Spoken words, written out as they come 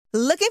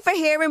Looking for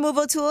hair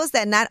removal tools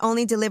that not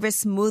only deliver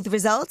smooth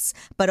results,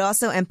 but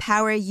also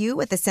empower you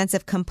with a sense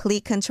of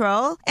complete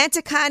control?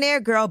 Enter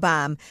Conair Girl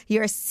Bomb,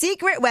 your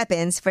secret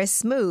weapons for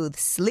smooth,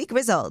 sleek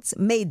results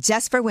made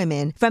just for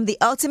women. From the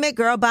ultimate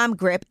Girl Bomb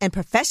grip and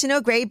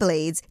professional-grade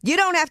blades, you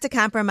don't have to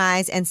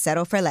compromise and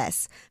settle for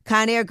less.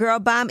 Conair Girl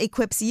Bomb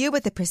equips you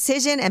with the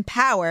precision and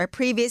power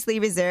previously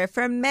reserved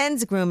for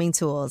men's grooming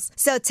tools.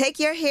 So take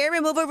your hair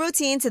removal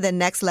routine to the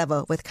next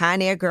level with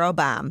Conair Girl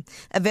Bomb.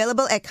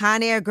 Available at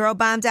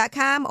ConairGirlBomb.com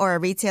or a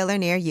retailer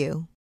near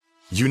you.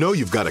 You know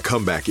you've got a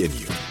comeback in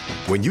you.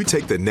 When you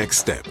take the next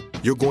step,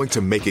 you're going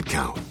to make it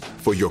count.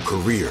 For your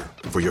career,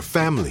 for your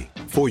family,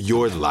 for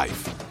your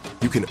life.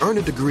 You can earn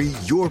a degree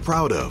you're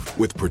proud of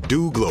with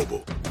Purdue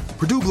Global.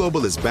 Purdue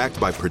Global is backed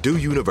by Purdue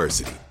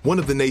University, one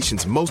of the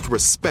nation's most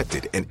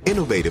respected and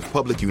innovative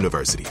public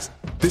universities.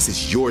 This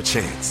is your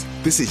chance.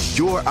 This is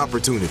your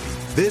opportunity.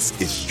 This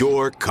is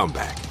your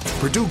comeback.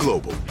 Purdue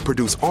Global,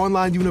 Purdue's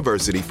online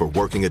university for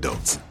working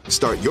adults.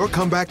 Start your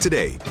comeback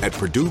today at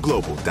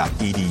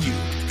purdueglobal.edu.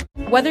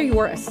 Whether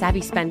you're a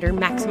savvy spender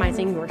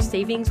maximizing your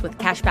savings with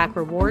cashback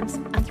rewards,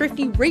 a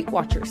thrifty rate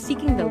watcher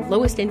seeking the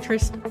lowest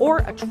interest, or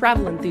a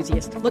travel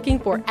enthusiast looking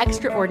for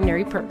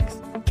extraordinary perks,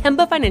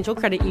 Kemba Financial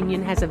Credit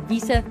Union has a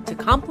visa to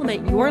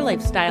complement your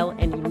lifestyle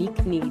and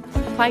unique needs.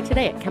 Apply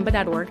today at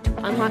Kemba.org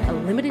to unlock a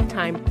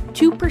limited-time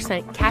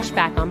 2% cash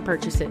back on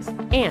purchases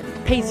and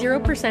pay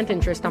 0%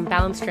 interest on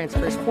balance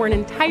transfers for an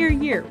entire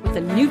year with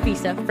a new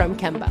visa from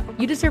Kemba.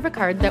 You deserve a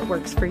card that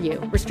works for you.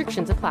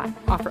 Restrictions apply.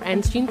 Offer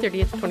ends June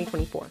 30th,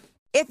 2024.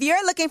 If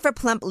you're looking for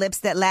plump lips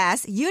that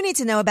last, you need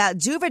to know about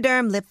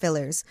Juvederm lip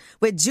fillers.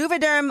 With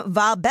Juvederm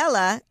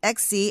Volbella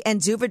XC and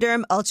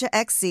Juvederm Ultra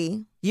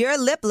XC, your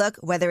lip look,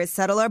 whether it's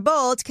subtle or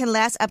bold, can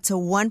last up to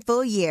 1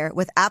 full year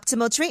with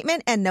optimal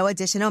treatment and no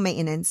additional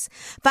maintenance.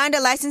 Find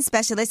a licensed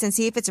specialist and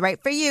see if it's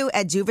right for you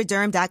at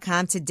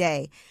Juvederm.com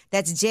today.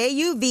 That's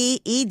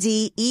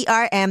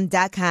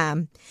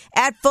JUVEDERM.com.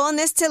 Add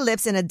fullness to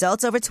lips in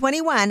adults over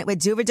 21 with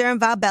Juvederm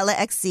Volbella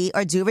XC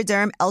or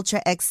Juvederm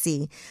Ultra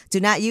XC. Do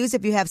not use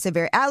if you have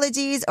severe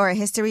allergies or a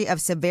history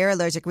of severe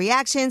allergic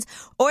reactions,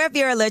 or if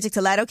you're allergic to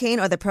lidocaine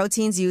or the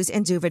proteins used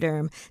in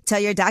Juvederm. Tell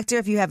your doctor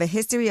if you have a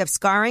history of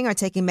scarring or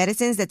taking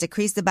medicines that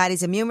decrease the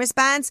body's immune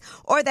response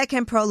or that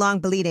can prolong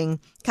bleeding.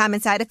 Common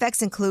side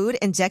effects include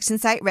injection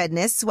site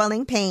redness,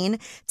 swelling, pain,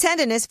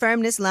 tenderness,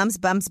 firmness, lumps,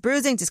 bumps,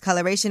 bruising,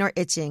 discoloration, or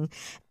itching.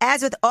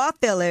 As with all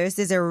fillers,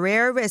 there's a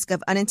rare risk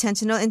of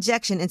unintentional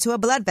injection into a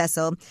blood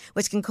vessel,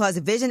 which can cause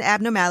vision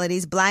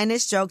abnormalities,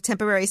 blindness, stroke,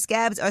 temporary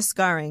scabs, or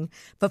scarring.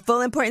 For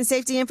full important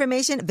safety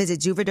information, visit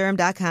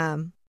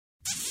Juvederm.com.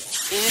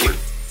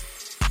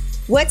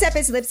 What's up?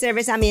 It's Lip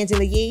Service. I'm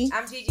Angela Yee.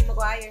 I'm Gigi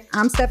McGuire.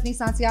 I'm Stephanie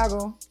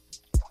Santiago.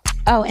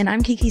 Oh, and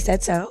I'm Kiki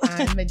Setso.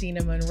 I'm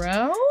Medina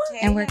Monroe.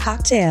 And we're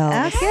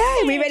Cocktales.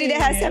 Okay, we ready to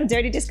have some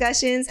dirty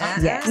discussions?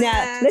 Yes.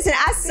 Now, listen,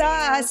 I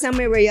saw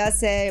somewhere where y'all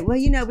said, well,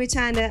 we're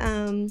trying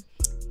to,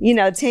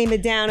 tame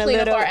it down a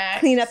little,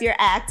 clean up your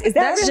act. Is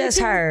that That's really just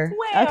true? her.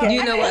 Well, Okay.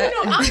 you know what?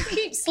 I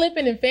keep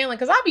slipping and failing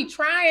because I be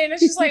trying.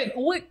 It's just like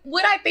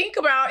what I think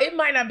about, it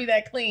might not be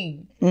that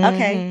clean.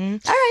 Okay.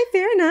 All right,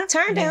 fair enough.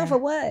 Turn down for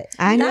what?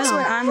 I know. That's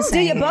what I'm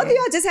saying. Do both of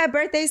y'all just have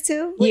birthdays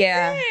too?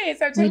 Yeah. Hey,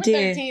 September We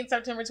did. 13th,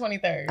 September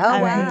 23rd.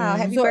 Oh, wow.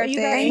 Happy So are birthday. you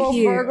guys Thank both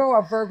you. Virgo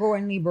or Virgo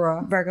and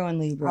Libra? Virgo and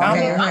Libra. I'm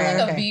Okay, like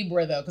a okay.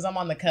 Libra though, because I'm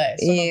on the cusp.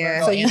 So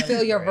Yeah. So you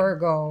feel your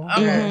Virgo.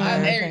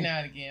 Every now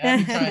and again. I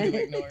be trying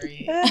to ignore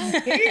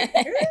it.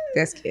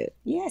 That's cute.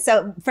 Yeah.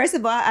 So first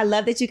of all, I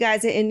love that you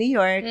guys are in New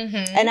York.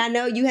 Mm-hmm. And I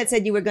know you had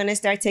said you were going to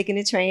start taking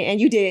the train,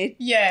 and you did.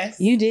 Yes.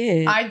 You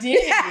did. I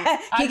did.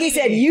 Kiki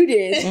said you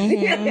did.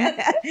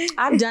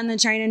 I've done the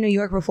train in New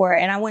York before,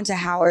 and I went to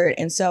Howard.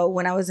 And so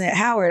when I was at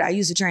Howard, I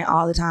used the train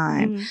all the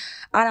time.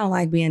 I don't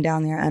like being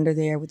down there under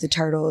there with the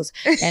turtles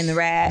and the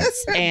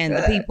rats and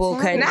the people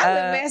cutting Not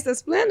up. with Master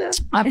Splinter.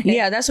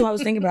 Yeah, that's what I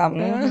was thinking about.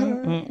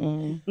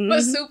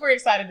 But super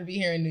excited to be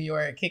here in New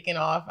York, kicking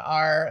off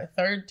our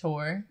third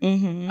tour.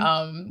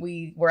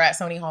 We were at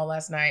Sony Hall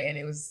last night, and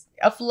it was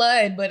a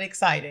flood, but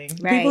exciting.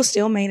 Right. People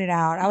still made it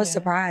out. I was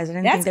surprised. I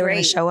didn't That's think they were going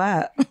great. to show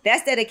up.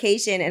 That's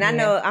dedication. And I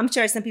know, I'm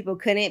sure some people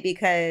couldn't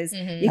because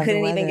you Of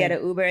couldn't the even weather. get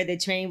an Uber. The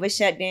train was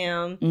shut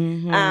down.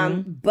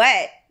 Mm-hmm.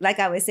 But like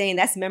I was saying,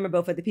 that's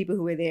memorable for the people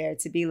who were there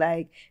to be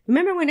like,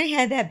 remember when they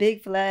had that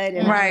big flood?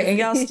 And Right. And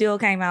y'all still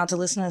came out to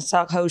listen to us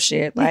talk whole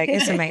shit. Like,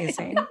 it's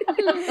amazing.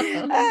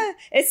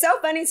 It's so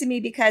funny to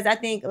me because I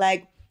think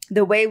like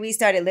the way we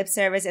started Lip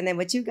Service and then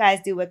what you guys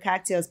do with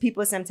Cocktales,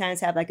 people sometimes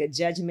have like a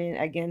judgment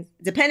against,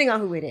 depending on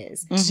who it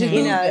is.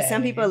 You know,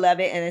 some people love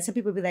it and then some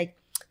people be like,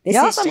 this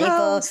Y'all is some shameful.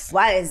 hoes.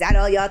 Why is that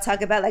all y'all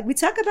talk about? Like we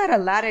talk about a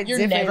lot of You're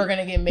different... never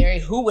gonna get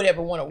married. Who would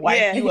ever want to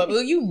wipe you up? Oh,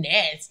 you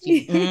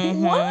nasty.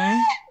 What?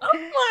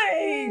 I'm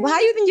like, Well, how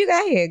you think you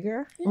got here,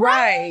 girl?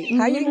 Right.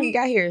 How you think you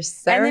got here,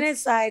 sir? And then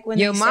it's like when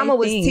your they mama say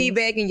was things-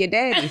 teabagging your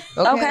daddy.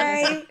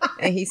 Okay.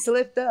 And he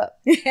slipped up.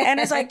 And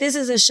it's like, this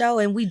is a show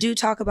and we do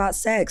talk about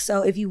sex.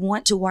 So if you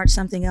want to watch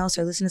something else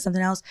or listen to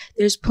something else,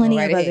 there's plenty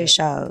Right of other ahead.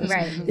 shows.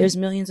 Right. There's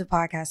millions of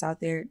podcasts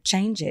out there.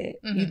 Change it.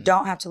 You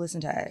don't have to listen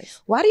to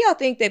us. Why do y'all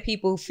think that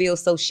people feel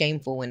so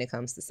shameful when it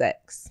comes to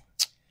sex?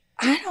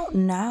 I don't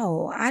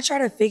know. I try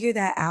to figure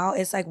that out.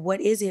 It's like, what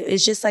is it?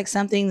 It's just like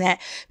something that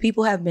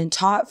people have been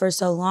taught for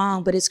so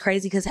long, but it's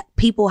crazy because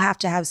people have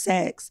to have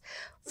sex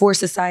for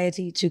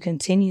society to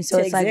continue. So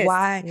it's like,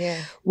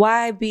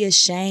 why be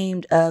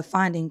ashamed of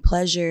finding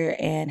pleasure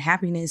and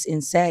happiness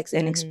in sex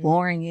and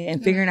exploring it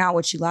and figuring out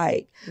what you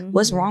like?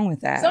 What's wrong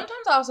with that?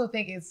 Sometimes I also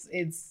think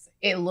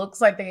it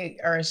looks like they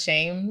are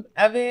ashamed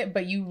of it,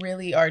 but you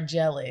really are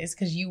jealous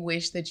because you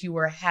wish that you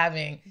were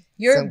having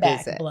your Some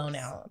back good blown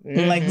out.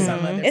 Like some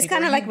other It's people.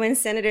 kind of like when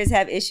senators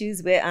have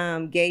issues with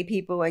gay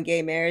people and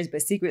gay marriage,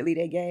 but secretly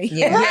they're gay.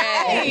 Yeah,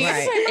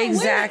 Right.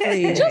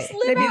 Exactly. Just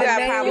live You out got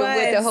a there. problem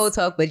with the whole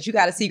talk, but you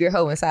got a secret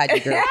hoe inside you,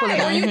 girl. Pull it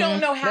Or out. you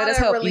don't know how Let us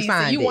to help you release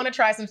find it. You it. want to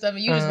try some stuff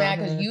and you just mad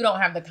because you don't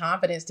have the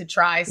confidence to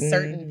try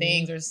certain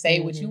things or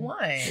say what you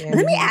want.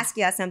 Let me ask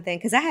y'all something,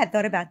 because I had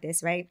thought about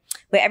this, right?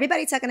 But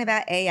everybody talking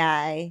about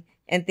AI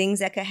and things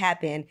that could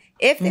happen.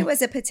 If there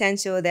was a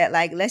potential that,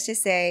 like, let's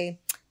just say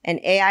an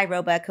AI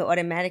robot could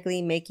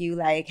automatically make you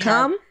like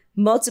have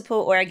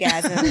multiple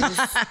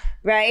orgasms,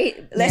 right?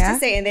 Let's just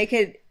say, and they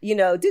could,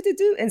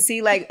 do and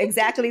see like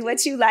exactly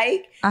what you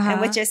like and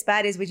what your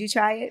spot is. Would you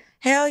try it?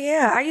 Hell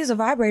yeah. I use a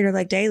vibrator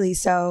like daily.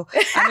 So,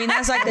 I mean,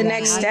 that's like the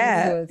next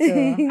step. I don't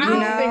think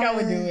I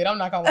would do it. I'm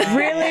not gonna lie.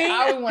 Really?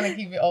 I would want to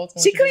keep it old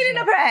school. She cleaning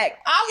up her act.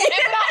 I would,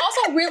 but I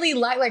also really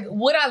like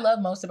what I love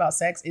most about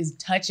sex is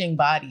touching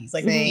bodies,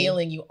 like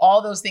feeling you,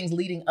 all those things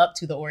leading up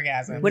to the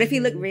orgasm. What if he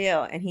looked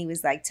real and he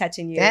was like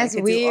touching you? That's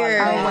and could do all weird.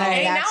 of that? Oh,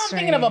 Hey, now I'm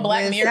thinking of a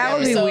Black Mirror. That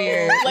would be episode.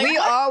 weird. Like,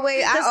 I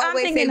always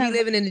say thinking we of-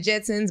 living in the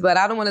Jetsons, but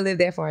I don't want to live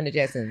that far in the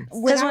Jetsons.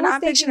 Because when I was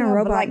I'm picturing a thinking of,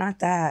 robot, like- not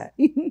that.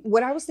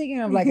 What I was thinking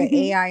of, like an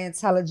AI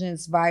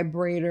intelligence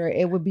vibrator,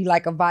 it would be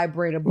like a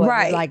vibrator, but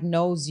it like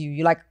knows you.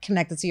 You like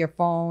connected to your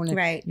phone, and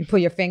Right. you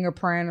put your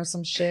fingerprint or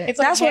some shit. it's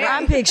like, That's what hey,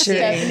 I'm picturing.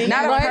 Stephanie,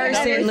 Not a right? person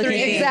Number looking three.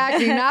 thing.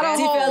 Exactly, not a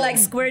Do you whole. feel like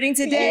squirting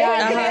today?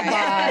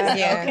 Yeah.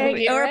 Okay,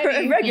 get Or a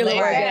ready. regular Lay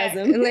back.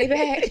 orgasm. Lay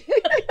back.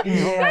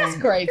 That's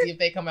crazy if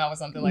they come out with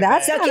something like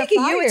That's that. So kinda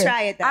Kiki, you would fire.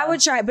 try it though. I would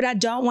try it, but I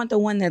don't want the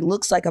one that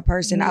looks like a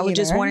person. Me I would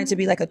just either. want it to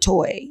be like a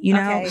toy, you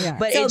know? Okay. Yeah.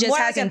 But so it just more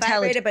has like a vibrator,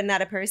 intelligence. but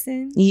not a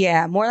person.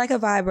 Yeah, more like a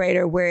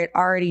vibrator where it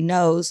already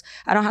knows.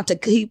 I don't have to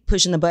keep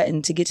pushing the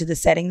button to get to the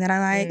setting that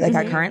I like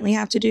I currently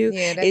have to do.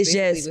 Yeah, that's It's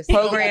basically just what's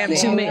programmed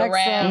to happening. me.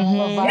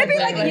 It'd be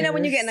like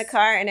when you get in the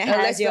car and it has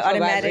Alexa your for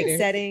automatic vibrator.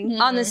 setting.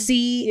 On the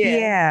seat.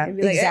 Yeah, It'd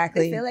be like,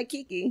 exactly. I feel like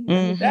Kiki.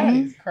 That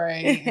is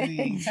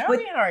crazy. Tell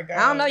me how it goes.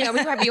 I don't know, y'all.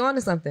 We might be on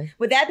to something.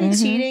 Would that be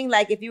cheating?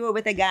 Like if you were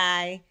with a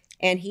guy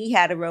and he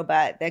had a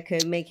robot that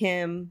could make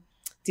him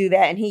do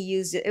that, and he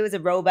used it was a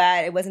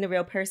robot, it wasn't a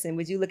real person.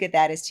 Would you look at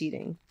that as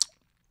cheating?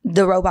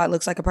 The robot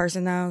looks like a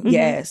person though?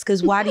 Yes.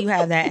 Because why do you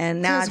have that?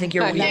 And now I think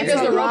you're Yeah, weird.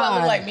 because the robot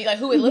look like me, like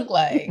who it look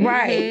like.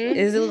 Right.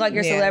 Does it look like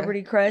your Yeah.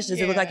 celebrity crush? Does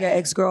it look like your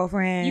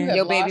ex-girlfriend? You have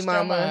Your baby lost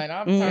mama. Your mind.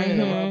 I'm turning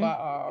the robot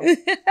off.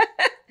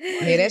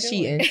 Yeah, that's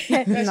cheating.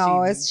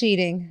 No, it's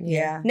cheating.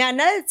 Yeah. Now,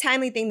 another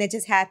timely thing that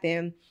just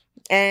happened,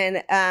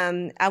 and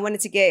I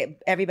wanted to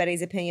get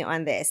everybody's opinion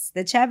on this.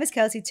 The Travis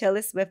Kelce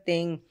Taylor Swift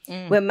thing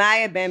with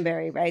Maya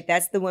Benberry, right?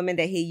 That's the woman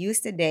that he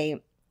used to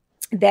date.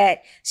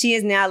 That she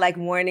is now like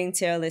warning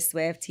Taylor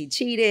Swift, he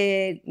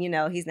cheated,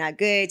 he's not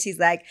good. She's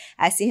like,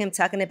 I see him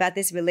talking about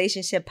this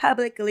relationship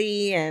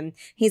publicly and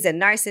he's a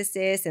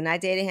narcissist and I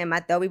dated him. I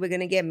thought we were going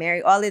to get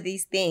married, all of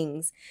these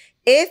things.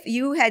 If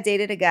you had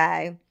dated a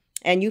guy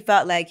and you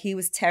felt like he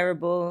was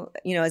terrible,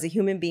 as a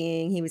human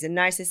being, he was a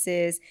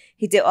narcissist,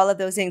 he did all of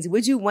those things,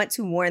 would you want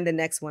to warn the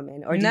next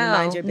woman or do you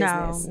mind your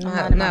business? No,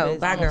 I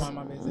bye, don't girl. mind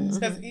my business.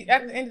 Because at the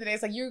end of the day,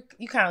 it's like you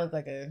kind of look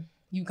like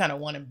you kind of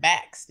want him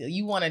back still.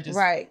 You want to just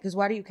Right. Because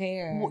why do you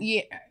care? Well,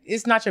 yeah,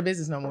 it's not your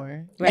business no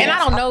more. Right. And I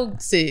don't know,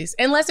 sis.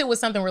 Unless it was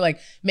something where like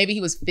maybe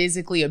he was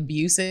physically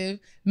abusive,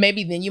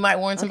 maybe then you might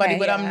warn somebody. Okay,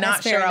 but I'm yeah, not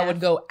that's fair sure I enough.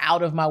 would go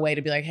out of my way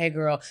to be like, hey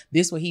girl,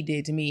 this what he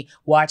did to me.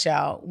 Watch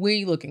out.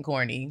 We looking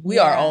corny. We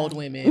are old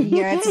women.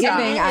 Yeah, it's Stop.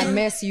 giving I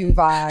miss you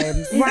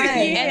vibes. Right.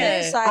 Yeah. And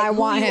then it's like I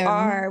want who you him.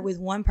 are with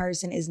one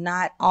person is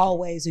not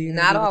always who you're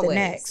Not gonna be with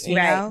the always. next. You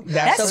Right. know?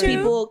 That's so true.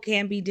 people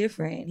can be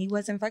different. He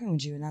wasn't fucking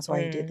with you and that's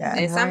why he did that.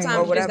 And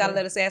sometimes Or you just gotta whatever.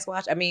 let a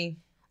Sasquatch. I mean,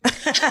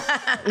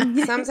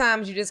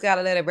 sometimes you just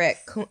gotta let a rat.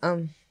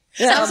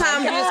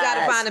 Sometimes you just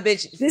gotta find a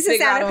bitch. This is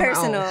figure out sounding on her own.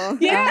 personal.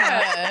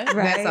 Yeah.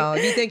 That's all.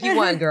 You think you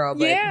won, girl,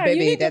 but Yeah, baby,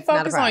 you need to that's not a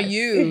focus prize. on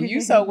you.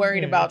 You so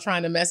worried about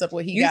trying to mess up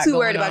what he You got too going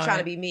worried about on. trying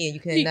to be me, and you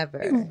can never.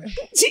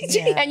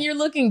 And you're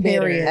looking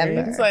bitter.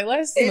 Ever. It's like,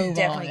 let's It move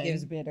definitely on.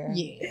 gives bitter.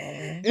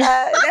 Yeah.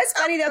 That's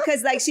funny though,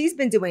 because like she's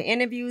been doing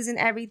interviews and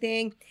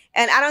everything.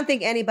 And I don't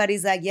think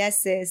anybody's like,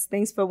 yes, sis,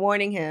 thanks for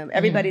warning him.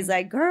 Everybody's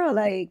like, girl,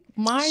 like,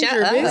 Mind Shut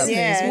your up. business.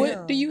 Yeah.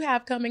 What do you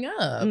have coming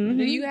up?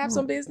 Do you have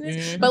some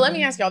business? But let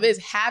me ask y'all this.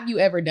 Have you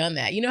ever done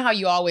that? You know how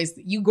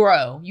you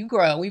grow.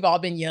 We've all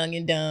been young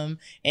and dumb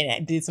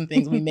and did some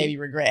things we maybe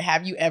regret.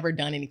 Have you ever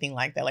done anything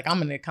like that? Like, I'm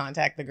going to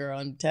contact the girl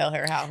and tell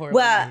her how horrible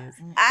well, it is.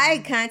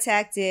 I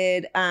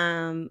contacted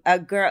a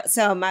girl.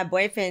 So my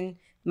boyfriend,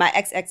 my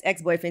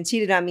ex-boyfriend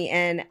cheated on me,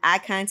 and I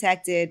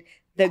contacted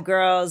the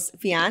girl's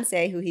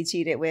fiance who he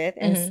cheated with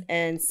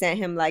and sent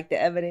him like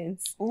the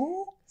evidence.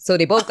 Ooh. So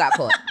they both got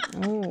caught.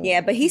 Yeah,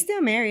 but he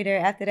still married her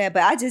after that.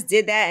 But I just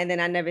did that and then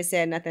I never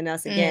said nothing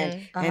else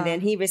again. And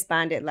then he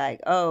responded like,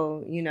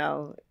 oh, you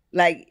know,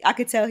 like I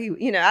could tell he,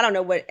 you know, I don't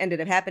know what ended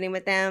up happening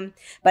with them,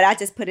 but I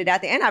just put it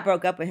out there and I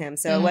broke up with him.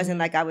 So it wasn't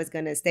like I was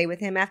going to stay with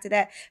him after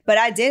that. But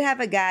I did have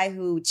a guy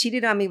who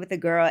cheated on me with a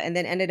girl and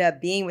then ended up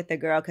being with the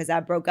girl because I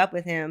broke up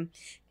with him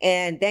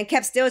and then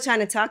kept still trying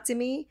to talk to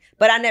me.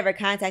 But I never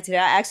contacted her.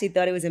 I actually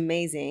thought it was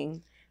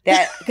amazing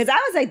that because I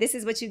was like, this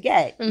is what you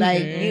get.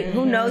 Like,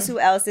 who knows who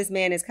else this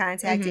man is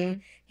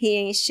contacting? He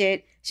ain't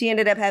shit. She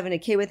ended up having a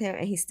kid with him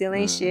and he still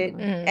ain't shit.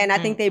 And I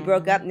think they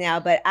broke up now,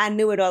 but I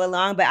knew it all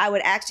along. But I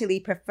would actually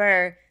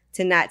prefer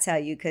to not tell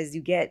you because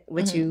you get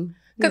what you...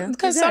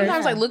 Because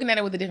sometimes, like, looking at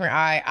it with a different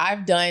eye,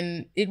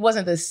 it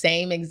wasn't the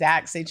same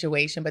exact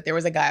situation, but there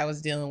was a guy I was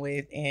dealing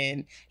with,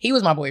 and he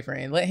was my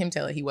boyfriend. Let him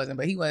tell it he wasn't,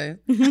 but he was.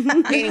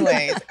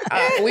 Anyways,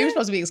 we were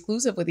supposed to be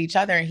exclusive with each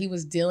other, and he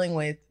was dealing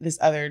with this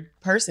other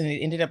person. It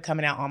ended up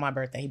coming out on my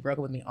birthday. He broke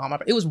up with me on my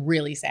birthday. It was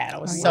really sad. I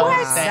was so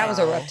sad. That was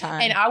a rough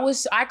time. And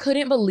I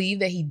couldn't believe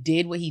that he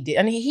did what he did.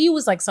 I mean, he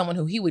was like someone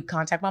who he would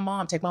contact my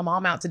mom, take my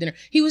mom out to dinner.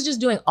 He was just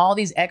doing all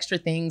these extra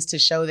things to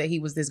show that he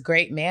was this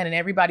great man, and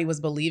everybody was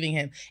believing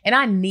him. And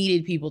I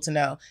needed people to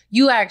know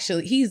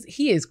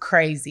he is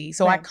crazy.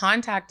 So I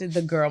contacted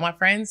the girl. My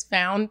friends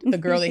found the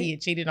girl that he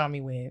had cheated on me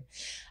with.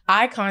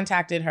 I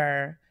contacted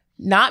her.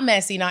 Not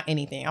messy, not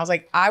anything. I was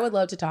like, I would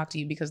love to talk to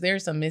you because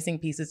there's some missing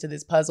pieces to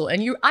this puzzle.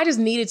 And I just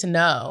needed to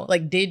know,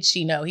 like, did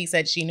she know? He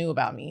said she knew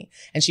about me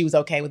and she was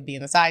okay with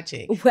being the side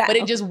chick. Wow. But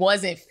it just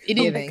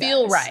didn't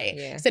feel right.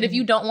 Yeah. Said, if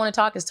you don't want to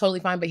talk, it's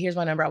totally fine, but here's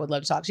my number. I would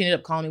love to talk. She ended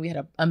up calling me. We had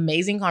an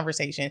amazing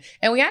conversation.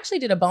 And we actually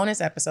did a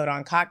bonus episode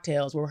on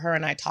Cocktales where her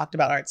and I talked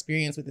about our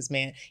experience with this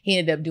man. He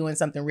ended up doing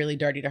something really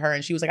dirty to her.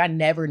 And she was like, I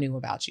never knew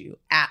about you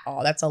at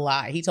all. That's a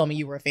lie. He told me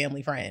you were a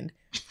family friend.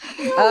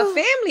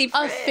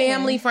 A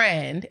family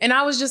friend. And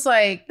I was just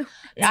like,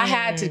 I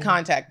had to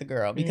contact the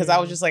girl because I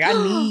was just like, I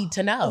need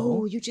to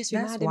know. Oh, you just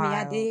reminded me.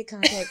 I did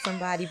contact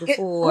somebody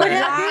before. What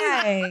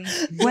happened?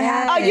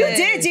 Oh, you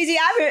did, Gigi.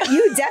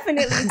 You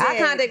definitely did. I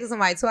contacted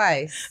somebody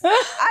twice.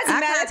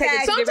 Sometimes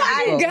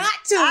you got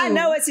to. I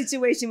know a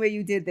situation where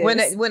you did this.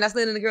 When I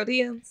slid in the girl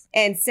DMs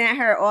and sent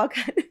her all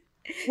kind of...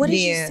 What did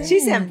she say? She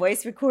sent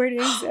voice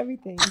recordings,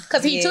 everything.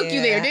 Because he took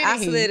you there,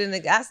 didn't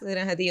he? I slid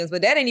in her DMs,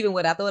 but that ain't even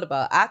what I thought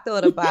about. I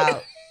thought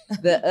about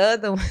the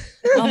other one.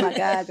 Oh my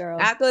God, girl.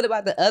 I thought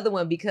about the other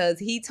one because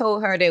he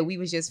told her that we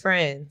was just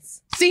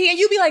friends. See, and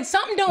you be like,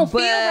 something don't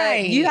feel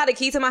right. You got a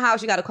key to my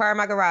house. You got a car in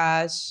my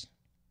garage.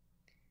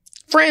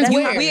 Friends,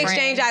 we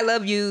exchange I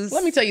love yous.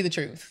 Let me tell you the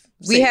truth.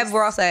 We have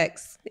raw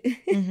sex.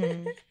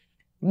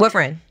 What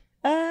friend?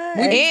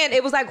 And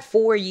it was like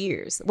 4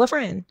 years. What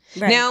friend?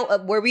 Right.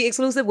 Now, were we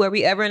exclusive? Were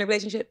we ever in a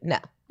relationship? No.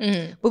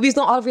 But we was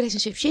doing all the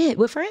relationship shit.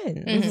 We're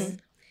friends.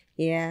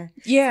 Yeah.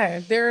 Yeah.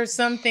 There are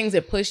some things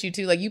that push you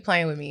to, like, you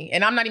playing with me.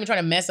 And I'm not even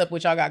trying to mess up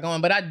what y'all got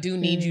going, but I do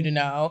need you to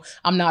know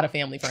I'm not a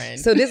family friend.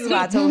 So this is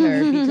why I told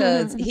her,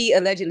 because he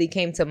allegedly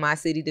came to my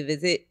city to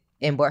visit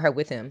and brought her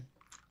with him.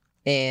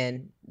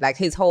 And like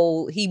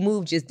he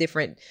moved just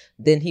different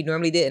than he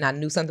normally did. And I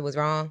knew something was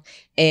wrong.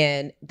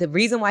 And the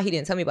reason why he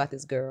didn't tell me about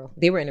this girl,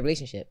 they were in a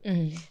relationship.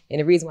 And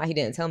the reason why he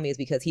didn't tell me is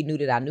because he knew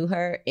that I knew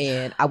her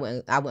and I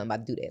wasn't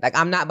about to do that. Like,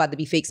 I'm not about to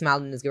be fake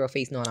smiling in this girl's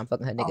face knowing I'm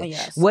fucking her nigga. Oh,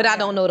 yes. What I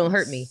don't know don't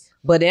hurt me.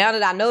 But now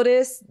that I know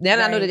this, now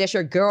that I know that that's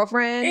your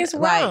girlfriend, it's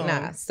wrong. Like,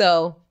 nah.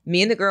 So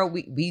me and the girl,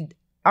 we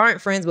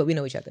aren't friends, but we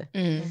know each other.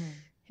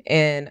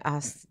 And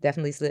I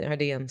definitely slid in her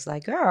DMs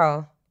like,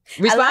 girl.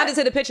 Responded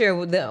to the picture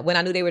when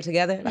I knew they were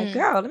together. Like,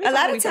 girl, let me. A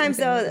lot of times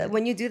though,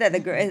 when you do that, the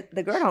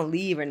girl don't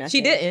leave or nothing. She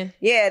didn't.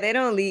 Yeah, they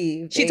don't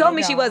leave. She told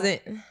me she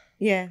wasn't.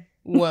 Yeah.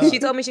 Well, she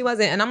told me she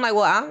wasn't, and I'm like,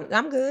 well,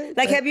 I'm good.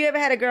 Like, have you ever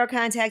had a girl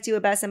contact you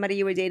about somebody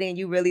you were dating and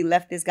you really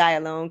left this guy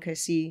alone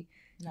because she?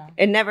 No.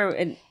 It never.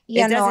 I've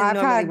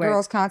had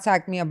girls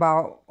contact me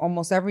about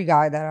almost every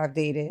guy that I've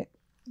dated.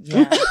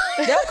 Yeah.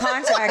 They'll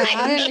contact me.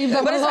 I didn't leave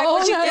them but it's like,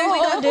 what you think we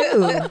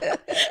gonna do?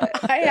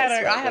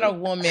 I had a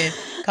woman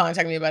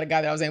contact me about a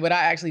guy that I was in, but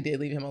I actually did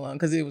leave him alone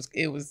because it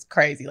was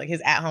crazy. Like,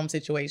 his at-home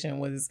situation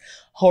was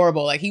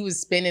horrible. Like, he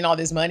was spending all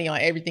this money on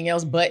everything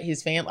else but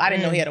his family. I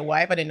didn't know he had a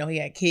wife. I didn't know he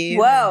had kids.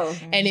 Whoa.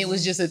 And it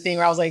was just a thing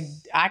where I was like,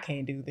 I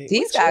can't do this.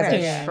 These guys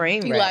are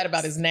frame He lied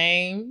about his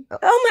name.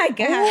 Oh my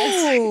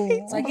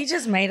gosh. Like, he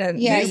just made a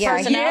personality.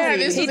 Yeah,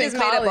 this was in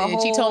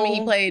college. He told me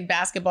he played played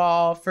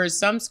basketball for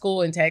some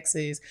school in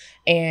Texas.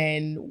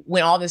 And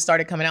when all this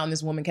started coming out and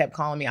this woman kept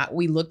calling me,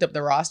 we looked up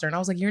the roster and I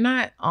was like, you're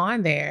not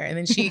on there. And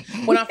then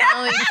when I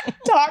finally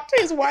talked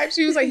to his wife,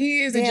 she was like,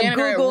 he is a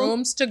janitor at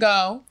Rooms to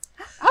Go.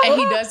 And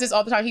he does this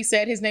all the time. He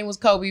said his name was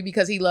Kobe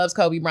because he loves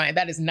Kobe Bryant.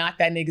 That is not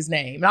that nigga's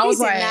name. And I was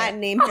like, he did not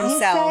name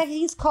himself. He said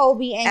he's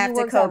Kobe and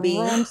he works at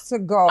Rooms to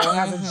Go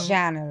as a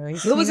janitor.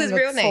 What was his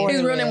real name?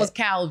 His real name was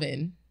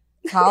Calvin.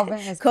 Calvin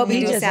is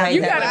Kobe clean. do sound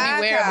You good. gotta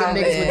beware of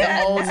the niggas with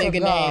the old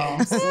nigga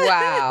names.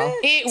 Wow.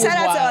 It was Shout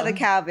out to all wild. the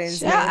Calvins.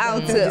 Shout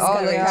out to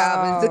all the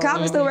Calvins. The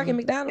Calvins still work at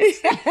McDonald's.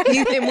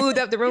 You been moved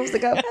up the rooms to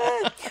go.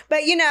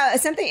 But you know,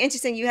 something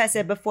interesting you had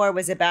said before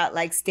was about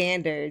like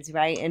standards,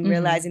 right? And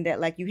realizing that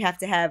like you have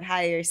to have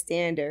higher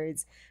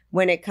standards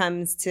when it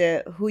comes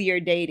to who you're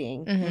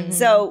dating.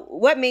 So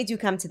what made you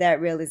come to that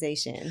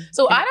realization?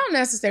 So I don't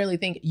necessarily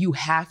think you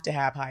have to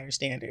have higher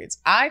standards.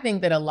 I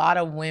think that a lot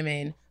of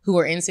women who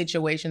are in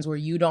situations where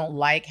you don't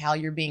like how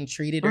you're being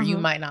treated or you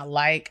might not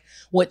like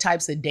what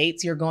types of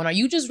dates you're going on.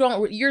 You just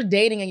don't, you're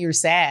dating and you're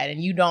sad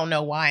and you don't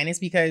know why. And it's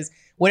because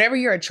whatever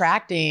you're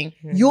attracting,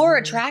 you're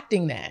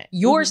attracting that.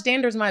 Your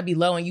standards might be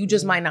low and you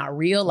just might not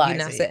realize You're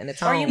not it. setting the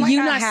tone. Or you might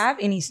not have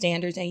any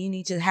standards and you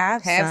need to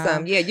have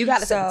some. Yeah, you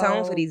got to set the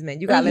tone for these men.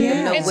 You got to let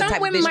them know And what some type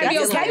of women bitch might be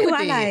they okay like. with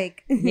I it.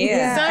 like.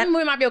 Yeah. Some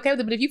women might be okay with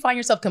it, but if you find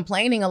yourself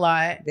complaining a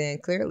lot, Then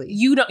clearly.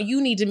 you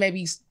need to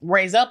maybe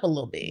raise up a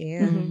little bit.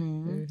 Yeah.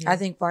 I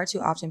think far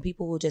too often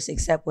people will just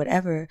accept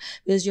whatever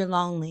because you're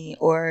lonely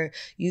or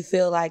you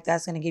feel like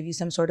that's going to give you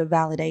some sort of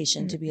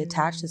validation to be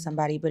attached to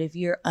somebody. But if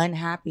you're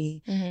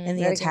unhappy in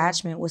the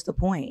attachment, what's the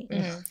point?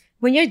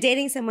 When you're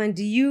dating someone,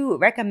 do you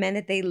recommend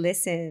that they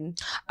listen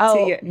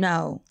Oh,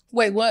 no.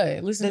 Wait,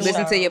 what? Listen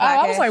to your Oh,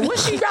 I was podcast. like,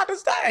 what's she about to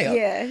say?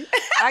 Yeah.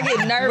 I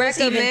get nervous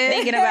even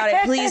thinking about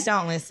it. Please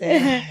don't listen.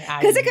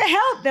 Because it could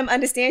help them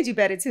understand you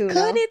better too.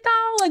 Could it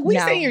though? Like we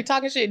No. sitting here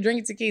talking shit,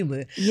 drinking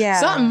tequila. Yeah.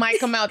 Something might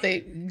come out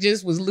that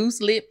just was loose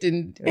lipped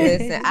and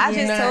Listen, I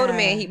just Yeah. told a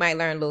man he might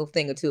learn a little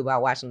thing or two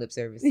about watching lip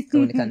service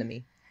when it come to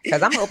me.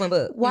 Because I'm an open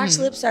book. Watch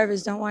lip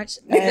service. Don't watch.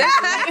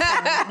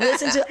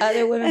 Listen to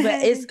other women,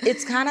 but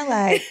it's kind of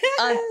like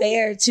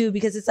unfair too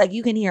because it's like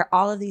you can hear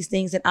all of these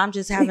things, and I'm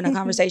just having a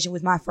conversation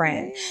with my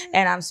friend,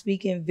 and I'm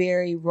speaking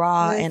very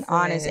raw and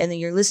honest, and then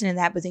you're listening to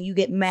that, but then you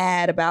get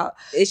mad about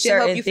It should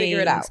certain help you figure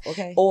it out. things,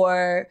 Okay.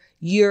 or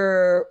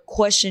you're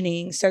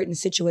questioning certain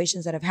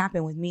situations that have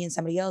happened with me and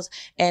somebody else,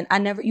 and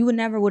you would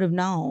never would have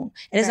known,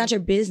 and it's not your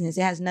business.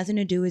 It has nothing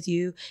to do with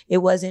you. It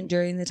wasn't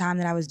during the time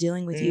that I was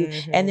dealing with you,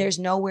 and there's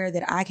nowhere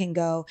that I can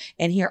go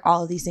and hear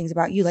all of these things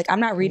about you. Like I'm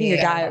not reading your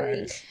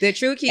diary. The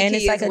true key And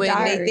it's is like a when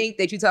diary. they think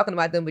that you're talking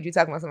about them, but you're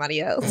talking about somebody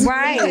else.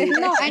 Right.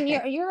 No, and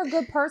you're a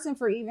good person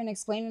for even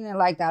explaining it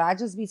like that. I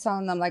just be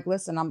telling them like,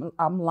 listen,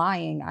 I'm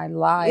lying. I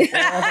lie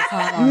all the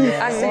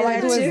time. I say All I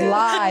that do too. is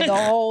lie the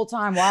whole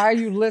time. Why are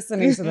you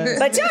listening to this?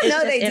 But y'all know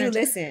just they do entertaining.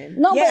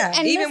 listen. No, Yeah. but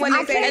and Even when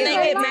listen, they say I And can't they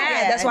even get lie.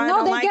 mad. That's why I No,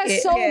 don't they like get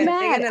it. so Yeah, they're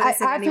mad. gonna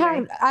listen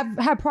anyway. I've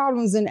had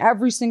problems in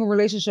every single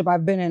relationship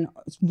I've been in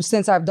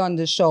since I've done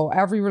this show.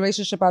 Every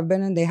relationship I've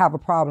been in, they have a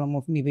problem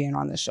with me being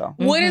on this show.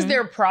 what is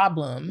their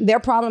problem? Their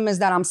problem is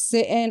that I'm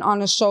sitting on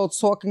the show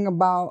talking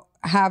about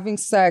having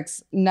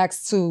sex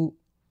next to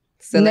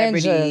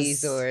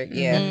Celebrities ninjas. or,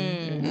 yeah.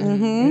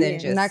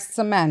 Ninjas. next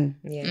to men.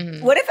 Yeah.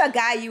 What if a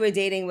guy you were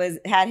dating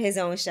had his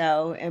own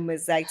show and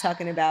was like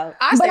talking about?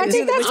 I But say I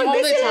think this that's all would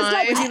you the listen?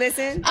 time. Would you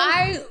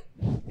listen?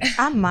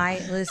 I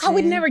might listen. I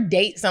would never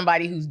date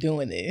somebody who's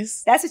doing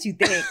this. That's what you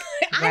think.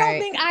 I don't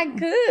think I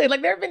could.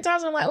 Like there have been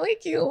times when I'm like, we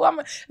cute.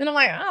 And I'm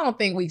like, I don't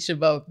think we should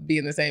both be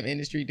in the same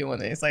industry doing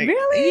this. Like,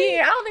 Really?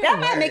 Yeah, I don't think That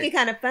would might make work. it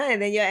kind of fun.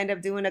 Then you'll end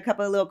up doing a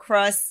couple of little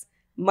cross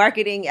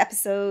marketing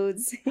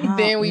episodes.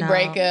 Then we no.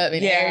 break up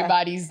and Yeah.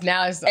 everybody's a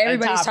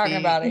Everybody's topic. talking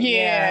about it.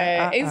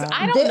 Yeah, Yeah.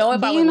 I don't know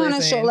if I would Being on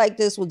listen. a show like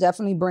this will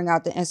definitely bring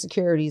out the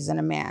insecurities in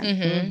a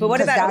man. But what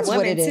Because about that's a what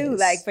woman it too? is.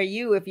 Like for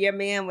you, if your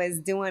man was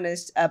doing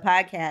a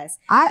podcast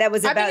I- that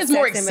was I about think it's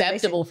more sex and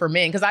acceptable for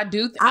men because I I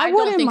don't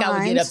wouldn't think I would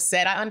mind. get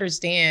upset. I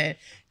understand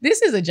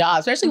this is a job,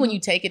 especially when you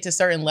take it to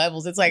certain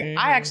levels. It's like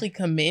I actually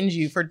commend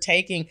you for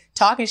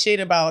talking shit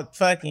about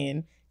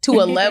fucking to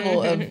a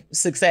level of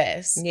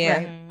success.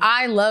 Yeah.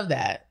 I love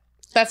that.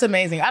 That's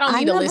amazing. I don't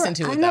need to listen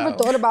to it. I never though.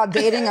 thought about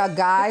dating a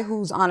guy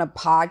who's on a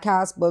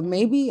podcast, but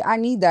maybe I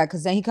need that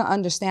because then he can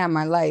understand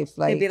my life.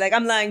 They'd be like,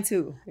 I'm lying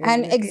too.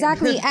 And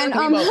exactly, and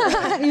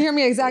you hear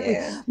me exactly.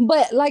 Yeah.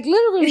 But like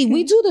literally,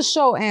 we do the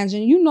show, Angie,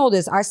 and you know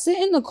this. I sit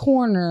in the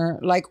corner,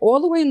 like all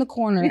the way in the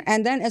corner,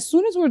 and then as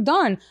soon as we're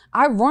done,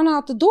 I run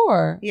out the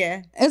door.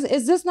 Yeah.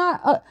 Is this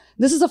not?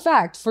 This is a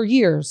fact for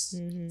years.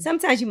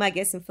 Sometimes you might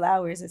get some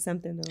flowers or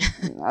something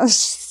though.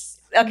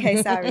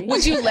 Okay, sorry.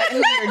 Would you let who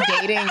you're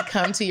dating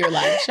come to your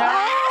live show?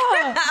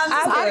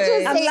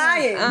 I'm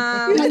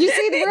lying. You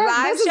see,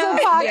 this is a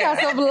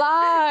podcast of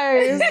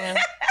lies.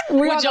 We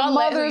Would are the y'all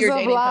let who mothers you're of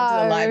dating come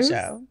to the live lies.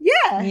 show?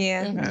 Yeah.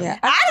 Yeah. Yeah.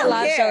 I don't A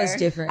live show care. is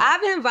different.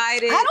 I've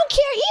invited I don't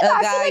care either. a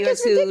I guy feel like or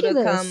it's two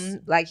ridiculous. to come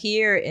like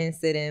here and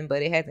sit in,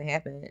 but it hasn't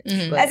happened. But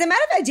As a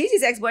matter of fact,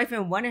 Gigi's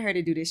ex-boyfriend wanted her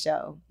to do this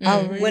show.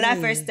 Oh, When I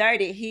first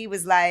started, he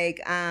was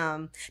like,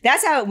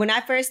 that's how, when I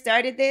first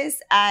started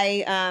this,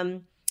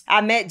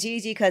 I met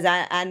Gigi because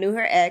I knew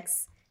her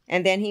ex.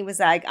 And then he was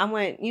like, I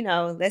want,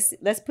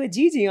 let's put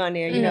Gigi on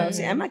there, you know.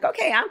 So I'm like,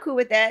 okay, I'm cool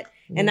with that.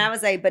 And I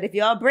was like, but if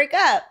y'all break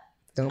up,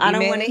 I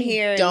don't want to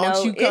hear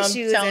no you come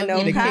issues telling and no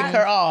me to kick problems.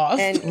 her off.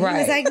 And he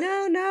was like,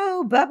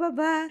 no, blah, blah,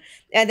 blah.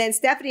 And then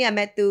Stephanie, I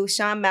met through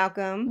Sean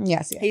Malcolm.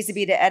 Yes. He used to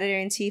be the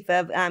editor-in-chief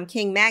of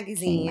King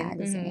Magazine.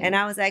 And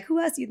I was like,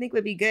 who else do you think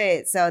would be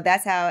good? So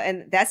that's how,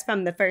 and that's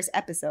from the first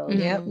episode.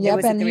 Yep.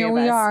 And here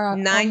we are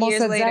 9 almost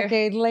years a later.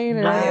 decade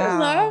later. Wow. I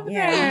love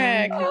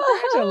that.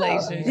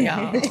 Congratulations,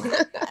 y'all.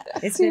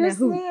 It's been a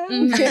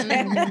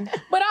hoot.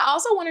 But I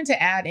also wanted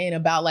to add in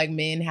about like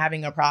men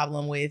having a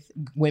problem with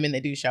women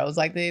that do shows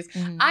like this.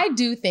 I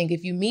do think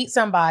if you meet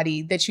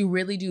somebody that you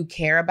really do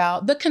care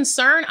about, the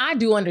concern, I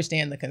do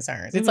understand the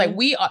concerns. It's like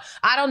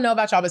I don't know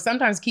about y'all, but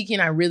sometimes Kiki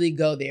and I really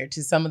go there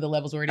to some of the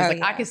levels where it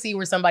is I can see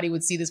where somebody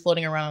would see this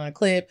floating around on a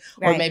clip,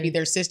 or maybe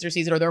their sister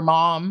sees it or their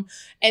mom,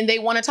 and they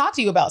want to talk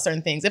to you about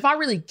certain things. If I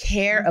really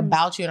care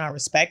about you and I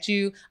respect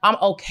you, I'm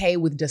okay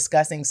with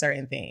discussing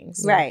certain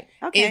things. Right.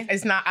 Okay.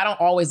 It's not, I don't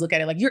always look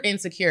at it like you're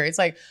insecure. It's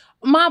like,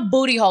 my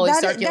booty hole is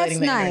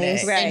circulating the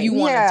internet, and you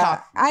want to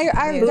talk.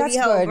 That's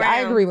good. Brown. I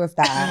agree with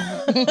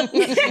that. You know what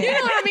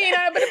I mean?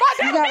 But if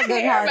I don't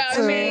care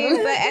about me,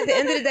 but at the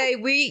end of the day,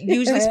 we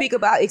usually speak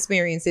about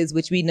experiences,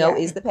 which we know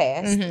is the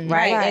past,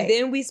 right? And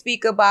then we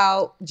speak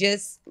about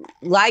just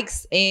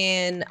likes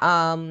and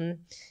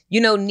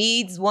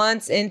needs,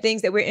 wants, and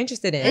things that we're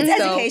interested in. It's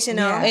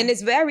educational. And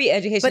it's very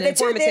educational and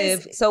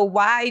informative. So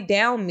why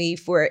down me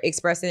for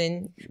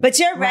expressing? But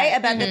you're right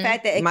about the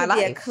fact that it could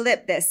be a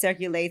clip that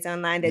circulates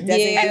online that doesn't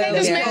go. And they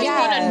just make you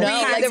want to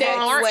know, like they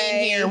aren't way.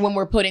 in here when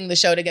we're putting the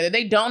show together.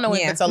 They don't know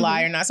if it's a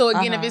lie or not. So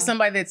again, if it's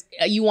somebody that's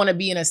you want to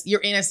be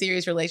you're in a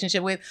serious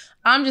relationship with,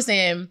 I'm just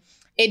saying,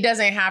 it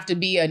doesn't have to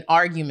be an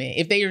argument.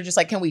 If they are just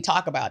like, can we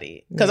talk about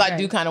it? Because I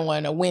do kind of want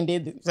to know, when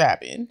did this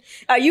happen?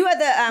 Are you at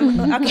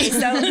the, okay, so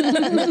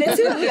the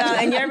two of y'all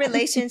in your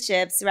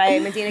relationships,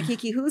 right, Medina,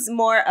 Kiki, who's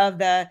more of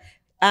the,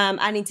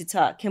 I need to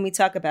talk. Can we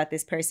talk about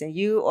this person?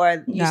 You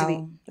or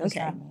usually? No,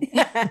 okay.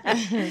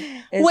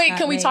 Wait,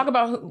 can we talk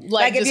about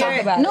like just talk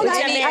about no, it?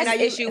 I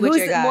issue with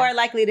your guy. Who's more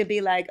likely to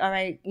be like, all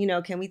right,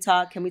 can we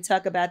talk? Can we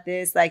talk about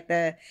this? Like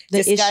the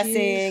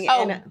discussing.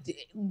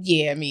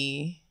 Yeah,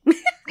 me.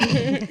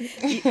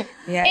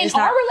 Yeah, in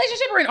our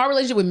relationship or in our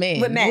relationship with men?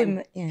 With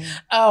men.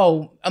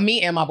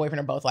 Me and my boyfriend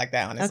are both like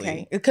that, honestly.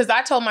 Okay. Because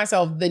I told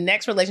myself the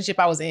next relationship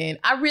I was in,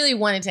 I really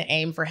wanted to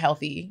aim for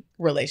healthy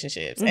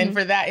relationships. And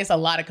for that, it's a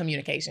lot of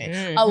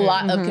communication. A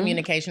lot of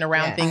communication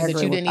around things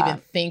that you didn't even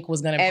think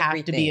was going to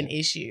have to be an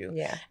issue.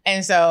 Yeah.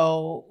 And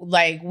so,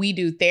 like, we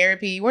do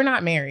therapy. We're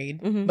not married,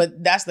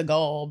 but that's the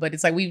goal. But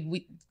it's like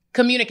we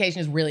communication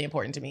is really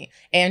important to me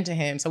and to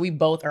him. So we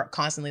both are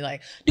constantly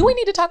like, do we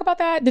need to talk about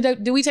that?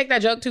 Did we take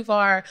that joke too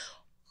far?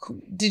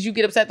 Did you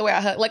get upset the way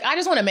I like? I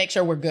just want to make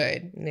sure we're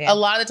good. Yeah. A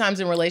lot of the times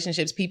in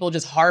relationships, people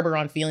just harbor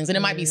on feelings, and it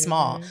might be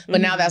small,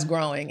 but now that's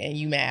growing and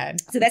you mad.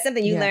 So that's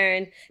something you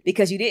learned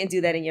because you didn't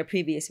do that in your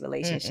previous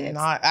relationships.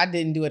 I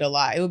didn't do it a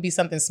lot. It would be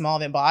something small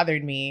that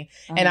bothered me,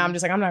 and I'm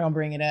just like, I'm not gonna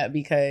bring it up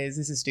because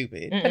this is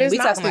stupid. But it's we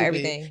not talk stupid. about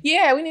everything.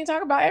 Yeah, we need to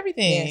talk about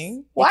everything.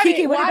 Yes. Why?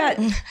 Kiki,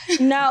 why?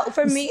 No,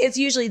 for me, it's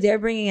usually they're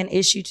bringing an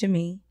issue to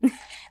me.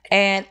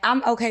 And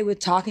I'm okay with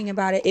talking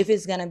about it if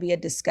it's going to be a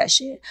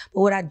discussion.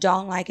 But what I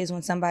don't like is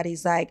when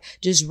somebody's like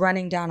just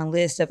running down a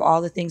list of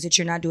all the things that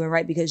you're not doing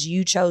right because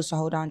you chose to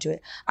hold on to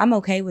it. I'm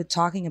okay with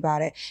talking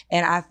about it.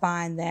 And I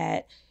find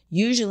that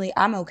usually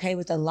I'm okay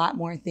with a lot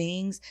more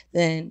things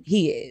than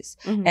he is.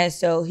 And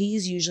so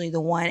he's usually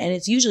the one, and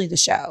it's usually the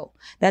show.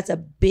 That's a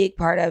big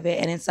part of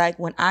it. And it's like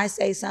when I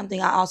say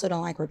something, I also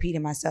don't like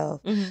repeating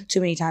myself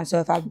too many times. So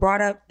if I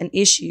brought up an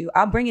issue,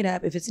 I'll bring it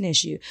up if it's an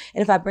issue.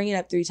 And if I bring it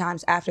up 3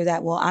 times after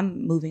that, well,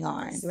 I'm moving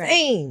on.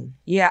 Same.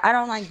 Yeah, I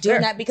don't like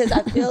doing that because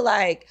I feel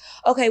like,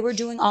 okay, we're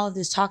doing all of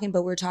this talking,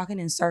 but we're talking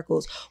in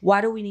circles. Why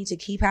do we need to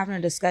keep having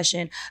a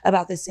discussion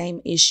about the same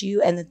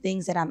issue and the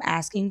things that I'm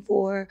asking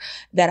for,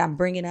 that I'm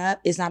bringing up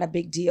is not a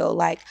big deal?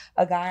 Like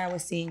a guy I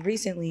was seeing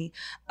recently,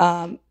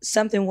 I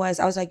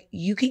was like,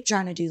 you keep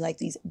trying to do like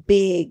these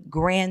big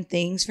grand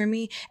things for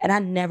me, and I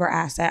never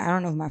asked that. I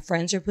don't know if my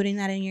friends are putting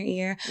that in your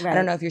ear. I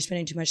don't know if you're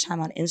spending too much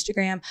time on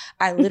Instagram.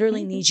 I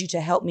literally need you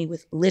to help me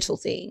with little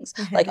things,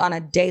 like on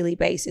a daily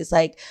basis.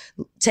 Like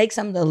take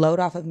some of the load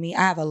off of me.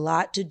 I have a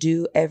lot to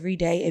do every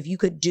day. If you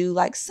could do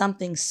like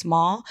something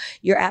small,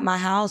 you're at my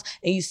house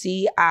and you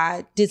see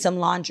I did some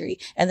laundry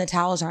and the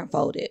towels aren't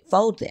folded,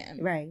 fold them.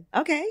 Right.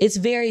 Okay. It's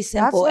very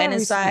simple. And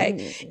it's like,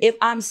 sweet.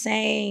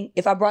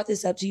 if I brought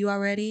this up to you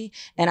already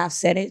and I've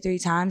said it 3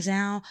 times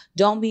now,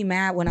 don't be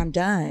mad when I'm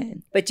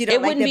done. But you don't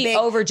it like wouldn't the be big,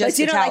 over just but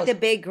you the don't like towels. the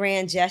big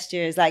grand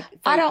gestures. Like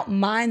I don't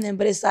mind them,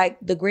 but it's like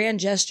the grand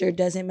gesture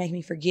doesn't make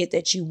me forget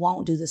that you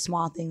won't do the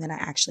small thing that I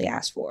actually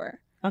asked for.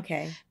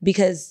 Okay.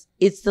 Because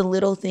it's the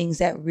little things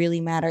that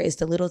really matter. It's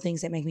the little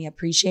things that make me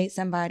appreciate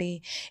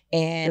somebody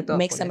and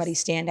make somebody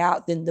stand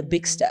out than the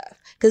big stuff.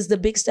 Because the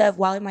big stuff,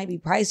 while it might be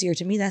pricier,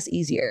 to me, that's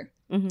easier.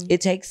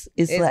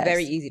 It's less.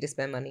 very easy to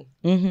spend money.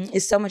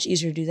 It's so much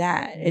easier to do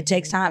that. It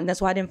takes time.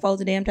 That's why I didn't fold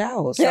the damn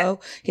towel. So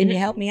can you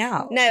help me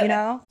out? No. You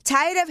know?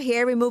 Tired of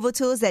hair removal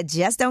tools that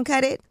just don't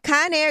cut it?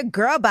 Conair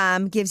Girl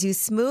Bomb gives you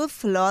smooth,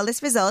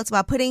 flawless results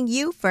while putting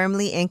you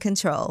firmly in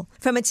control.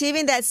 From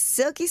achieving that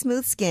silky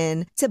smooth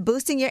skin to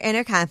boosting your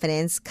inner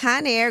confidence,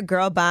 Conair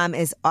Girl Bomb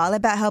is all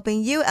about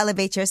helping you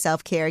elevate your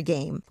self-care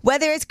game.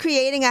 Whether it's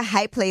creating a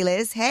hype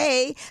playlist,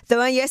 hey,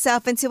 throwing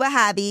yourself into a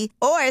hobby,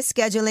 or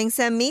scheduling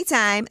some me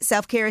time,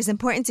 self-care is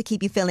important to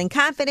keep you feeling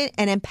confident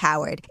and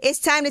empowered. It's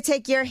time to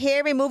take your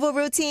hair removal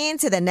routine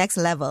to the next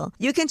level.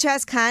 You can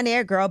trust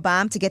Conair Girl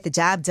Bomb to get the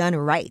job done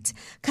right.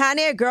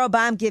 Conair Girl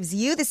Bomb gives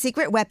you the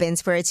secret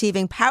weapons for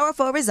achieving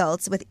powerful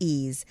results with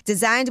ease.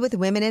 Designed with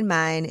women in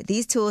mind,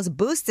 these tools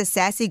boost the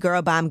sassy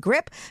Girl Bomb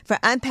grip for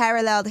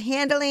unparalleled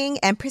handling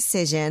and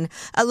precision,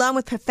 along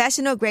with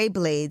professional-grade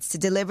blades to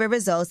deliver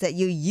results that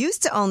you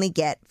used to only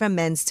get from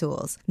men's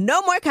tools.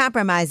 No more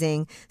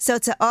compromising. So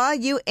to all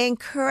you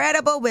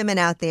incredible women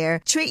out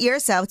there, treat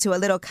yourself to a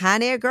little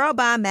Conair Girl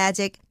Bomb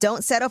magic.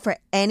 Don't settle for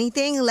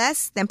anything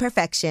less than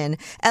perfection.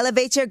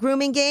 Elevate your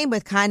grooming game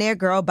with Conair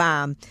Girl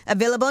Bomb.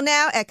 Available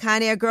now at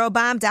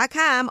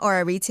ConairGirlBomb.com or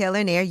a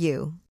retailer near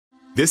you.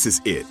 This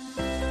is it.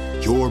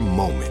 Your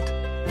moment.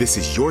 This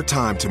is your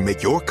time to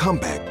make your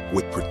comeback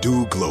with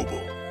Purdue Global.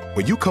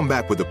 When you come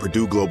back with a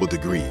Purdue Global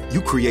degree,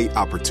 you create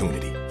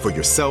opportunity for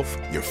yourself,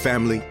 your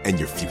family, and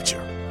your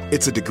future.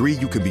 It's a degree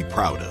you can be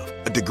proud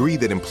of, a degree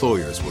that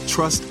employers will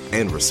trust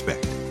and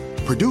respect.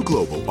 Purdue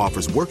Global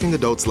offers working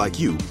adults like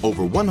you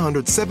over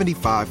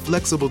 175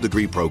 flexible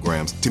degree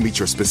programs to meet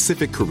your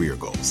specific career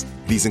goals.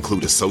 These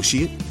include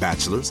associate,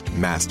 bachelor's,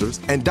 master's,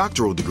 and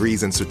doctoral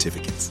degrees and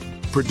certificates.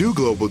 Purdue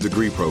Global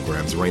degree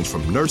programs range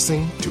from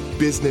nursing to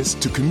business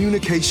to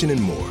communication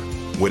and more.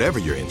 Whatever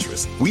your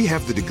interest, we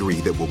have the degree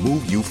that will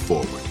move you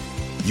forward.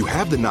 You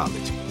have the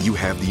knowledge, you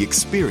have the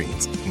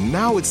experience.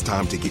 Now it's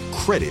time to get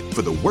credit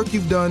for the work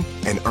you've done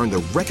and earn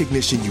the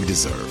recognition you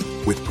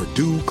deserve with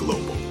Purdue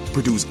Global,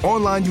 Purdue's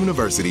online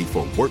university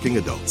for working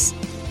adults.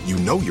 You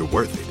know you're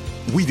worth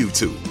it. We do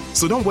too.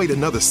 So don't wait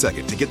another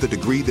second to get the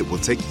degree that will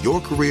take your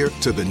career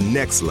to the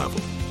next level.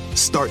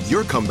 Start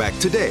your comeback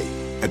today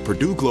at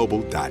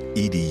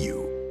purdueglobal.edu.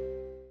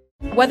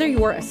 Whether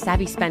you're a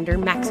savvy spender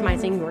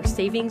maximizing your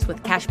savings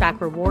with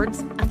cashback rewards,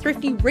 a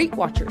thrifty rate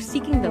watcher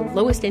seeking the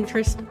lowest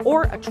interest,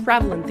 or a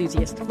travel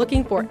enthusiast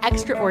looking for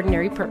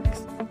extraordinary perks,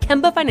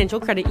 Kemba Financial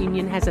Credit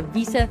Union has a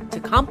visa to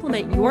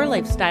complement your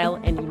lifestyle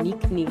and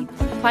unique needs.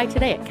 Apply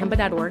today at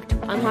Kemba.org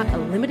to unlock a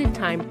limited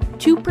time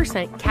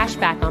 2% cash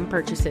back on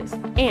purchases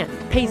and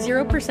pay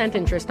 0%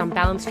 interest on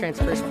balance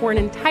transfers for an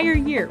entire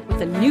year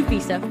with a new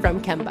visa from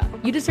Kemba.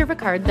 You deserve a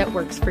card that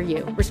works for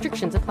you.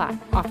 Restrictions apply.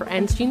 Offer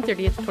ends June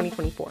 30th,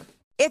 2024.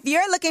 If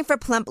you're looking for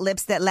plump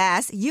lips that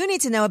last, you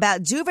need to know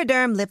about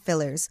Juvederm lip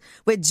fillers.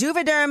 With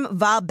Juvederm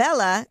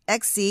Volbella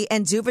XC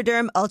and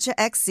Juvederm Ultra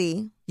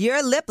XC,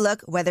 your lip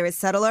look, whether it's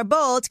subtle or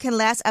bold, can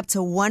last up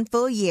to 1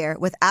 full year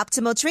with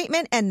optimal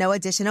treatment and no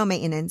additional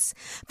maintenance.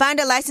 Find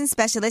a licensed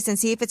specialist and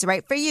see if it's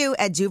right for you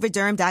at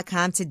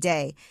Juvederm.com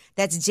today.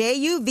 That's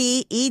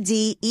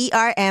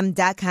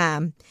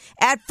JUVEDERM.com.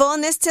 Add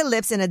fullness to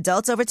lips in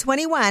adults over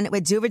 21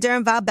 with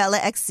Juvederm Volbella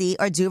XC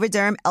or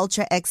Juvederm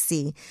Ultra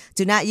XC.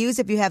 Do not use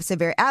if you have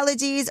severe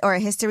allergies or a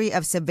history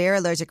of severe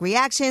allergic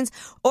reactions,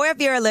 or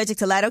if you're allergic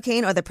to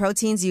lidocaine or the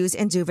proteins used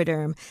in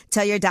Juvederm.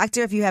 Tell your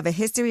doctor if you have a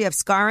history of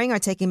scarring or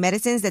taking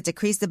medicines that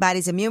decrease the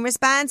body's immune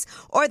response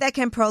or that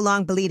can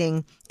prolong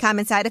bleeding.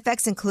 Common side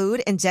effects include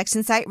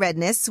injection site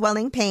redness,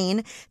 swelling,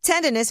 pain,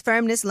 tenderness,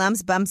 firmness,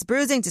 lumps, bumps,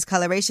 bruising,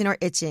 discoloration, or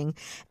itching.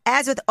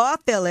 As with all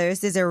fillers,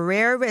 there's a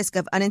rare risk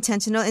of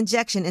unintentional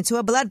injection into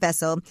a blood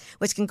vessel,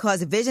 which can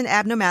cause vision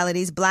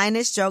abnormalities,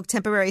 blindness, stroke,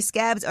 temporary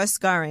scabs, or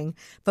scarring.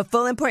 For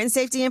full important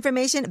safety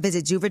information,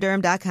 visit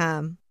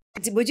Juvederm.com.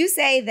 Would you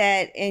say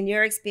that in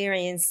your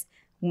experience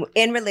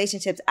in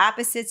relationships,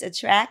 opposites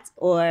attract,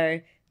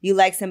 or you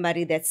like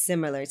somebody that's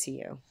similar to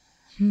you?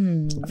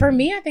 For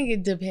me, I think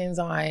it depends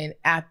on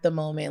at the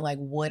moment, like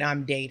what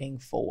I'm dating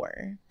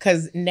for.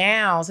 Because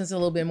now, since it's a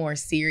little bit more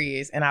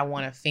serious and I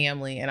want a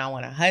family and I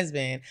want a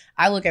husband,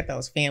 I look at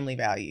those family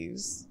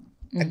values.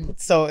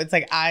 So it's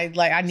like I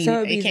need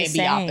it can't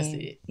be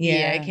opposite.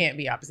 Yeah, it can't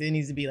be opposite. It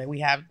needs to be like we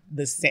have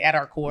at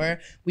our core,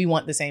 we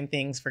want the same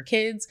things for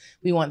kids.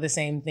 We want the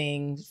same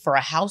thing for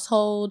a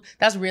household.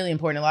 That's really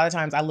important. A lot of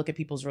times I look at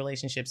people's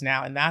relationships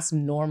now, and that's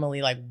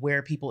normally like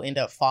where people end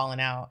up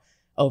falling out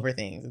over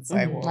things. It's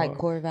like, well, like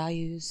core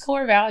values,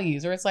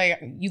 or it's like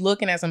you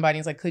looking at somebody.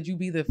 It's like, could you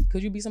be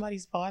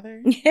somebody's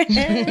father? Your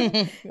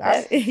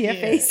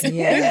face.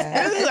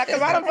 Yeah. Like,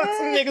 cause I don't fuck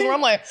some niggas where I'm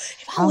like,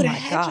 if I would have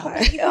had your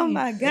baby. Oh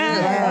my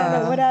God. I don't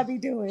know what I'd be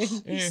doing.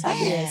 I'd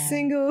be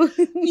single.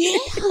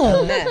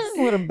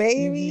 With a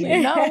baby.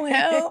 No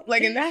help.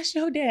 Like, and that's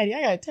your daddy.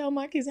 I gotta tell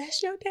my kids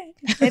that's your daddy.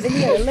 And then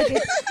you gotta look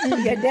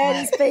at your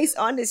daddy's face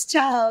on this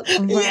child.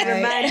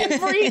 Right.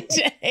 Every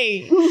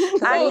day.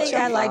 I think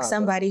I like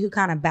somebody who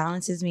kind of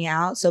balances me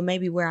out. So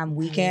maybe where I'm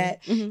weak at,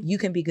 you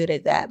can be good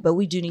at that. But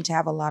we do need to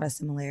have a lot of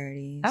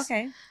similarities.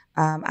 Okay.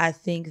 I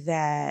think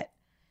that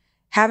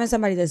having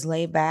somebody that's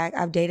laid back.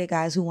 I've dated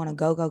guys who want to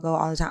go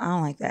all the time. I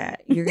don't like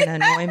that. You're going to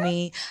annoy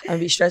me. I'm going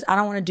to be stressed. I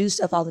don't want to do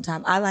stuff all the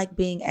time. I like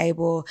being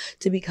able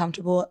to be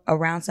comfortable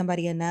around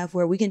somebody enough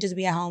where we can just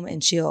be at home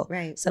and chill.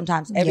 Right.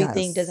 Sometimes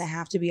everything doesn't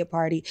have to be a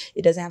party.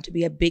 It doesn't have to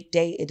be a big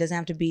date. It doesn't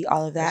have to be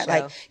all of that.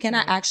 Like, can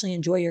I actually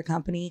enjoy your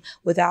company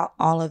without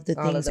all of the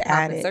things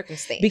added?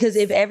 Because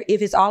if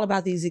it's all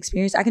about these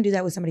experiences, I can do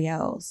that with somebody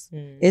else.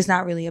 It's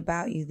not really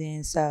about you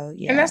then. So,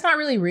 yeah. And that's not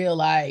really real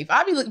life.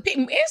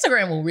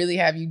 Instagram will really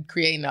have you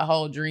creating a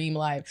whole dream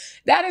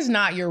life. That is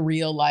not your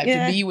real life,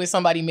 to be with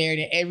somebody married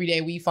and every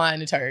day we flying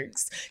the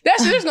Turks.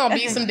 There's gonna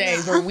be some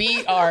days where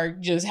we are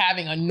just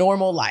having a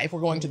normal life.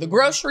 We're going to the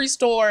grocery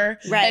store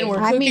and we're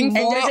cooking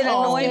food. It doesn't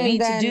annoy me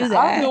to do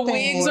that. The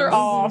wigs are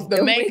off.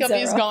 The makeup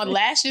is gone.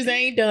 Lashes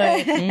ain't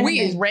done.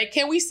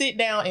 Can we sit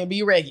down and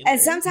be regular?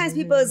 And sometimes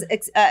people's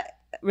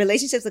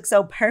relationships look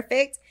so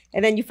perfect,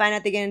 and then you find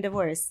out they're getting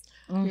divorced.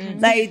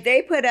 Like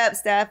they put up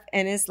stuff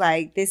and it's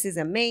like, this is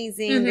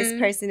amazing, this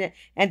person,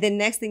 and then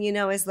next thing you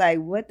know, it's like,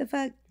 what the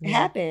fuck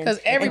happened? Because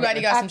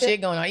everybody got some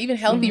shit going on, even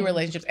healthy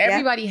relationships.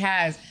 Everybody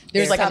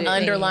there's like an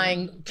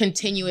underlying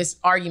continuous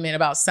argument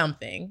about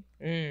something.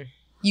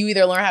 You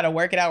either learn how to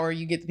work it out or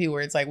you get the people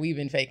where it's like, we've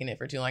been faking it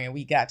for too long and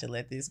we got to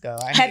let this go.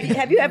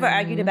 Have you ever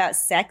argued about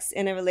sex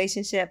in a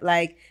relationship?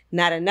 Like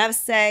not enough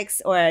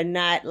sex or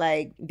not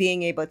like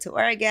being able to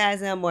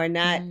orgasm or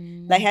not?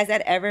 Like, has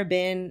that ever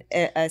been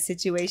a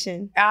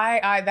situation?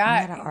 Not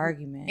an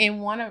argument.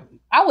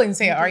 I wouldn't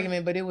say an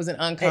argument, but it was an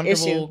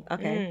uncomfortable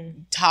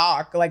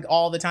talk like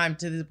all the time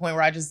to the point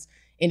where I just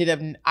ended up,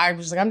 I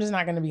was like, I'm just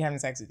not going to be having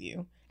sex with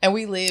you. And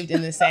we lived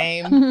in the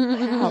same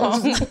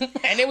home.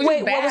 And it was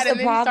bad. What was the and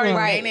then problem?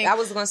 started gaining I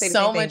was going to say so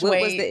the same thing. much What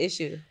weight. was the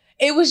issue?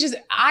 It was just,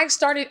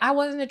 I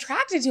wasn't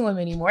attracted to him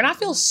anymore. And I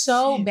feel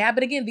so bad.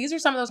 But again, these are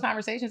some of those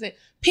conversations that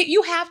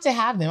you have to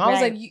have them. I was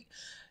like,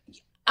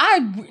 I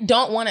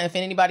don't want to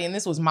offend anybody. And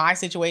this was my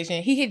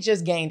situation. He had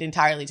just gained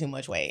entirely too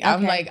much weight.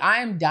 I'm like,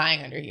 I'm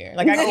dying under here.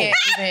 Like I can't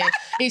even,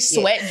 it's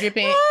sweat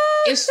dripping.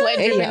 It's sweat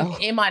dripping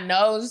in my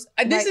nose.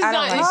 This is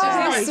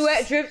not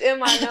sweat dripped in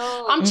my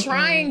nose. I'm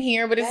trying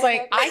here, but it's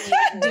like, I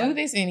can't do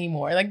this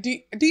anymore. Like, do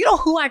you know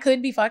who I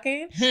could be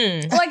fucking?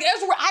 Like,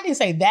 I didn't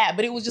say that,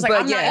 but it was just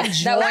like, I'm not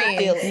enjoying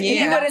it.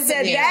 You would have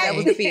said that. That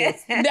was the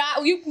feeling.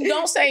 You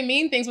don't say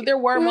mean things, but there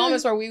were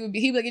moments where he'd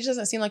be like, it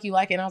doesn't seem like you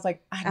like it. And I was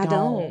like, I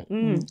don't.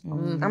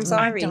 I'm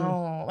sorry. I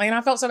don't. Like, and I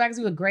felt so bad because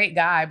he was a great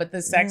guy, but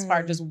the sex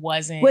part just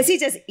wasn't. Was he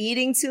just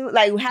eating too?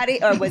 Like,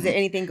 or was there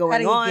anything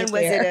going on?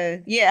 Was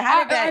it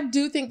how did that? I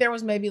do think there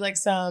was maybe like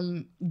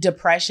some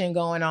depression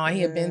going on.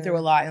 He had been through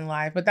a lot in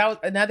life, but that was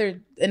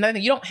another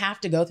thing. You don't have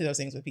to go through those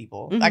things with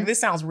people. Like,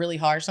 this sounds really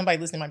harsh. Somebody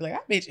listening might be like,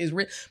 that bitch is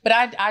real. But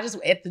I just,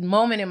 at the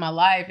moment in my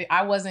life,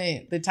 I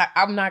wasn't the type,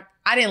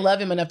 I didn't love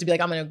him enough to be like,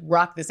 I'm going to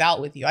rock this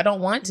out with you. I don't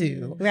want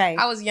to. Right.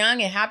 I was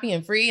young and happy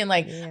and free. And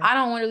like, I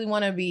don't really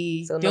want to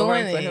be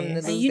doing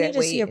this. And you need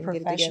to see a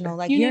professional.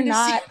 Like, you're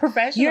not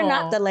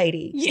the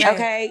lady. Yeah.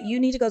 Okay. You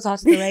need to go talk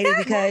to the lady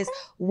because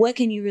what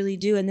can you really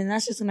do? And then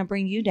that's just going to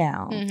bring you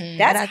down.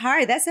 That's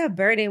hard. That's a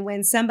burden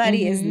when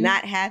somebody is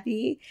not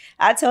happy.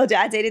 I told you,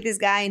 I dated this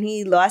guy and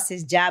he lost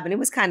his job and it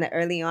was kind of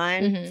early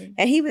on.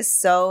 And he was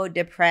so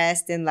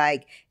depressed and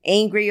like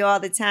angry all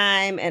the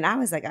time. And I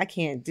was like, I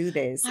can't do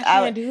this. I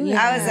can't do it.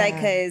 I was like,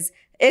 because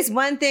it's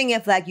one thing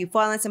if like you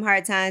fall in some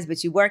hard times,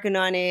 but you're working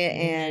on it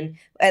and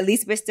at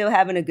least we're still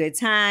having a good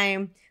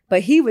time.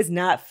 But he was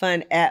not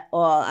fun at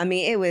all. I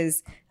mean,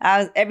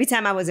 every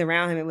time I was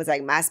around him, it was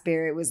like my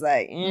spirit was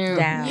like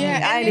down.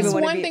 Yeah, I and it's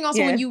one thing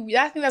also I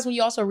think that's when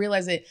you also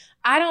realize that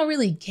I don't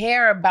really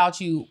care about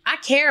you. I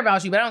care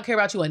about you, but I don't care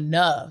about you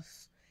enough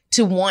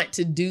to want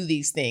to do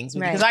these things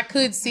because I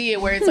could see it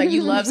where it's like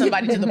you love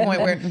somebody to the point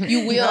where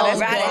you will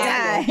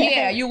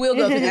you will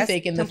go through the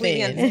thick and the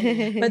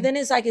thin. But then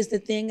it's like, is the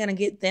thing gonna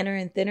get thinner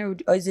and thinner,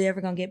 or is it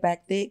ever gonna get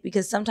back thick?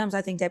 Because sometimes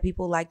I think that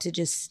people like to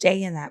just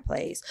stay in that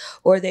place,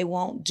 or they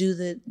won't do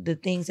the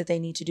things that they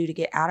need to do to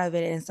get out of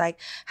it. And it's like,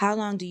 how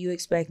long do you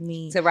expect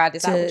me to ride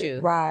this out with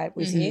you? Ride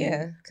with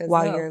you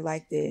while you're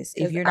like this?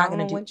 If you're not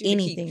gonna do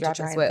anything to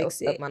try and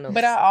fix it.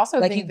 But I also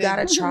like think you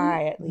gotta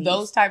try at least.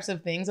 Those types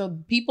of things. So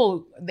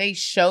people, they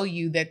show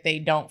you that they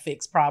don't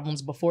fix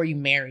problems before you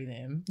marry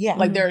them. Yeah.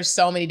 Like there are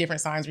so many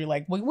different signs where you're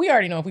like, well, we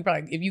already know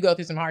if you go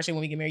through some hardship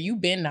when we get married, you've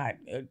been not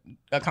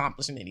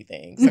accomplishing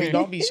anything. So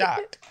don't be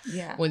shocked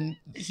when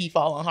he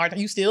fall on hard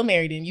time. You still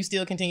married him. You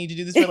still continue to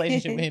do this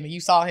relationship with him. And you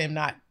saw him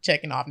not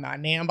checking off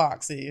 9 damn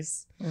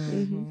boxes.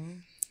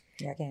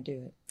 Yeah, I can't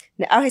do it.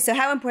 Okay, so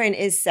how important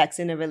is sex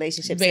in a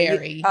relationship?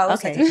 Very.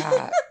 It's at the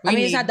top. I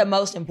mean, it's not the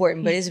most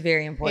important, but it's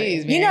very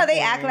important. They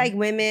act like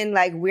women,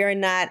 like we're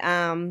not,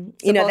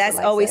 that's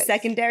always sex.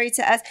 Secondary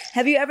to us.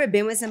 Have you ever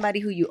been with somebody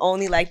who you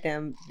only like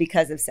them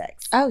because of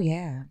sex? Oh,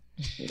 yeah.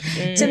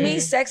 To me,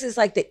 sex is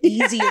like the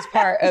easiest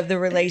part of the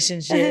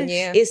relationship.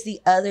 It's the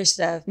other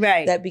stuff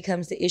that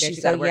becomes the issue.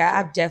 So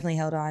I've definitely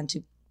held on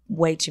to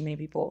way too many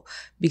people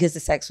because the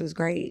sex was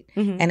great.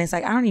 And it's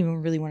like, I don't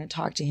even really want to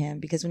talk to him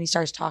because when he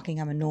starts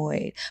talking, I'm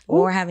annoyed. But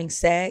when we're having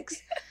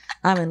sex,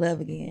 I'm in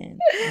love again.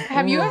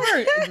 Have you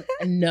ever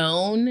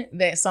known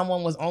that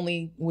someone was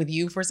only with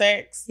you for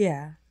sex?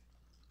 Yeah.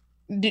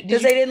 Did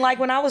Because you- they didn't like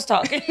when I was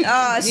talking.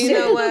 Oh, you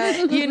know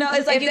what? You know,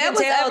 it's like If you that can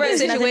was tell ever a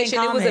there's nothing in situation,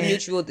 it was a common.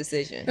 mutual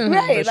decision.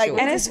 Right, for like, sure.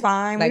 And it's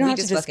fine. Like, we don't we have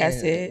to just discuss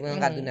fucking, it. we don't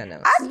gotta do nothing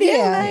else. I feel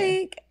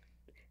like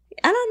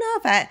I don't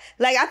know if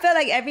I feel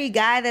like every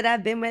guy that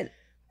I've been with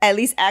at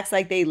least acts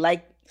like they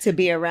like to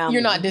be around.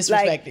 You're me. not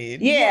Like, disrespected.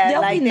 yeah,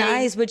 They'll like be they-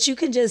 nice, but you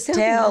can just They'll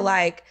be tell, nice.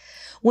 like,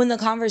 when the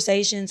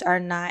conversations are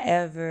not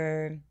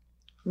ever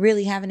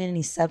really having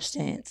any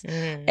substance.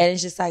 And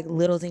it's just like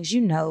little things,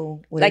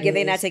 what Like it if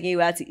they're not is. taking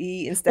you out to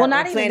eat and stuff. Well, or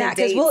not even planning that,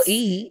 because we'll dates.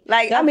 eat.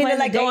 Like They'll I mean, plan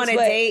they're like the go on a dates,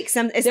 but date.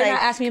 It's they're like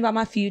not asking me about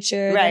my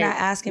future. Right. They're not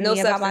asking No me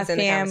about my substance in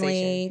the family,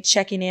 conversation.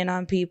 checking in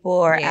on people,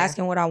 or Yeah.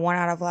 asking what I want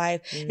out of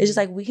life. It's just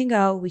like we can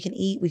go, we can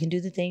eat, we can do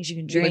the things, you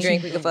can We can drink,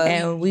 drink, we can fuck.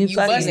 and we You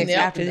fuck busting next it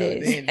after open, though,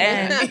 this. then.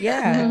 And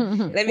yeah,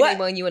 Let me know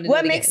when you want to do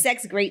what it makes again.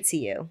 sex great to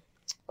you?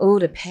 Oh,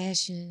 the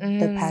passion.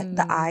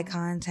 the eye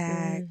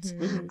contact.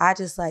 Mm-hmm. I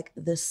just like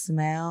the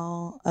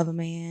smell of a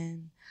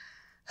man.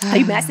 Are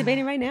you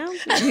masturbating right now?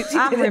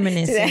 I'm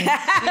reminiscing. Use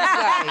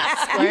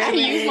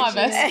my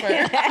best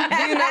friend.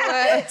 You know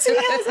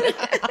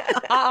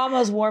what? I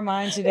almost wore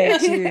mine today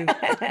too.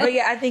 But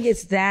yeah, I think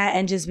it's that,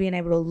 and just being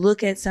able to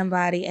look at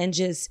somebody, and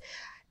just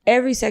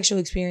every sexual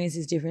experience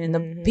is different,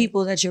 and the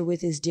people that you're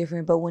with is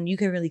different. But when you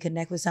can really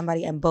connect with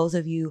somebody and both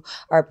of you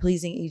are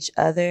pleasing each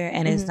other,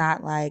 and it's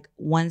not like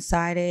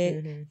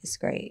one-sided, it's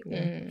great.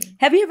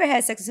 Have you ever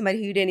had sex with somebody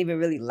who you didn't even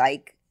really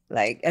like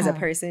as a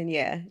person?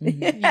 Yeah.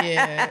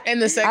 Yeah.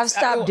 And the sex. I've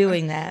stopped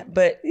doing that,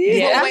 but Well,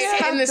 yeah,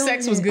 wait, and the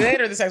sex was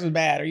good or the sex was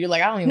bad? Or you're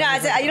like, I don't even No, wanna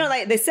I said, fuck you know,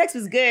 like the sex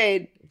was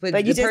good, but the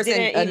you just person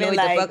didn't annoyed even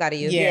the like. fuck out of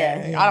you.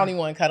 Yeah. I don't even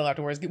want to cuddle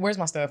afterwards. Where's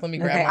my stuff? Let me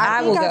grab Okay, my.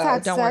 I will think I've go.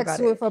 had Don't worry sex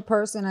about it. with a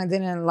person I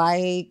didn't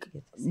like,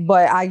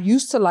 but I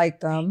used to like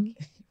them.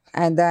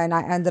 And then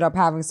I ended up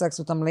having sex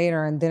with them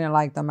later and didn't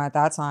like them at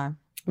that time.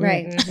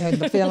 Right. Yeah,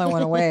 the feeling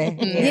went away.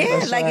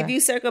 Yeah, for like sure. if you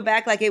circle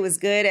back, like it was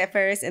good at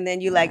first, and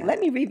then you like, let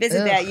me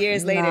revisit that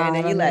years later, Nah, and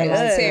then I you don't like, even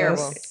like ugh.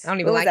 Terrible. I don't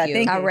even What was like I you.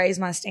 thinking? I raised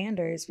my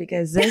standards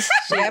because this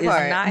shit That is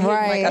part. not hitting like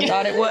I Right.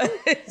 thought it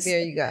was. There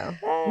you go.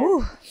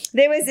 Woo.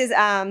 There was this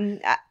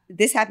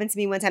this happened to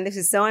me one time. This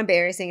was so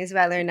embarrassing. This is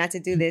why I learned not to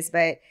do this.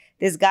 But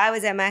this guy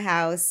was at my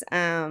house,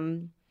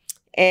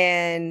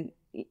 and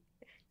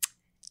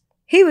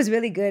he was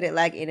really good at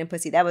like eating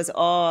pussy. That was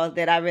all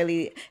that I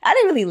didn't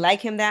really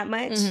like him that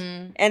much.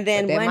 And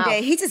then But that one day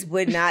mouth. he just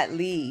would not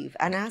leave.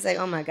 And I was like,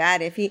 oh my God,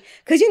 because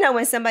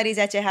when somebody's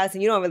at your house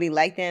and you don't really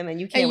like them and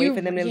you can't wait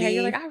for them to leave.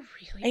 You're like, I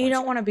really And you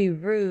don't want to be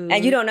rude.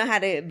 And you don't know how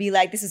to be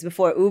like, this is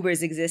before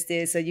Ubers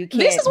existed, so you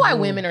can't. This is why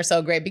women are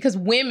so great, because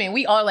women,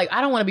 we all like,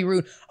 I don't want to be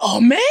rude. Oh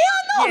man,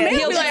 no, Yeah, man.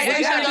 he'll Be like, just-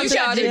 hey, what you you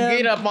got about to to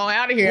get up on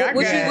out of here.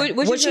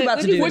 What you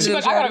about to do? What you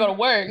like? I gotta go to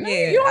work. No,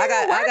 Yeah, you don't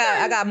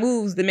I got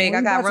moves to make.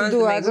 I got about to runs do?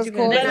 to I make. just What you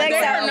called gonna But do? like,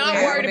 they're not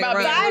worried about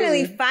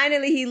being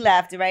Finally he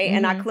left, right?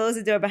 And I closed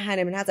the door behind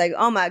him, and I was like,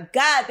 oh my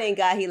God, thank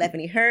God he left,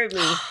 and he heard me.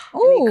 Ooh,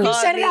 and he you called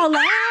said me. it out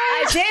loud.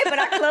 I did, but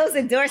I closed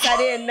the door, so I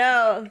didn't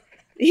know.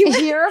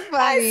 You're funny.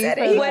 I said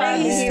it. for What that.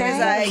 did he He was say?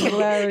 like, he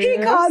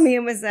Hilarious. called me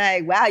and was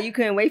like, wow, you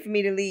couldn't wait for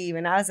me to leave.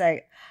 And I was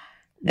like,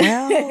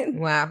 Well,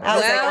 Wow. I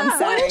was like, I'm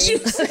sorry. What did you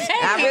say?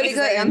 I really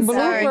could. I'm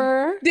sorry.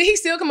 Blooper. Did he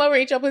still come over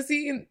and eat your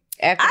pussy?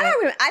 After I that, don't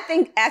remember. I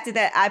think after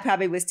that, I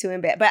probably was too in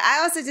bed. But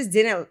I also just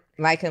didn't.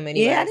 like him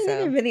anyway. Yeah, I didn't so.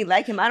 even really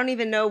like him. I don't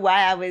even know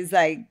why I was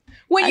like.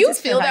 When I you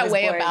just feel felt I that was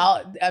way bored.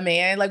 about a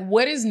man, like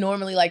what is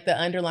normally like the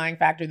underlying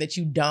factor that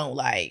you don't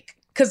like?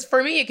 Because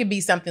for me, it could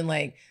be something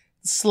like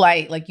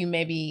slight, like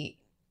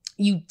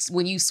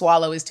when you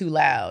swallow is too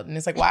loud, and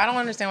it's like, well, I don't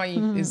understand why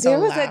you. It's so There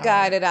was loud. a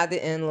guy that I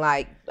didn't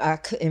like. I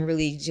couldn't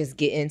really just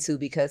get into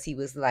because he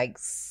was like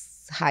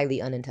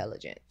highly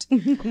unintelligent.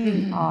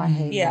 Oh, I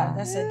hate yeah, that.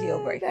 that's a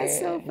deal breaker. That's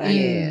so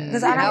funny. Yeah,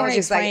 Because I don't And want was to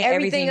just like explain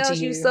everything everything else.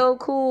 to You you. so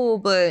cool,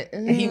 but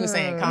And he was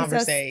saying so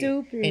conversate.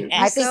 stupid. And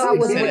I think I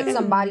was so with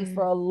somebody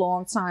for a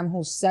long time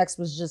whose sex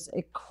was just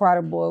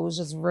incredible. It was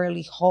just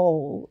really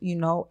whole,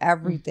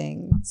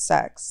 everything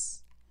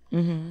sex.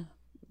 Mm-hmm.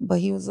 But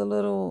he was a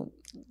little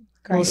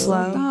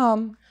slow.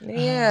 dumb.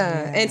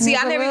 yeah. And see,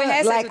 I never even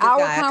had sex Like, with this our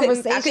guy. I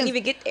couldn't conversations-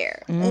 even get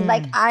there. And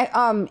like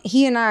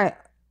he and I,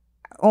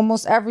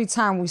 almost every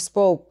time we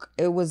spoke,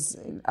 it was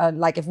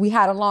like if we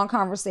had a long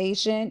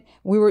conversation,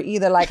 we were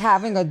either like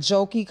having a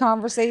jokey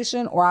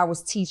conversation or I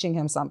was teaching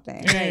him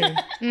something.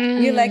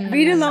 You're like,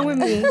 read along with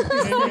me.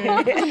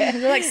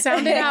 You're like,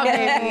 sound it out,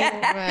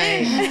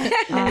 baby.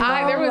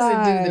 Right. There was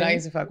a dude that I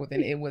used to fuck with,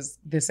 and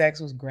the sex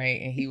was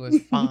great, and he was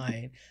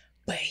fine,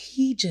 but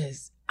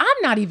I'm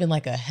not even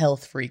like a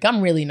health freak.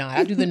 I'm really not.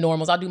 I do the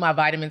normals. I do my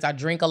vitamins. I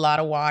drink a lot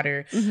of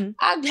water.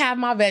 I have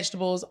my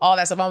vegetables, all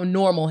that stuff. I'm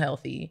normal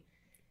healthy.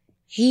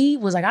 he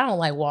was like, I don't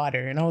like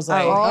water. And I was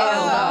like, hell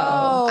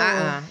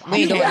no. We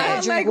ain't doing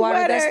that. Drink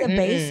water. That's the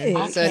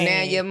basics. So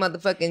now your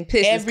motherfucking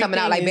piss is coming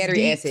out like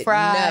battery acid.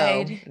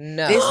 Fried.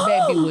 No. This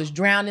baby was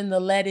drowning the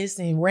lettuce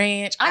and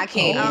ranch. I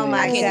can't. Oh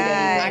my God.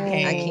 I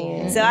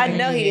can't. So I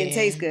know he didn't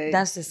taste good.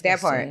 That's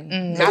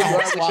disgusting. That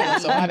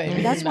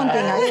part. That's one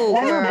thing. All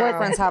my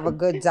boyfriends have a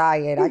good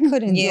diet. I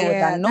couldn't deal with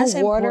that. No that's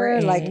water.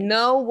 important. Like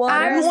no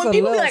water. When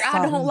people be like, I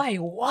something. don't like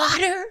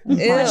water. Ew.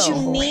 But you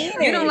need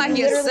it. You don't like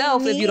You literally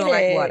yourself if you don't need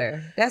like it.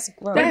 water. That's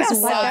gross.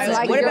 That's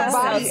like what your about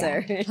body?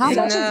 seltzer? How much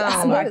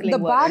No. is the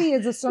body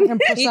is a certain You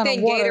percent think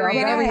of water, Gatorade a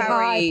every very high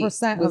Powerade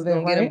percent was of it,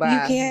 gonna get him right? by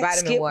You can't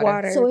vitamin skip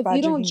water. So if by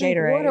you don't drinking drink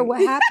Gatorade. water, what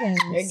happens?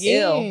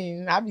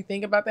 Again, I be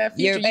thinking about that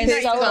future. Your You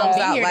piss know, comes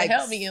come out here like to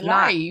help me in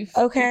snot. life.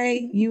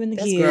 Okay, you and the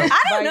kids. gross.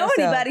 I don't by know yourself.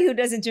 anybody who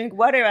doesn't drink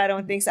water. I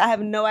don't think so. I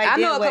have no idea. I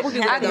know a what couple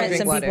people that happens. don't met drink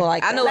some water. people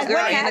like I know that. a girl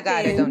Like, what and a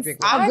guy that don't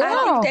drink water.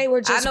 I think they were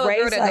I just know a girl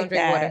raised that like don't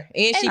drink that. water.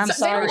 And And she's they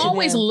sorry don't to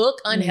always them.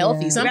 look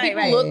unhealthy. Some Right,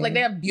 people right. look like they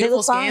have beautiful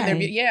look skin. fine.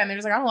 And they're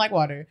just like, I don't like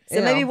water.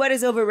 So maybe what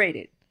is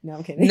overrated? No,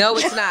 I'm kidding. No,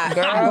 it's not.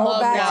 I love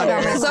back to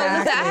water. them. So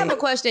listen, I have a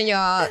question,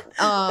 y'all.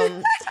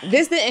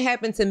 This didn't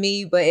happen to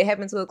me, but it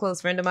happened to a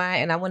close friend of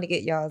mine, and I want to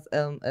get y'all's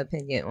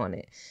opinion on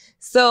it.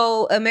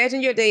 So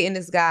imagine you're dating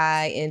this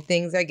guy and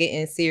things are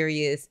getting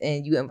serious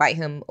and you invite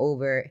him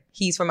over.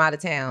 He's from out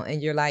of town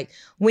and you're like,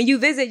 when you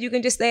visit, you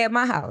can just stay at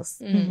my house.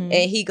 Mm-hmm.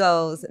 And he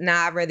goes,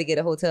 nah, I'd rather get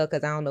a hotel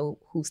because I don't know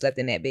who slept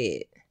in that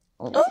bed.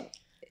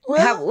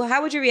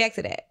 How would you react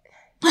to that?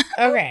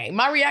 Okay,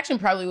 my reaction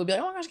probably would be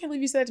like, "Oh my gosh, I can't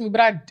believe you said that to me,"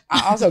 but I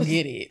also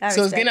get it. I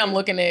So respect again, I'm it.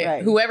 looking at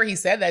Right. whoever he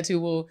said that to.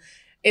 Well,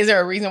 is there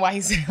a reason why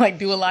he said like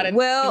do a lot of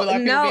Well, people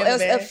no. be in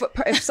the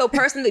bed? So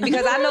personally,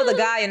 because I know the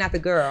guy and not the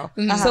girl.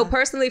 So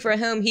personally, for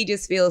him, he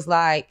just feels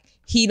like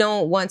he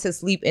don't want to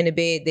sleep in the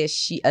bed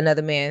that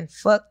another man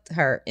fucked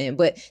her in.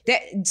 But that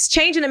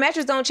changing the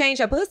mattress don't change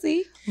her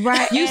pussy.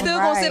 Right. You still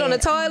gonna sit on the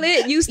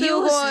toilet. You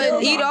still gonna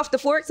eat off the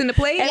forks and the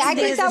plates. Yeah, I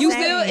think that's you the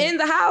still same. in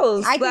the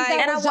house. I think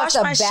that and was I just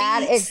a wash my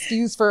bad sheets.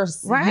 excuse for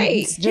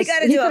Right. Just, You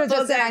gotta he do a could have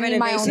just said, I full-time need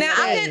my own renovation. Now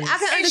I space. can And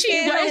she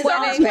understand him is our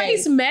wanting.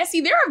 place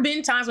messy. There have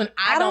been times when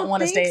I don't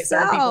want to stay think at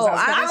certain so. people's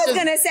houses. I I was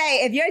gonna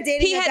say, if you're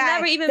dating He a had guy,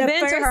 never even the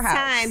been to first her house.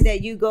 time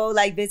that you go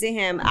like visit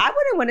him, I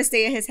wouldn't want to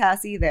stay at his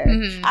house either.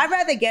 I'd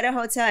rather get a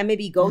hotel and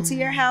maybe go to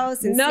your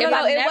house. And No, stay no,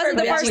 by- it never wasn't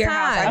the been to first your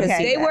house. I time. can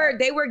see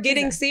They were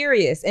getting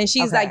serious, and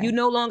she's like, "You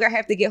no longer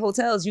have to get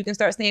hotels. You can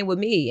start staying with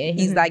me." And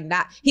he's like,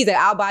 "Not." He's like,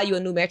 "I'll buy you a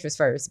new mattress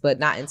first, but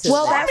not until."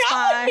 Well, then." that's I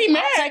fine. wouldn't be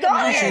mad. I'll take Go a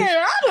mattress. ahead.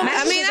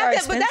 I mean,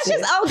 but that's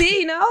just OD,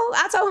 you know.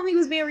 I told him he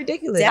was being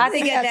ridiculous, Definitely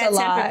think get that's that a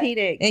lot.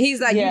 Tempur-Pedic. and he's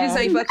like, Yeah. "You just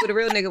ain't fucked with a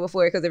real nigga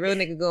before, because the real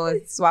nigga go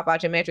and swap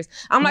out your mattress."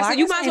 I'm like, Well, "So I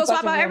you guess might I as well ain't swap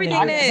fucking out real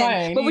everything nigga.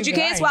 then." But what you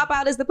can't Right. swap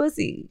out is the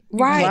pussy.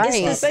 Right. Right.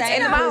 It's the But same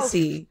in the mouth.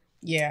 pussy.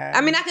 Yeah. I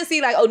mean, I can see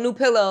like, new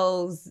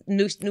pillows,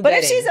 new But bedding.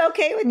 if she's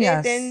okay with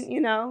Yes. it,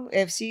 then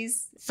if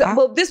she's So,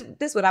 well, this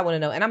what I want to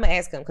know, and I'm gonna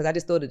ask him because I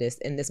just thought of this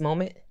in this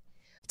moment.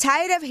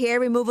 Tired of hair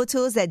removal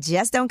tools that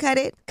just don't cut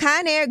it?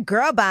 Conair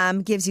Girl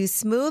Bomb gives you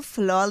smooth,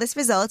 flawless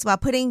results while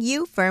putting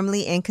you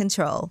firmly in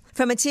control.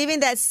 From achieving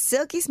that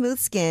silky smooth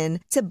skin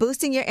to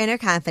boosting your inner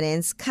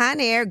confidence,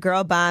 Conair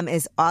Girl Bomb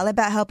is all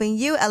about helping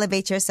you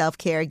elevate your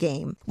self-care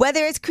game.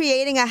 Whether it's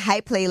creating a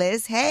hype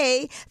playlist,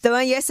 hey,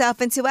 throwing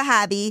yourself into a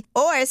hobby,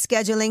 or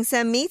scheduling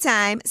some me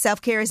time,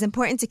 self-care is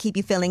important to keep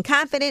you feeling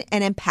confident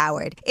and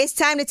empowered. It's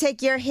time to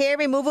take your hair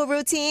removal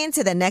routine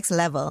to the next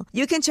level.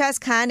 You can trust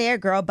Conair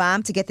Girl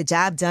Bomb to get the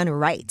job done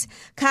right.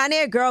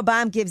 Conair Girl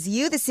Bomb gives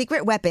you the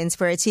secret weapons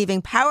for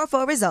achieving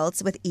powerful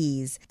results with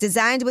ease.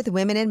 Designed with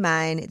women in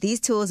mind, these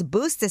tools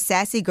boost the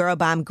sassy Girl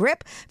Bomb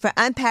grip for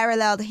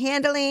unparalleled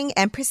handling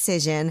and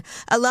precision,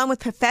 along with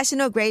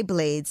professional-grade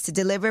blades to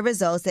deliver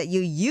results that you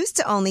used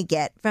to only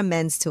get from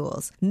men's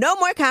tools. No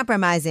more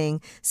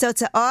compromising. So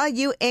to all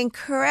you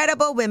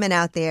incredible women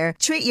out there,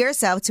 treat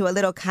yourself to a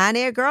little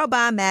Conair Girl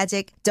Bomb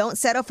magic. Don't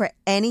settle for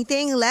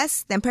anything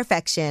less than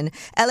perfection.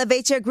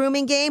 Elevate your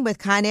grooming game with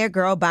Conair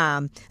Girl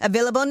Bomb.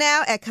 Available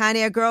now at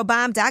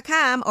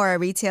ConairGirlBomb.com or a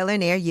retailer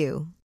near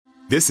you.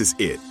 This is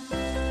it.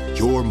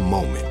 Your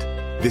moment.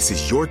 This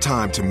is your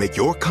time to make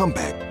your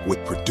comeback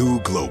with Purdue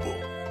Global.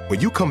 When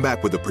you come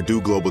back with a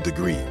Purdue Global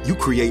degree, you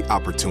create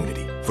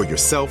opportunity for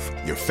yourself,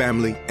 your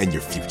family, and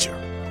your future.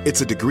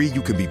 It's a degree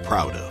you can be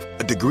proud of,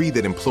 a degree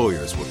that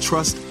employers will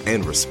trust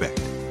and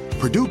respect.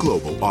 Purdue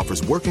Global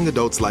offers working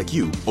adults like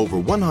you over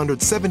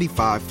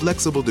 175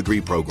 flexible degree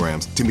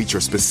programs to meet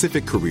your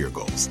specific career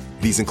goals.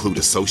 These include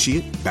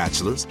associate,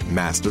 bachelor's,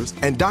 master's,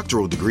 and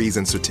doctoral degrees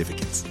and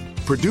certificates.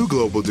 Purdue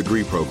Global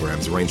degree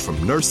programs range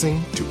from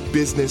nursing to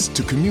business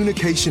to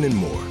communication and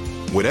more.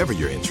 Whatever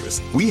your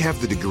interest, we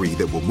have the degree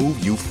that will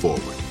move you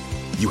forward.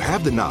 You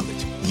have the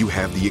knowledge, you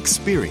have the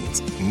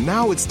experience.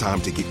 Now it's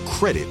time to get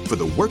credit for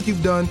the work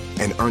you've done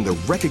and earn the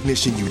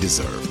recognition you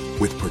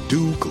deserve with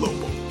Purdue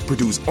Global,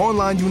 Purdue's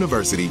online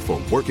university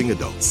for working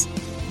adults.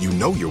 You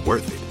know you're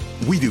worth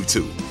it. We do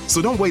too.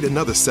 So don't wait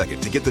another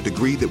second to get the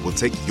degree that will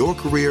take your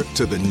career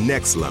to the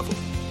next level.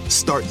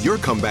 Start your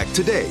comeback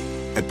today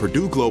at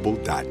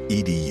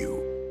purdueglobal.edu.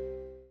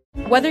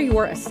 Whether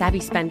you're a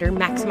savvy spender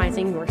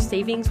maximizing your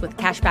savings with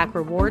cashback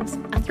rewards,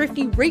 a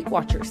thrifty rate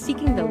watcher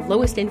seeking the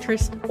lowest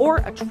interest, or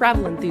a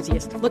travel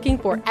enthusiast looking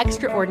for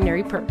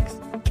extraordinary perks,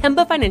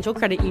 Kemba Financial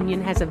Credit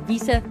Union has a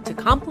visa to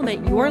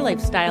complement your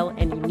lifestyle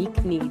and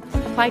unique needs.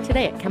 Apply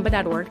today at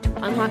Kemba.org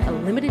to unlock a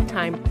limited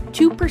time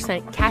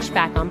 2% cash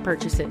back on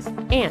purchases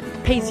and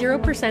pay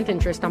 0%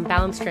 interest on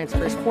balance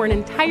transfers for an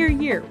entire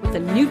year with a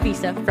new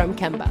visa from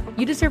Kemba.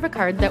 You deserve a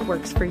card that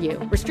works for you.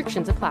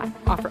 Restrictions apply.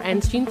 Offer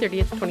ends June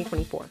 30th,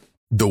 2024.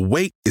 The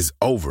wait is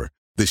over.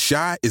 The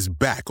Chi is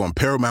back on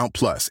Paramount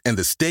Plus, and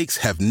the stakes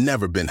have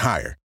never been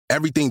higher.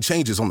 Everything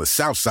changes on the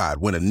South Side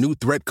when a new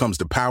threat comes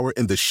to power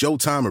in the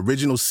Showtime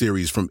original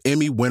series from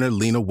Emmy winner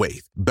Lena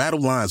Waithe.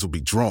 Battle lines will be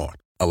drawn,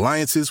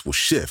 alliances will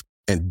shift,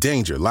 and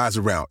danger lies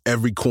around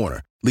every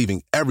corner,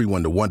 leaving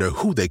everyone to wonder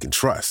who they can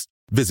trust.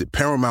 Visit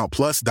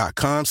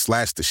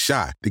ParamountPlus.com/The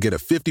Chi to get a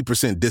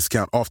 50%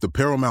 discount off the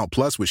Paramount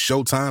Plus with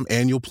Showtime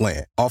annual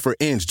plan. Offer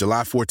ends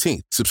July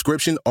 14th.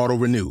 Subscription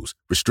auto-renews.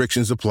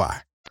 Restrictions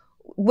apply.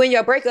 When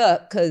y'all break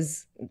up,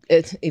 because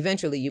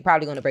eventually you're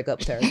probably going to break up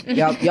with her.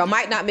 Y'all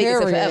might not make it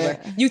to forever.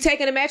 You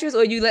taking a mattress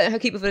or you letting her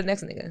keep it for the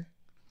next nigga?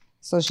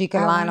 So she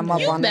can line them up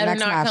on the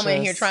next mattress. You better not come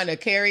in here trying to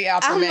carry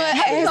out the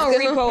mattress. How you gonna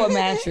repo a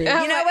mattress? You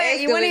know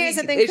what? You want to hear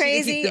something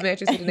crazy? Keep the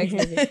mattress for the next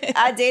nigga.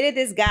 I dated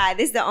this guy.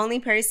 This is the only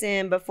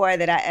person before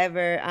that I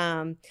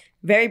ever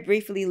very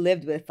briefly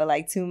lived with for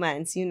like 2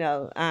 months, you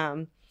know.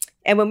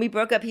 And when we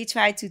broke up, he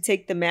tried to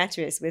take the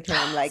mattress with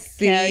him, like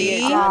carry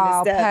it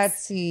down the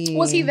steps. Petty.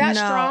 Was he that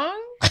strong?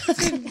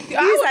 He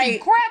was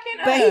like cracking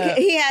up. But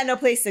he had no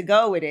place to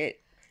go with it.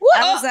 What?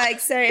 I was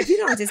like, sir, if you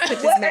don't just put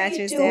this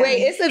mattress down.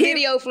 Wait, it's a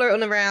video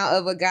floating around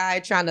of a guy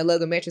trying to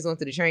lug a mattress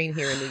onto the train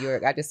here in New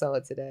York. I just saw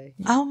it today.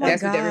 Oh my God.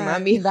 That's what that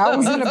remind me of. That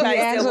was gonna be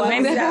Angela.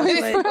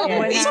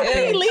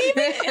 He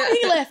leaving?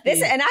 He left.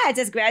 Listen, and I had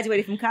just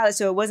graduated from college,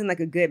 so it wasn't like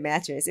a good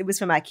mattress. It was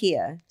from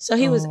IKEA. So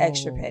he was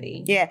extra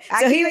petty. Yeah.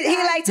 So he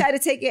like tried to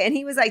take it, and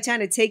he was like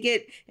trying to take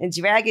it and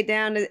drag it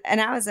down,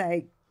 and I was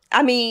like,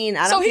 I mean,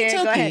 I don't care. So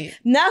he took go ahead. it.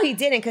 No, he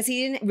didn't, because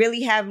he didn't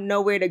really have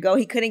nowhere to go.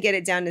 He couldn't get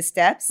it down the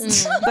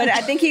steps. But I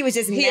think he was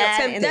just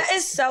mad. That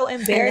is so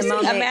embarrassing.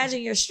 moment.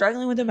 Imagine you're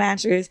struggling with a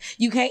mattress.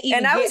 You can't even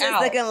And I was get just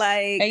out. looking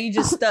like, And you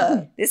just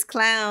stuck. this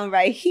clown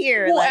right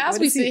here. Well, like, as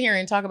what we is sit he- here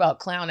and talk about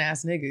clown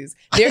ass niggas,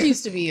 there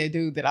used to be a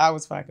dude that I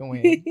was fucking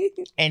with,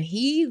 and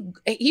he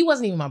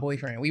wasn't even my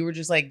boyfriend. We were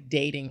just like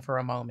dating for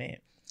a moment.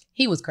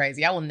 He was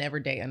crazy. I will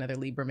never date another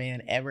Libra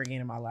man ever again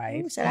in my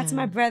life. Ooh, shout out to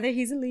my brother.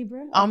 He's a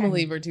Libra. I'm a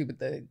Libra too,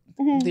 but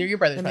your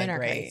brother's The men probably are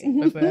great.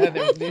 crazy. But the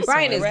other, this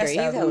Brian one- is great.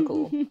 He's hella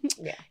cool.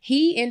 Yeah.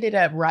 He ended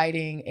up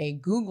writing a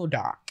Google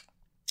Doc,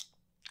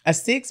 a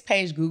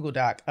 6-page Google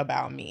Doc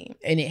about me.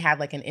 And it had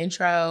like an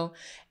intro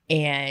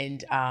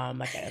and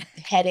like a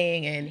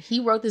heading. And he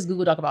wrote this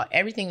Google Doc about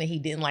everything that he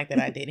didn't like that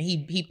I did. And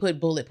he put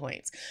bullet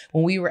points.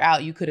 When we were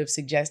out, you could have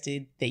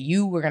suggested that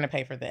you were going to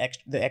pay for the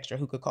extra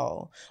hookah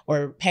call.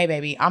 Or, hey,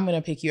 baby, I'm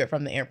going to pick you up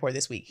from the airport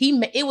this week.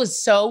 It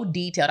was so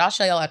detailed. I'll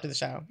show y'all after the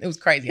show. It was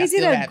crazy. He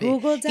did a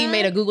Google Doc? He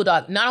made a Google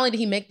Doc. Not only did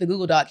he make the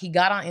Google Doc, he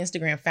got on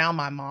Instagram, found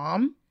my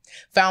mom,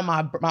 found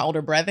my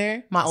older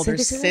brother, my older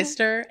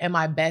sister, and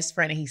my best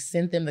friend, and he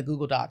sent them the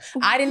Google Doc.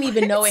 I didn't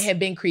even know it had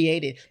been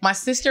created. My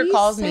sister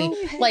calls me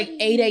like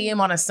 8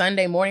 a.m. on a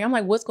Sunday morning. I'm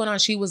like, what's going on?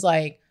 She was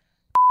like,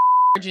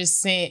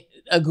 just sent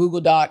a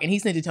Google Doc, and he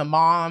sent it to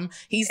mom.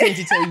 He sent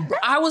it to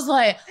I was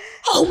like,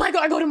 oh my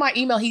God, I go to my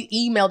email. He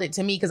emailed it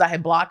to me because I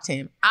had blocked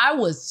him. I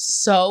was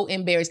so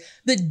embarrassed.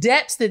 The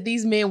depths that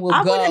these men will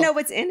I go. want to know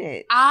what's in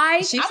it.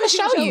 I'm gonna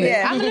show you.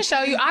 Yeah. I'm gonna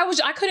show you.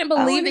 I couldn't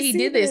believe that he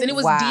did this. And it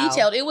was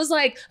detailed. It was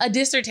like a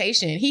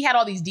dissertation. He had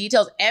all these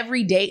details.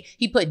 Every date,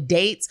 he put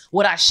dates,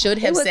 what I should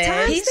have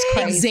said,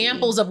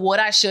 examples of what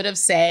I should have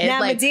said. Now,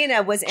 like,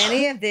 Medina, was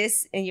any of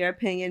this, in your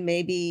opinion,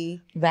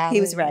 maybe Valid.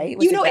 he was right?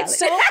 Was you know, it it's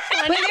so valid?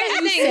 funny. But here's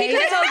the thing, he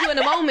could have told you in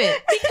a moment.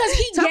 Because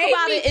he Talk gave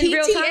about me it in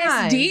real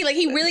time. PTSD. Like,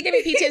 he really gave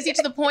me PTSD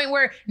to the point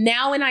where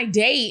now when I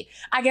date,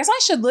 I guess I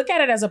should look at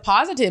it as a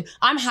positive.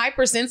 I'm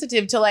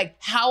hypersensitive to like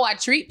how I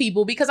treat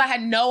people because I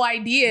had no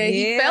idea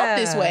he felt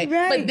this way.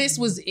 Right. But this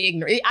was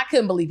ignorant. I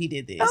couldn't believe he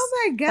did this.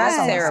 Oh my God.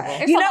 That's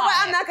terrible. You know what?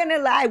 I'm not going to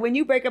lie. When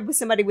you break up with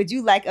somebody, would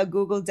you like a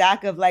Google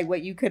Doc of like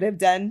what you could have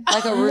done?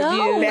 Like a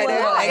review.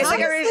 Better? It's like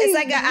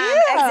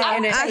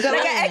an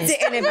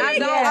exit interview. I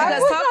don't.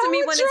 Because talk to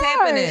me when it's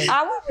happening.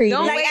 I would read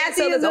Don't it. wait after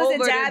until you it's lose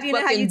over a job, to you know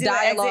how you fucking do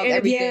dialogue an exit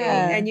everything.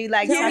 interview, and you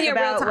like Tell talk me in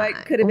about real what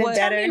time. could have been What?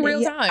 better. In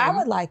real time. I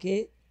would like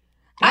it.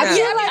 I feel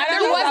feel like like there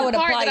I was would a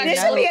part apply that I it.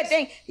 This should be a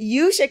thing.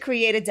 You should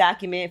create a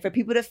document for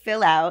people to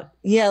fill out.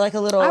 Yeah, like a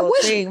little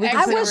thing. We I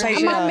can wish separate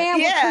it my up. man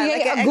would Yeah,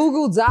 create like a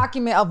Google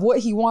document of what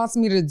he wants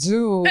me to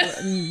do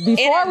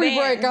before we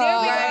break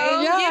up.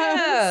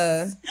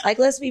 Yeah. Like,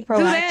 let's be proactive.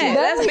 Do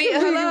that. Let's be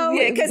hello.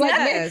 Yeah, because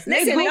Yes.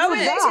 listen, no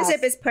Google Docs.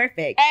 relationship is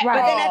perfect. But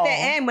then at the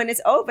end, when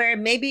it's over,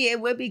 maybe it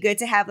would be good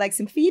to have like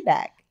some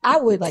feedback. I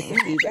would like the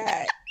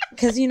feedback.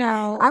 Because, you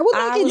know, I would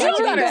like would you You to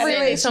don't the gotta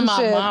say it to my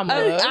relationship. mama. I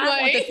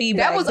want the Like,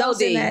 feedback. That was Don't OD.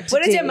 send that to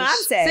What did your Tish. mom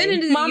say? Sending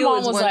it to my you mom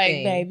is was one like,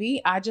 thing.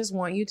 baby, I just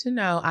want you to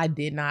know I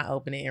did not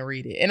open it and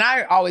read it. And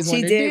I always She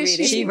wondered, did read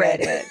it. She read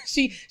it.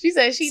 She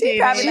said she did.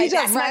 probably She like,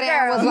 just that's my read it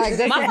and was girl. like,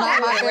 this My is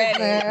not mom my read it.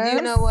 business. Do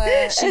you know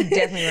what? She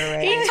definitely would have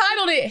read He it.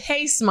 titled it,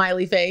 "Hey,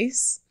 smiley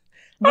face."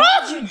 Why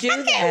would you do I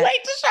can't that?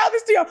 wait to show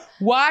this to you.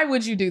 Why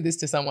would you do this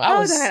to someone? I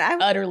Hold was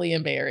on, utterly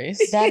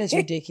embarrassed. That is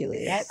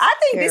ridiculous. I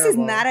think this is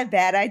terrible. not a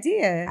bad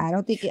idea. I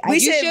don't think it. We I,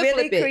 should should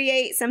really flip it.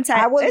 create some type.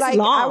 I would it's like.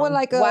 long. I would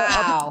like a.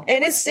 Wow. And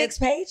It it's was 6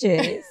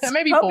 pages.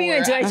 Maybe Hope 4. you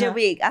enjoyed your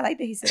week. I like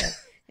that he said.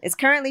 It's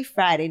currently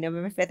Friday,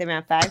 November 5th,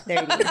 around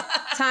 5:30.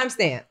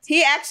 Timestamp.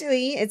 He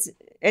actually,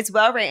 it's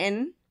well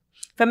written.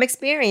 From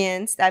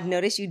experience, I've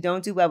noticed you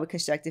don't do well with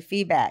constructive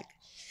feedback.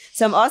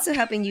 So I'm also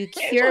helping you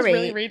Angela's really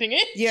curate reading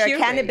it. your Curate.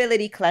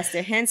 accountability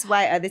cluster. Hence,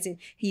 why others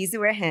he used the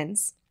word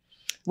hence.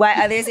 Why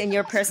others in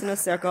your personal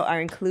circle are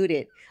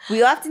included.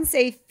 We often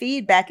say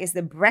feedback is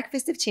the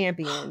breakfast of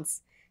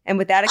champions, and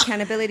without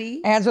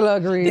accountability, Angela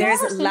agrees.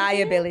 there's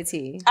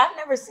liability. I've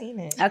never seen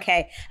it.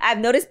 Okay. I've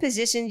noticed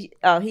position.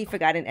 Oh, he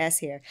forgot an S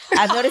here.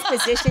 I've noticed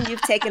position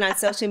you've taken on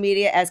social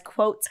media as,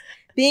 quote,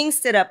 being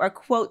stood up or,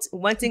 quote,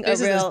 wanting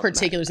This a is real. this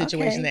particular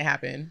situation Okay. that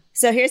happened.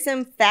 So here's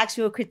some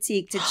factual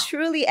critique to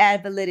truly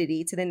add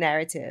validity to the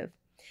narrative,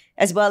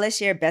 as well as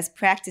share best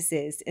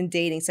practices in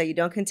dating so you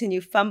don't continue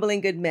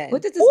fumbling good men.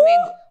 What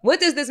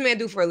does this man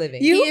do for a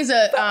living? He is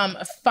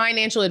a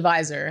financial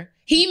advisor.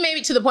 He made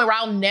me to the point where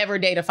I'll never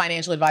date a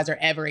financial advisor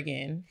ever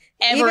again.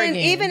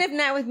 Even if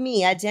not with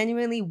me, I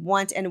genuinely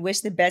want and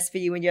wish the best for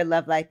you in your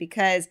love life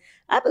because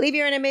I believe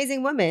you're an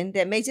amazing woman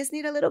that may just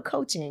need a little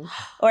coaching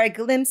or a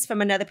glimpse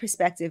from another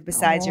perspective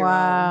besides your own.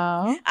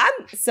 Wow.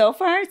 I'm so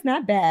far, it's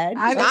not bad.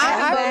 I'm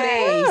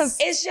amazed.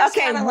 It's just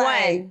Okay, kind of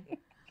like,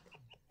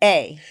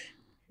 A.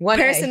 One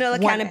Personal A.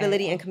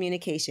 accountability and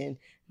communication.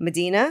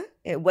 Medina,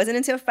 it wasn't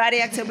until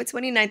Friday, October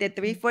 29th at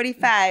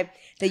 3:45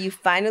 that you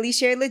finally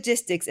shared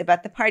logistics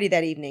about the party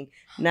that evening.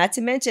 Not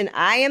to mention,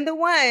 I am the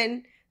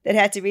one that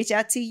had to reach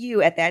out to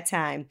you at that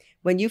time.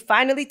 When you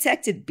finally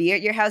texted, be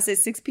at your house at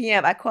 6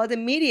 p.m., I called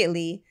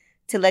immediately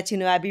to let you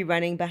know I'd be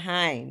running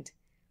behind.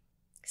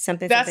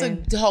 Something. That's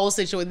a whole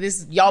situation.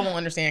 This y'all won't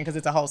understand because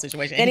it's a whole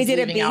situation. Then he He's did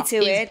a leaving beat out to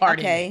his it. part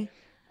in Okay.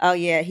 Oh,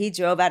 yeah. He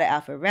drove out of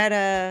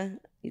Alpharetta.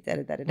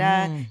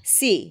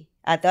 C.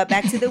 I thought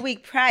back to the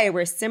week prior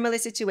where a similar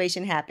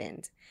situation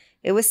happened.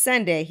 It was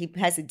Sunday. He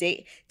has a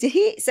date.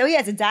 So he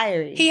has a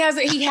diary. He has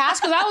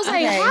because I was like,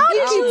 Okay. how He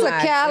did keeps you a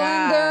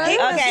calendar.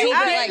 Okay, You've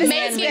all been right,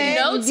 making listen.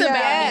 notes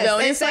about me though.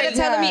 And it's Instead like of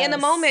telling me in the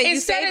moment, you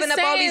Instead of saving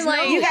up all these saying, like,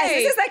 notes. You guys,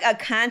 Hey. this is like a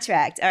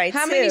contract. All right,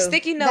 How two. many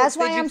sticky notes That's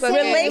why did you I'm put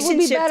saying in? it would be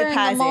Relationship better in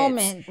deposits. the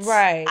moment.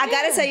 right. I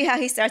gotta tell you how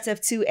he starts off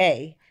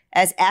 2A.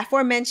 As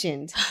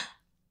aforementioned,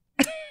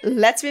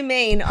 let's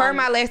remain Per on.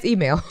 my last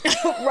email.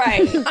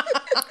 right.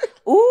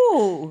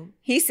 Ooh,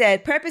 he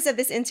said, purpose of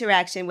this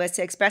interaction was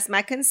to express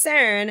my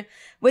concern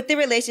with the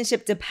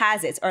relationship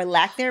deposits or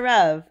lack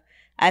thereof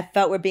I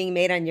felt were being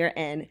made on your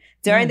end.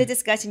 During the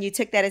discussion, you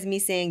took that as me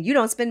saying, you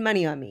don't spend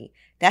money on me.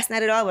 That's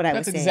not at all what I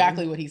was That's saying.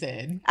 exactly what he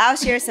said. I'll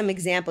share some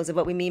examples of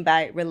what we mean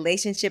by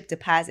relationship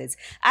deposits.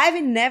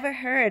 I've never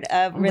heard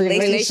of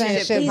relationship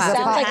Relationship He deposits.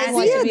 sounds like he Is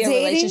wants he to a be a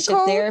dating relationship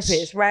coach?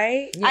 therapist,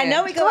 right? I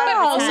know we go out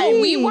all the time.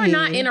 Also, we were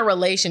not in a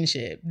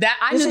relationship. That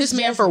I This knew is this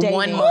man just for dating.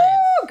 1 month.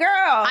 Ooh, girl.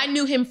 I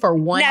knew him for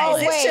 1 Now,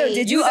 month. is this true?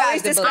 Did you You guys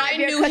always did both. describe I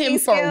your knew cooking him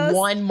for skills?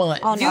 1 month.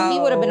 Oh no, he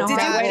would have been Did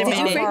around. you, for did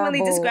you a frequently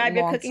horrible describe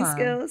your long cooking time.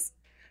 skills?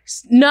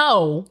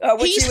 No. Or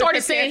what He you would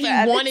started prepare saying for he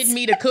others. wanted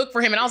me to cook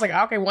for him. And I was like,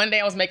 okay, one day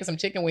I was making some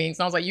chicken wings.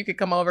 And I was like, you could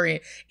come over and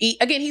eat.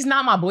 Again, he's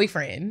not my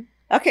boyfriend.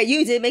 Okay,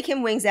 you did make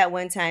him wings at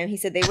one time. He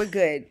said they were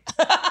good.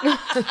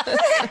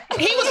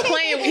 He was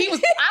playing.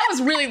 I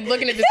was really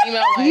looking at this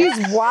email like,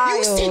 He's wild.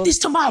 you sent this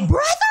to my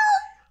brother?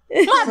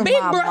 My To big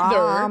my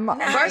brother. mom.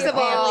 First of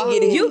all, Family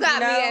get it, you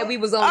got you me know? at we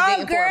was only Oh,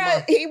 dating for a girl,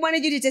 month. he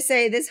wanted you to just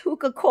say this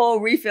hookah coal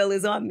refill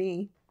is on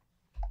me.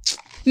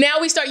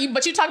 Now we start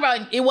but you talk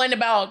about it wasn't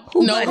about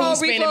no Cold who's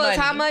spending refill money. is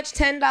how much?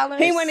 $10?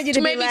 He wanted you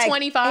to Maybe be like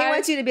 25? He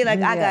wants you to be like,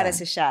 I got Yeah.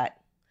 us a shot.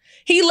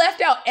 He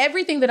left out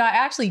everything that I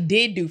actually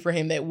did do for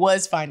him that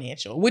was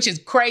financial, which is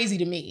crazy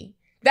to me.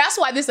 That's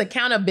why this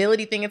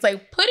accountability thing, it's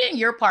like, put in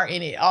your part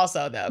in it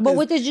also, though. But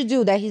what did you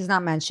do that he's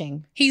not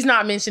mentioning? He's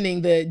not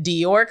mentioning the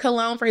Dior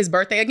cologne for his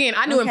birthday. Again,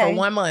 I knew him Okay. for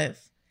 1 month.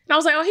 And I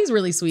was like, oh, he's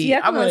really sweet.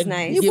 Dior I'm going cologne's to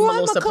nice. give You him a bought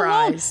little him a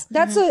cologne. surprise.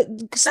 That's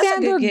a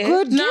standard gift.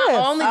 good gift. Not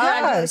only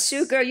that, Oh,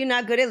 shoot, girl, you're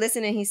not good at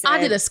listening, he said. I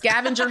did a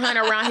scavenger hunt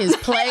around his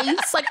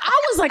place. Like,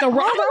 I was like I'm a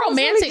that was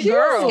romantic really cute.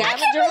 girl. I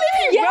can't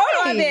believe he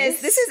wrote on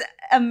this. This is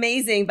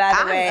amazing, by the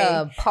I'm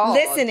way. appalled.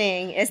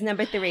 Listening is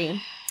number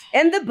 3.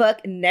 In the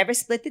book, Never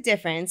Split the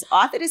Difference,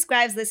 author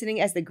describes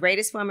listening as the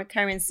greatest form of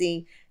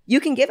currency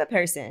you can give a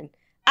person.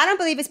 I don't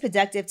believe it's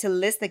productive to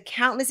list the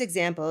countless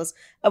examples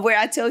of where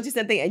I told you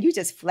something and you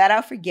just flat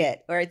out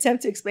forget or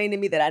attempt to explain to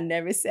me that I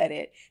never said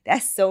it.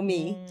 That's so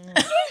me.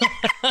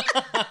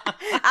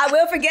 I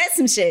will forget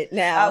some shit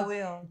now. I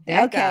will.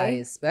 That guy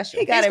is special.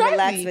 He gotta It's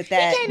relax crazy. with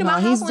that. He came to No, my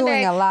he's house one doing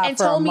day a lot and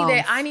for a told me month.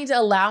 that I need to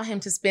allow him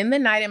to spend the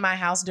night in my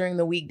house during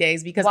the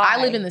weekdays because Why?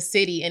 I live in the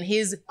city and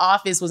his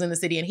office was in the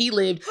city and he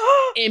lived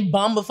in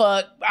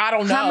Bumblefuck. I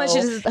don't know. How much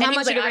is And how he much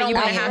was like, of I the don't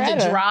rent want you to paying? have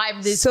to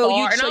drive this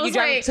far. And I was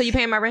like, So you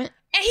paying my rent?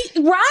 and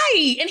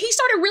he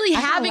started really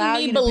I can having allow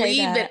me you to pay believe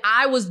that. that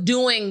I was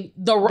doing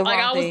the like wrong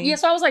I was thing. yeah.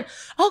 So I was like,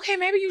 okay,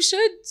 maybe you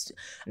should.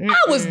 I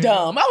was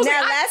dumb. I was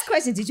Now, like, last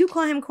question. Did you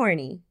call him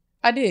corny?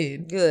 I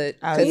did. Good.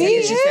 Oh, Because yeah.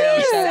 you said on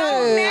the show.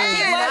 So mad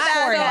So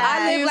about that.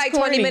 I live like 20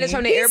 corny. minutes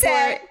from the He airport,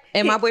 said-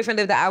 and my boyfriend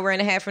lived an hour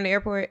and a half from the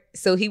airport.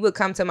 So he would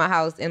come to my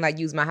house and like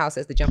use my house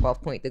as the jump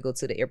off point to go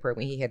to the airport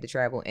when he had to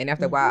travel. And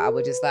after a while, I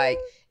would just like,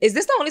 is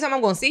this the only time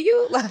I'm going to see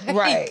you? Like,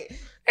 Right.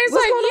 It's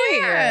what's like, going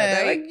on yeah,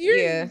 here? like,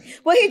 you're- yeah.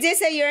 Well, he did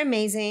say you're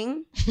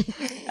amazing.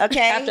 Okay.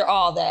 After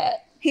all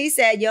that. He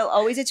said you'll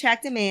always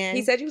attract a man.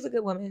 He said you was a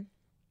good woman.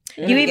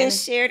 you even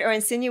shared or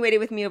insinuated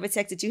with me over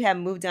text that you have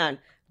moved on.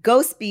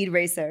 Go Speed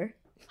Racer.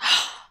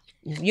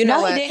 You know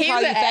No, what? he didn't He call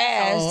was you an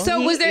fast. asshole. So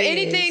He was there is.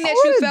 anything that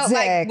What you a felt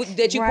like dick,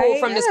 that you right? pulled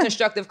from this Yeah.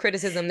 constructive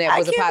criticism that I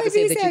was a can't believe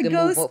positive he that you said can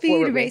go move Speed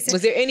forward Racer. with?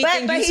 Was there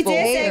anything but he useful?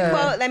 did say, Yeah.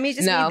 quote, let me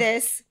just No. read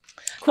this.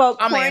 Quote,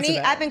 I'm gonna answer corny.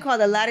 that. I've been called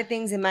a lot of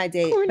things in my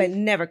day, but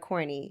never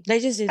corny. They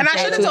just didn't And I say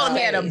should it have to told him his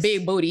he had a face.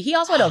 big booty. He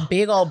also had a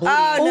big old booty.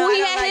 Oh, no,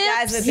 he I had don't like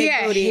guys with He big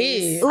had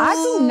booties. his. I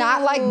do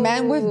not like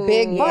men with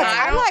big butts.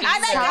 I I don't like I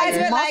like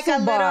guys with like a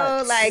muscle little,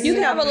 butts. like, You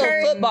can have a little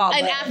curve. football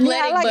An butt. athletic Yeah,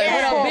 I like butt with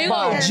a football big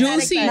butt. old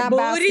juicy Not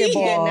booty.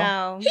 basketball. Yeah,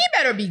 no. He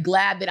better be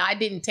glad that I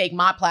didn't take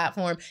my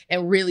platform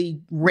and really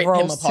rip him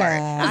Roast apart.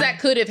 him. Because that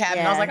could have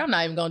happened. I was Yeah. like, I'm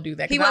not even going to do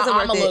that. He Because wasn't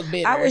I'm worth going to it. look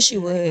bitter. I wish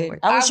you would.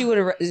 I wish you would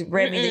have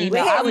read me the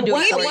email. I would do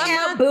it for you.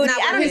 BBL booty.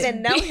 I don't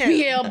even know him.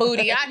 BBL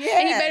booty. And he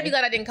Yeah. better be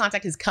glad I didn't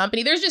contact his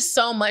company. There's just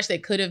so much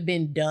that could have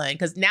been done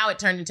because now it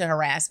turned into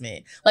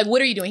harassment. Like, what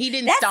are you doing? He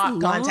didn't That's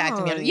stop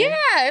contacting me. long. Yeah,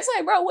 it's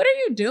like, bro, what are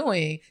you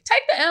doing?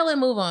 Take the L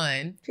and move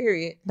on.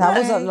 Period. That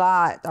was a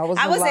lot. That was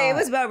I a would lot. say it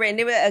was well written.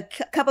 There were a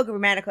couple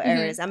grammatical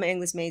errors. I'm an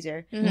English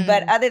major.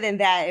 But other than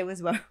that, it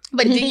was well.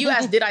 But did you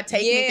ask, did I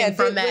take anything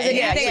from that? Was there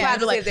And anything yeah,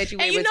 positive like, that you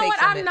were and able you to know take what?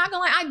 from I'm it? not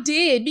gonna lie, I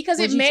did because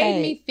What'd it you made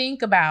take? me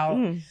think about.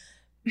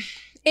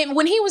 And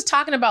when he was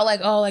talking about like,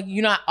 oh, like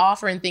you're not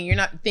offering you're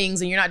not things,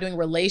 and you're not doing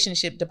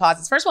relationship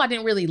deposits. First of all, I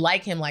didn't really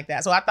like him like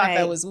that, so I thought Right.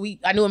 that was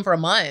I knew him for a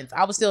month.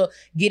 I was still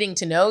getting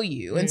to know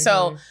you, and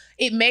so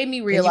it made me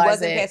You realize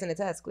wasn't that. passing the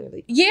test,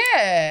 clearly.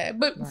 Yeah,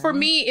 but for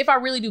me, if I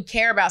really do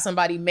care about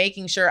somebody,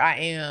 making sure I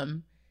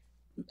am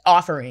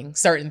offering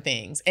certain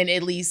things, and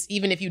at least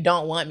even if you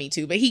don't want me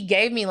to. But he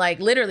gave me like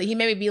literally, he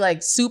made me be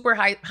like super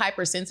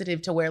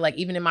hypersensitive to where like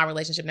even in my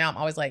relationship now, I'm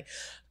always like,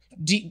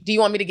 do you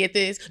want me to get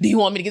this? Do you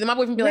want me to get this? My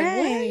boyfriend be like, what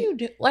are Right. you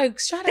doing? Like,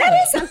 shut That up.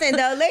 is something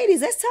though,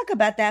 ladies. Let's talk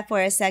about that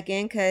for a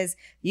second because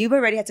you've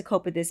already had to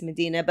cope with this,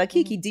 Medina. But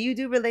Kiki, do you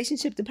do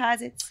relationship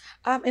deposits?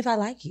 If I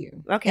like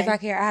you. Okay. If I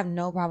care, I have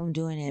no problem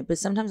doing it. But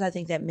sometimes I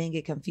think that men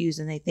get confused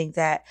and they think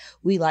that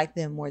we like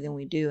them more than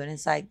we do. And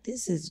it's like,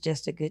 this is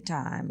just a good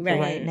time for Right.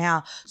 right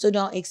now. So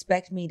don't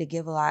expect me to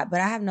give a lot, but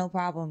I have no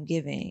problem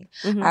giving.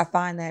 I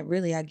find that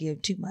really I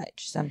give too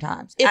much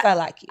sometimes if I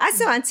like you. I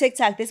saw on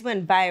TikTok, this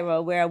went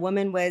viral where a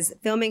woman was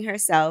filming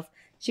herself.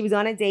 She was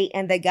on a date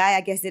and the guy,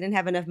 I guess, didn't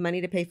have enough money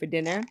to pay for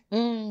dinner.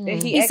 And You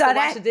he asked saw to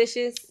wash that? the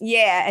dishes.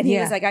 Yeah. And he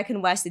Yeah. was like, I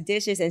couldn't wash the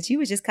dishes. And she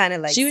was just kind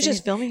of like, She was sitting-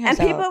 just filming And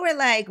herself. people were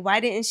like, why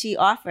didn't she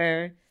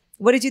offer?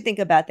 What did you think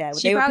about that?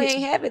 She They were probably pitch-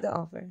 ain't have it to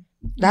offer.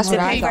 That's to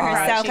what I pay for thought.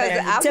 herself, Because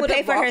I to would've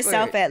pay for offered.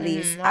 herself at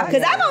least. I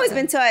Because I've would've always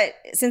been taught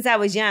since I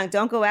was young,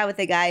 don't go out with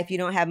a guy if you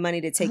don't have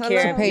money to take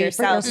care of Pay for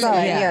yourself. yourself.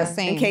 Yeah. Yeah,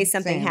 same. In case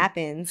something same.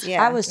 happens.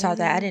 Yeah. I was taught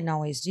that. I didn't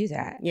always do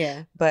that.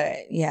 Yeah.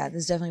 But yeah,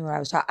 that's definitely what I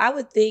was taught. I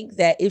would think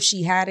that if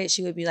she had it,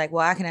 she would be like,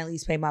 well, I can at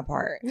least pay my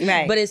part.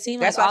 Right. But it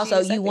seemed That's like why she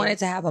also accepted you wanted it.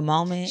 to have a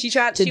moment She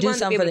tried to she do wanted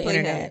to be something for the able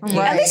to play internet. him.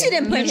 At least you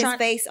didn't put You're his trying-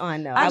 face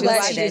on, though. I'm I glad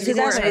was she like, did, 'cause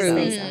that's put his rude.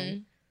 face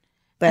on.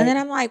 But And then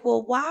I'm like,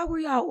 well, why were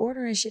y'all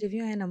ordering shit if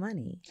you had no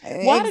money?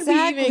 Why did we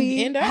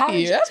even end up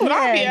here? That's what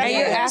I'm Yeah. And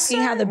you're asking. asking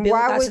how the bill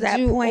Why got would to that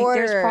you point.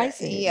 There's order?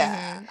 prices.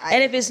 Yeah.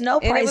 And if it's no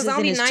And it prices, was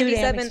only then it's too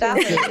damn $97.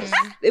 expensive.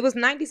 It was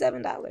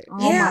 $97.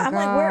 Oh Yeah, my I'm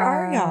like, where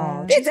are y'all?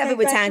 God. there's Cheesecake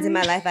definitely times in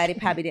my Factory? life I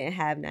probably didn't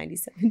have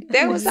 $97.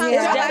 There was times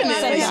Yeah, I wasn't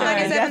definitely.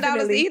 $97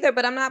 Definitely. either,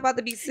 but I'm not about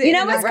to be sitting. You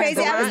know in a what's crazy? I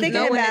was restaurant thinking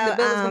knowing that about,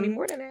 the bill is gonna be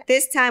more than that.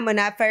 This time when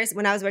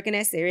I was working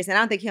at Sirius, and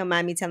I don't think he'll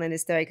mind me telling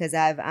this story because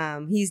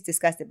he's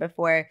discussed it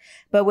before.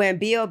 But when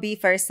B.O.B.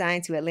 first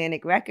signed to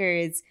Atlantic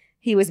Records,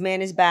 he was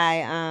managed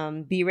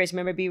by B Rich.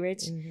 Remember B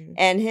Rich?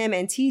 And him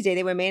and TJ,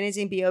 they were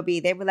managing B.O.B.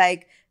 They were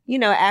like, you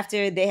know,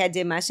 after they had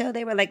did my show,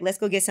 they were like, let's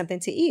go get something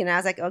to eat. And I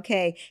was like,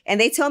 okay. And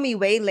they told me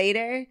way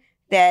later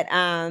that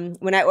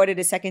when I ordered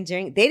a second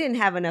drink, they didn't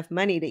have enough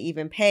money to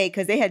even pay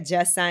because they had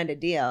just signed a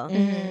deal.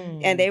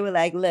 And they were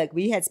like, look,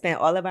 we had spent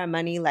all of our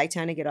money like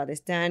trying to get all this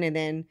done. And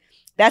then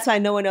that's why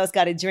no one else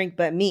got a drink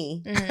but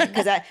me. But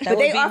would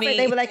they be offered, me.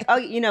 they were like, oh,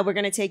 you know, we're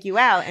going to take you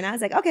out. And I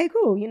was like, okay,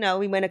 cool. You know,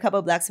 we went a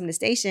couple blocks from the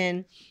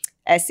station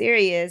at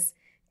Sirius.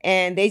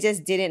 and they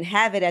just didn't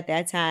have it at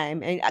that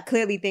time. And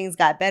clearly things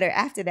got better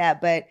after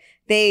that. But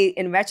they,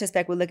 in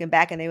retrospect, were looking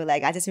back and they were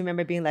like, I just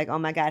remember being like, oh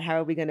my God, how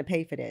are we going to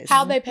pay for this?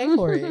 How'd they pay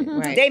for it?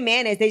 Right. They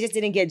managed. They just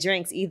didn't get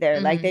drinks either.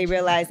 Like they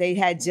realized they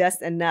had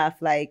just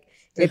enough. Like,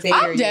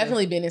 I've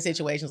definitely been in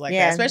situations like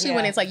that, especially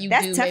when it's like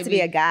that's tough to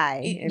be a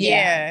guy.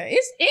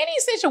 It's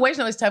any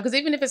situation is tough because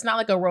even if it's not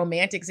like a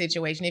romantic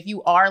situation, if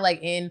you are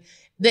like in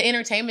the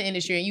entertainment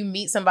industry and you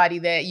meet somebody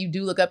that you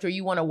do look up to, or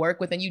you want to work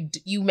with, and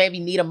you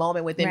maybe need a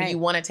moment with them and you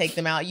want to take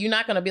them out, you're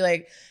not going to be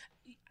like,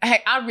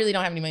 hey, I really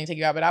don't have any money to take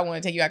you out, but I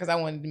want to take you out because I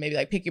wanted to maybe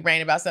like pick your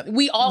brain about something.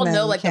 We all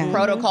know like the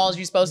protocols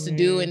you're supposed to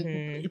do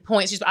and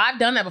points. I've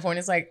done that before, and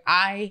it's like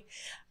I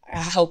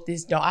hope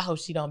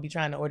she don't be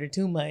trying to order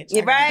too much.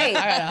 Right.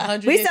 I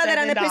got we saw that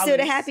on The Pursuit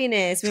of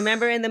Happiness.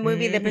 Remember in the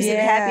movie The Pursuit of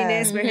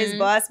Happiness where his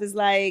boss was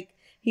like,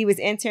 he was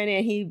interning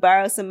and he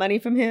borrowed some money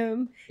from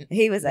him.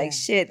 He was like,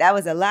 shit, that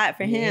was a lot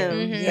for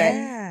him. But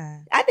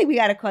I think we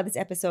got to call this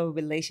episode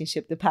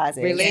Relationship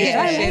Deposits.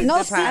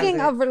 Speaking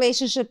of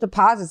relationship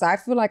deposits, I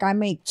feel like I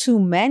make too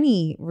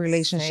many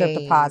relationship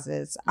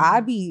deposits. I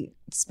be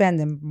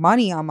spending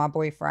money on my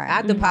boyfriend.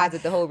 I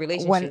deposit the whole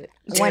relationship.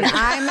 When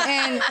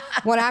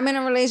I'm in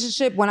a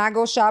relationship, when I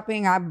go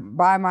shopping, I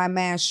buy my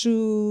man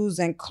shoes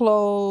and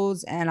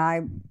clothes, and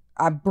I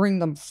bring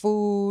them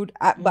food.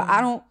 But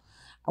I don't.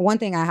 One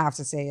thing I have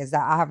to say is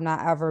that I have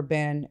not ever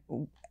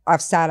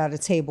I've sat at a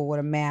table with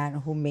a man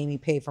who made me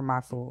pay for my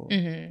food.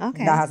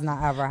 Okay. That has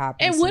not ever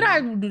happened. And would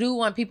I do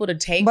want people to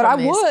take But from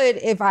I would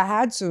if I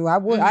had to. I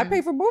would. I'd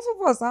pay for both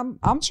of us.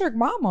 I'm trick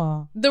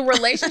mama. The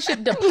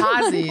relationship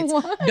deposits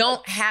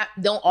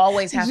don't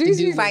always have to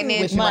do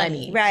with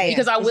money. Right.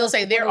 Because I will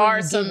say there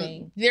are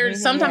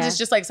sometimes it's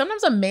just like,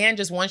 sometimes a man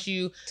just wants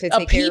you,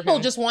 people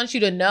just want you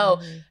to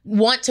know,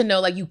 want to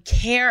know like you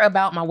care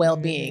about my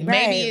well-being.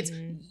 Right. Maybe it's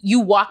you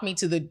walk me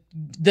to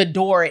the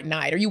door at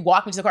night, or you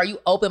walk me to the car, you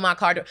open my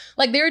car door.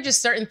 Like there are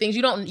just certain things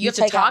you have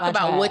to talk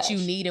about what you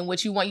need and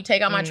what you want. You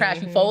take out my trash,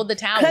 you fold the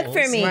towels. Cook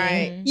for me.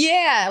 Right.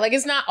 Yeah. Like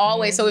it's not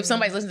always. So if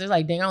somebody's listening, they're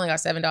like, dang, I only got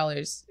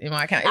 $7 in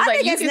my account. It's I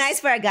think it's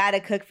nice for a guy to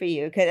cook for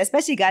you, because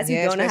especially guys who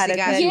don't know how to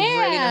cook.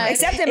 Yeah.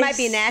 Except it might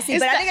be nasty,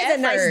 but I think it's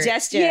a nice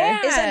gesture.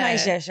 Yeah. It's a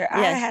nice gesture.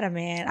 I had a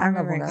man, I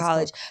remember in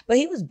college, but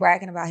he was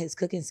bragging about his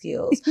cooking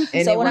skills.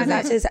 So when I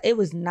got to this, it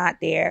was not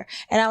there.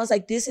 And I was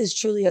like, this is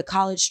truly a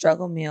college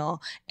struggle meal.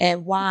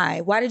 And why?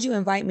 Why did you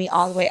invite me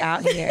all the way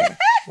out here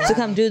to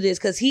come do this?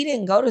 Because he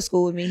didn't go to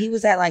school with me. He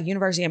was at like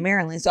University of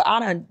Maryland. So I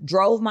done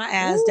drove my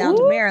ass down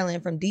to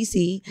Maryland from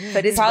DC.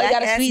 Probably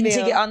got a speeding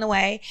ticket on the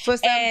way. For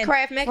some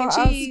Kraft mac and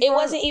cheese. It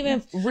wasn't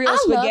even real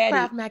spaghetti. I love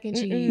Kraft mac and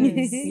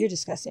cheese. You're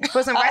disgusting.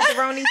 For some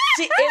rice-a-roni.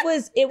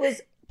 It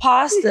was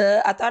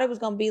pasta. I thought it was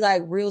gonna be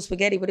like real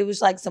spaghetti, but it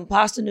was like some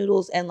pasta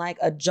noodles and like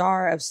a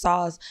jar of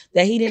sauce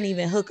that he didn't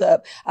even hook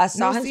up. I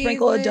saw him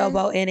sprinkle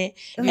adobo in it,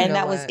 and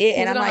that was it.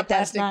 And I'm like,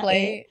 that's not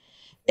it.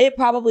 It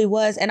probably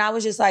was. And I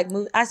was just like,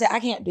 I said,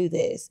 I can't do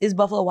this. Is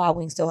Buffalo Wild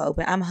Wings still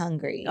open? I'm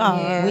hungry.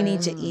 We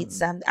need to eat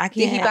something. I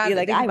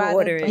can't. I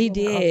ordered it. He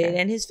did.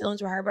 And his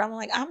feelings were hurt, but I'm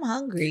like, I'm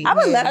hungry. I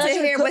would love to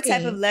hear what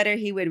type of letter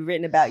he would have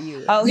written about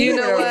you. Oh, you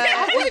know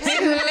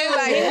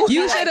what?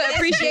 You should have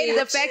appreciated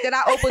the fact that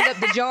I opened up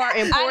the jar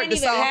and poured the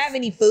sauce. I didn't even have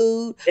any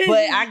food,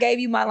 but I gave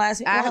you my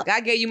last. I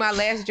gave you my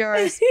last jar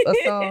of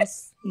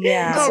sauce.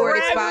 Yeah. Before it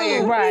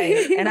expired.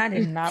 Right. And I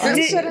did not like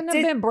You shouldn't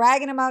have been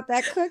bragging about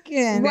that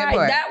cooking.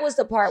 Right. That was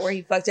the part where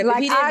he fucked up. Like,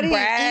 if he didn't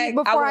brag,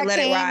 I would let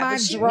it ride. I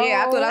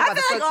feel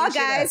like all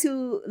guys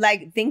who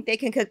like think they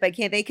can cook but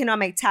can't, they can all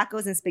make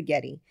tacos and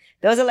spaghetti.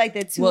 Those are like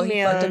the two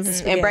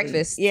meals. And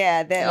breakfast. Yeah.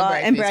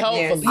 And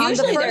breakfast.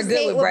 Usually they're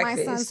good with breakfast.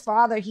 With my son's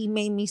father, he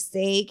made me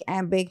steak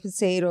and baked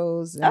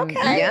potatoes. And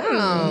Okay.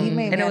 He made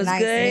me and it was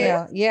good.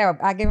 Meal. Yeah.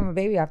 I gave him a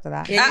baby after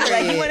that. Yeah,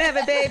 like, you want to have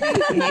a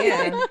baby?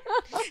 Yeah.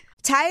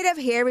 Tired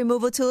of hair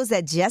removal tools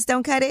that just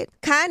don't cut it?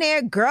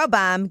 Conair Girl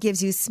Bomb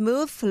gives you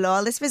smooth,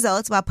 flawless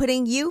results while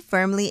putting you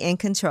firmly in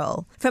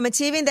control. From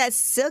achieving that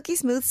silky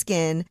smooth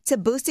skin to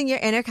boosting your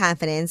inner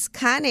confidence,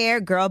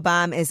 Conair Girl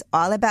Bomb is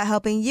all about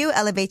helping you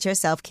elevate your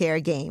self-care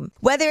game.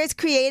 Whether it's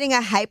creating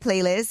a hype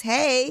playlist,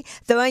 hey,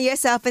 throwing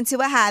yourself into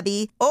a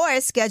hobby, or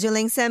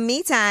scheduling some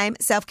me time,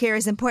 self-care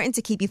is important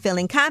to keep you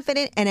feeling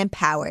confident and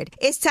empowered.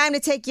 It's time to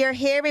take your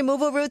hair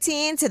removal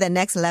routine to the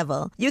next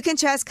level. You can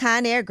trust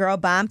Conair Girl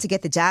Bomb to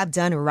get the job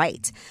done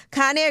right.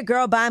 Conair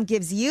Girl Bomb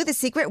gives you the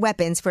secret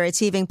weapons for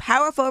achieving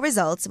powerful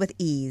results with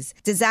ease.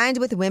 Designed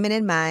with women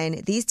in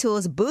mind, these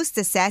tools boost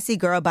the sassy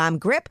Girl Bomb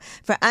grip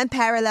for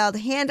unparalleled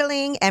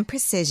handling and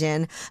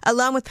precision,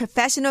 along with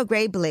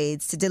professional-grade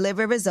blades to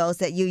deliver results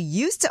that you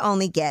used to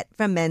only get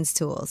from men's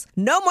tools.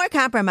 No more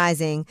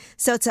compromising.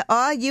 So to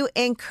all you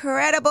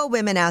incredible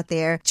women out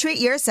there, treat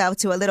yourself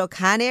to a little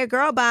Conair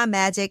Girl Bomb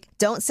magic.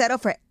 Don't settle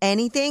for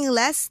anything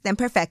less than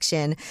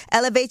perfection.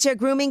 Elevate your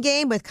grooming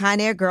game with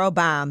Conair Girl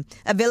Bomb.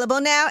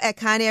 Available now at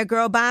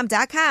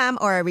ConairGirlBomb.com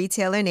or a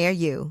retailer near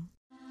you.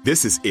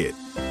 This is it.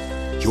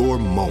 Your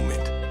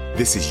moment.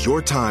 This is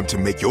your time to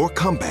make your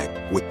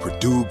comeback with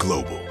Purdue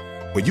Global.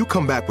 When you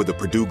come back with a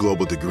Purdue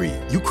Global degree,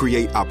 you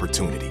create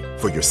opportunity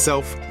for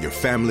yourself, your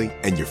family,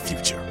 and your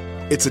future.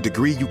 It's a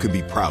degree you can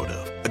be proud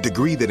of, a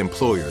degree that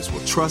employers will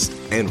trust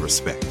and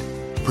respect.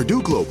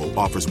 Purdue Global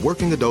offers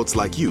working adults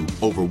like you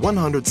over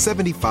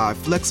 175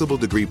 flexible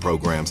degree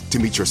programs to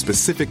meet your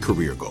specific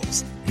career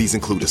goals. These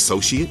include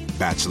associate,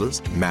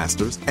 bachelor's,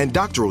 master's, and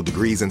doctoral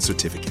degrees and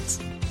certificates.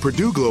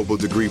 Purdue Global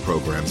degree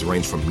programs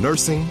range from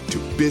nursing to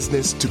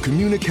business to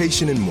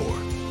communication and more.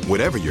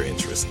 Whatever your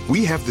interest,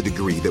 we have the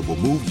degree that will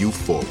move you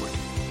forward.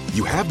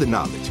 You have the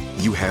knowledge,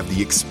 you have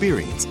the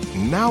experience.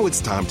 Now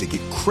it's time to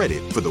get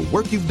credit for the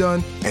work you've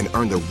done and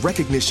earn the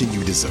recognition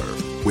you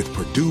deserve with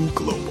Purdue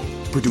Global,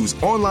 Purdue's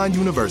online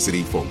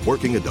university for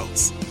working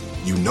adults.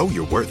 You know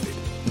you're worth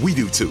it. We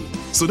do too.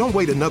 So don't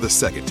wait another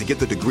second to get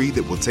the degree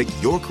that will take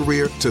your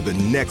career to the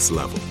next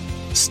level.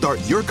 Start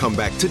your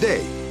comeback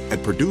today at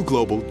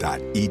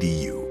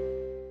purdueglobal.edu.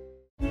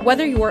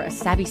 Whether you're a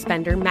savvy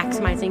spender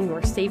maximizing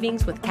your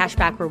savings with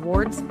cashback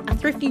rewards, a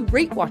thrifty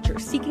rate watcher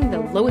seeking the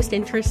lowest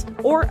interest,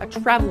 or a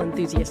travel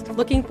enthusiast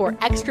looking for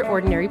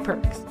extraordinary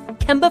perks,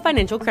 Kemba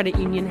Financial Credit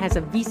Union has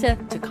a visa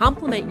to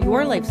complement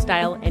your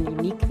lifestyle and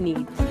unique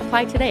needs.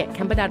 Apply today at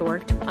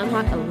Kemba.org to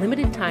unlock a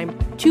limited time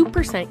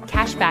 2%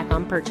 cash back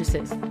on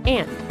purchases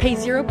and pay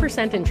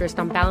 0% interest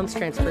on balance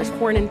transfers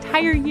for an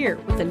entire year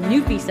with a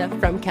new visa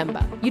from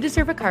Kemba. You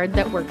deserve a card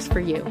that works for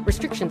you.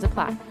 Restrictions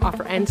apply.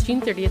 Offer ends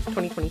June 30th,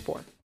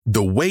 2024.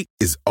 The wait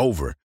is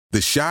over.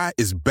 The Chi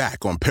is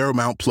back on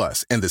Paramount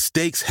Plus, and the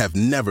stakes have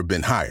never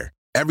been higher.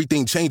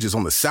 Everything changes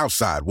on the South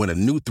Side when a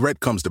new threat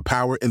comes to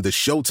power in the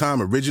Showtime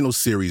original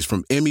series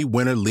from Emmy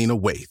winner Lena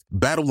Waithe.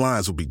 Battle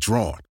lines will be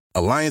drawn,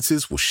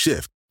 alliances will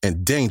shift,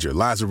 and danger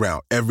lies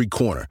around every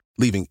corner,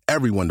 leaving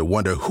everyone to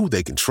wonder who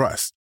they can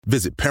trust.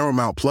 Visit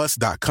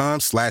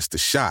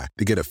ParamountPlus.com/The Chi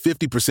to get a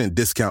 50%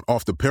 discount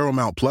off the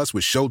Paramount Plus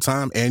with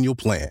Showtime annual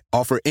plan.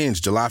 Offer ends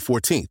July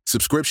 14th.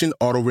 Subscription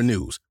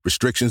auto-renews.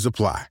 Restrictions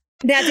apply.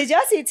 Now, did y'all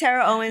see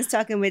Tara Owens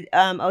talking with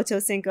Ocho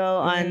Cinco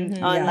on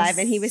live?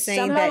 And he was saying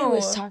Somebody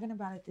was talking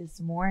about it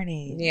this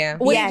morning. Yeah.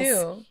 What did he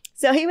do?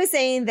 So he was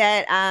saying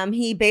that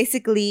he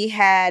basically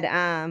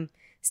had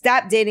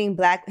stopped dating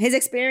his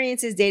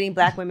experiences dating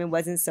black women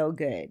wasn't so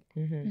good.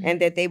 Mm-hmm.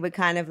 And that they would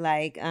kind of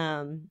like,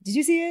 did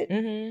you see it?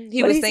 Mm-hmm.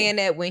 He was saying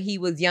that when he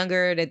was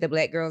younger that the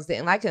black girls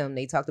didn't like him.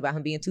 They talked about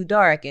him being too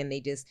dark and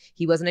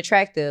he wasn't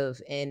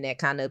attractive, and that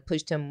kind of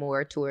pushed him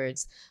more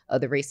towards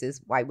other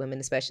races, white women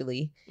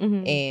especially.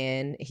 Mm-hmm.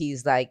 And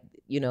he's like,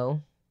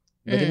 look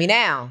at me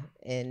now.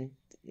 And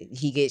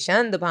he gets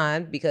shunned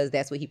upon because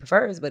that's what he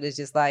prefers. But it's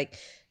just like,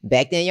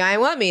 back then y'all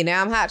ain't want me.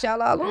 Now I'm hot,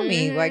 y'all all on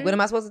me. Like, what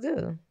am I supposed to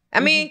do? I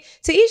mean,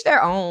 to each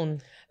their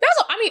own.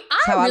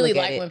 I really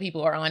like when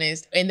people are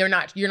honest and you're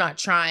not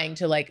trying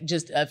to like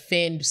just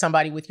offend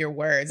somebody with your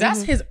words.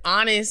 That's his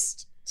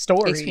honest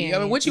story. Experience. I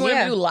mean, what you want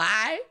to do,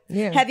 lie?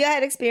 Yeah. Have y'all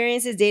had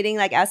experiences dating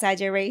like outside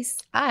your race?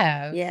 I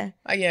have. Yeah.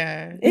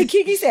 Yeah. And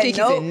Kiki said no.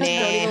 Don't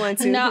even want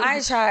to. No, I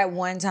tried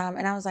one time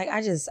and I was like,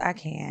 I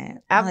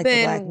can't. I've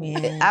been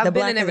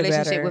in a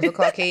relationship with a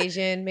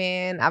Caucasian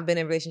man. I've been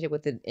in a relationship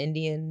with an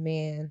Indian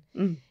man.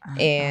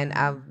 And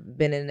I've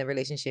been in a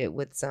relationship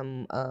with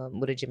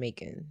with a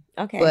Jamaican.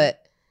 Okay.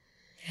 But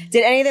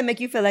did any of them make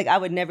you feel like I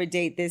would never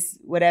date this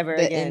whatever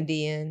the again?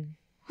 Indian.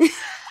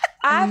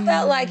 I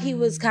felt like he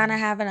was kind of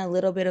having a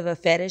little bit of a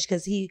fetish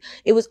because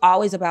it was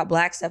always about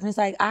black stuff. And it's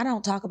like, I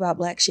don't talk about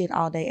black shit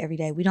all day, every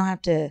day. We don't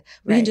have to,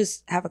 we can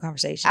just have a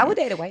conversation. I would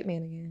date a white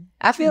man again.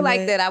 I feel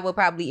like that I would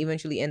probably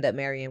eventually end up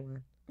marrying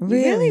one.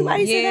 Really? Why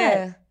do you say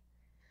that?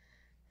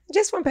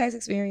 Just from past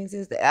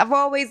experiences. I've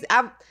always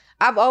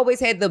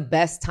had the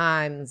best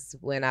times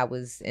when I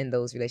was in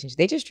those relationships.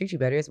 They just treat you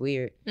better. It's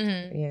weird.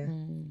 Mm-hmm. Yeah.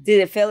 Did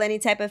it feel any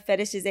type of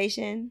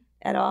fetishization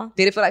at all?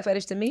 Did it feel like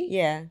fetish to me?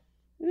 Yeah.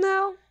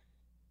 No.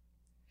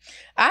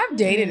 I've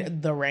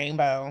dated the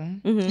rainbow,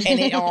 and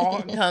it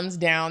all comes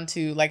down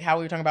to like how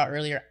we were talking about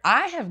earlier.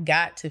 I have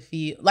got to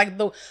feel like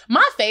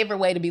my favorite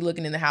way to be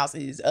looking in the house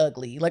is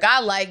ugly. Like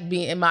I like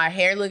being in my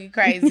hair looking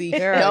crazy,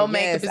 no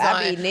makeup is on.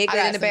 I be naked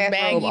in the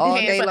bathroom all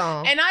day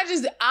long. And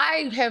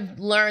I have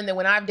learned that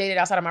when I've dated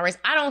outside of my race,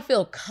 I don't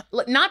feel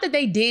not that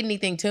they did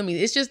anything to me.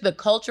 It's just the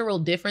cultural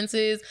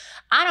differences.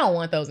 I don't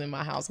want those in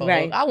my household.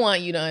 Right. I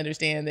want you to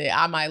understand that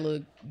I might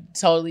look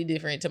totally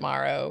different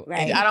tomorrow.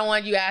 Right. I don't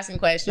want you asking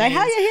questions like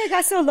how your hair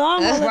got so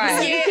long.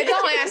 Right. Yeah,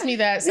 don't ask me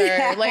that,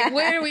 sir. Like,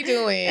 what are we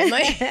doing?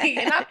 Like,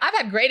 and I've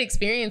had great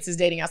experiences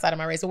dating outside of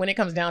my race. So when it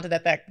comes down to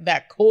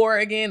that core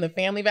again, the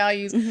family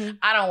values,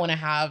 I don't want to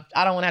have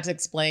to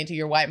explain to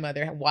your white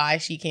mother why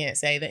she can't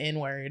say the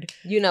N-word.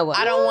 You know what?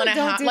 I don't want to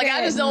have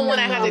I just don't want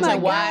to have to tell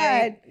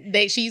why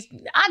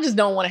I just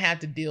don't want to have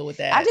to deal with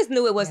that. I just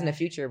knew it wasn't a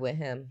future with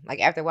him. Like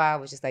after a while,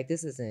 I was just like,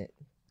 this isn't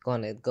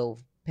going to go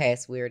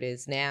past where it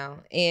is now.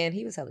 And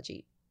he was hella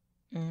cheap.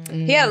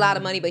 He had a lot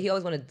of money, but he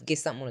always wanted to get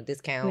something on a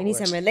discount. We need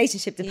some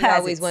relationship deposits. He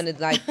always wanted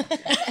like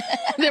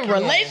The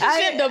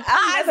relationship deposit.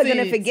 I'm never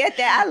gonna forget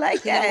that. I like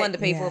You that. don't want to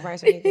pay full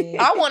price or anything.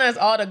 I want us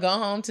all to go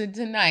home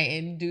tonight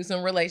and do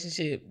some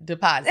relationship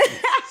deposits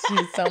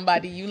to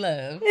somebody you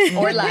love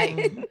or like.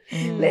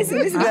 Listen, this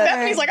is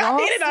Stephanie's like, I Don't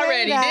did it say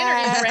already. that.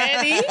 Dinner is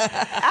ready.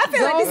 I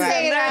feel like this is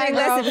a learning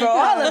lesson for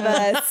all of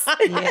us.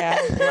 Yeah,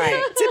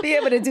 right. To be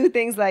able to do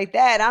things like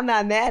that, I'm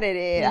not mad at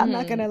it. I'm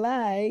not gonna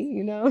lie,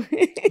 you know.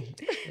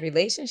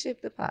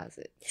 Relationship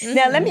deposit.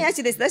 Now, let me ask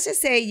you this. Let's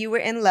just say you were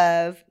in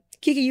love.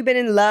 Kiki, you been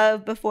in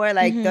love before?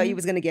 Like, thought you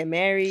was gonna get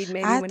married?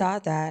 Maybe I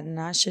thought that, and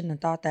I shouldn't have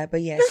thought that,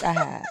 but yes, I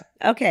have.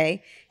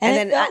 Okay, And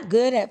then it felt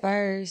good at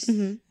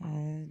 1st.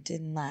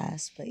 Didn't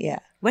last, but yeah.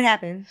 what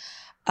happened?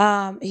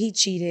 He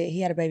cheated.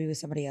 He had a baby with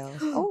somebody else.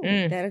 Oh,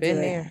 that'll do Been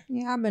it. there.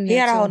 Yeah, I've been He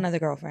there had a too. whole nother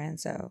girlfriend.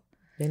 So,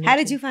 How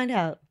did you find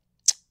out?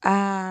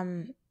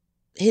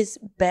 his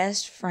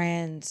best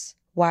friend's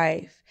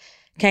wife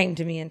came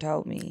to me and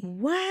told me.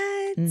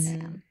 What?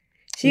 Mhm.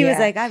 She was Yeah.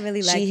 like, I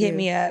really like She you. hit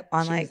me up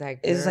on She was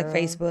it was like "Girl,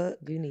 Facebook,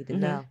 You need to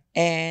know.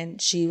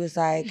 and she was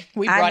like,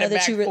 We I brought know it that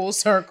back you full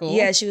circle.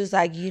 Yeah, she was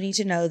like, you need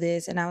to know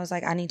this, and I was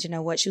like, I need to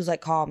know what. She was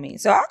like, call me.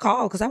 So I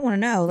called because I want to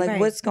know like Right.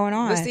 what's going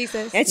on. What's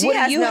thesis? And she What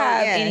has do you no-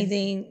 have yeah.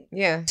 anything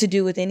Yeah. to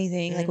do with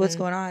anything? Like what's Mhm.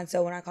 going on?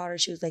 So when I called her,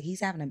 she was like,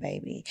 he's having a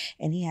baby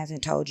and he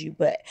hasn't told you,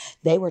 but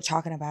they were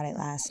talking about it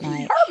last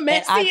night. Her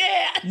messy And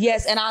ass.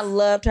 Yes, and I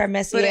loved her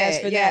messy For ass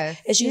that, for yes.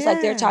 that. And she was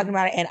like, they're Yeah. talking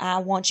about it, and I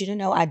want you to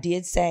know I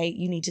did say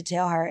you need to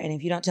tell her, and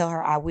if you don't tell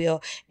her, I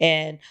will.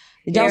 And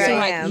it don't Here seem I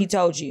like am. he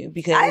told you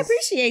because I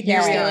appreciate that.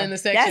 You're still in the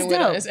section That's with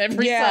dope. us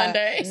every Yeah.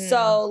 Sunday.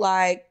 So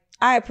like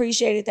I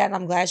appreciated that, and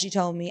I'm glad she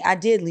told me. I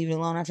did leave it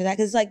alone after that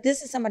because like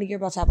this is somebody you're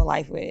about to have a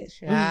life with.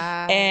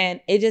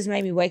 And it just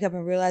made me wake up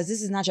and realize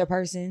this is not your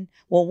person.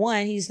 Well,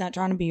 one, he's not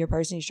trying to be your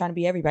person. He's trying to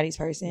be everybody's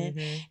person.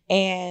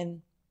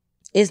 And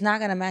it's not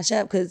going to match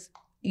up because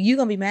you're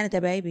going to be mad at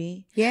that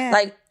baby. Yeah.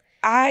 Like,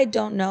 I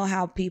don't know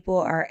how people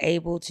are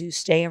able to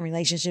stay in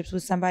relationships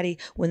with somebody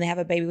when they have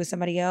a baby with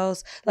somebody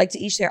else. Like, to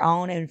each their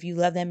own. And if you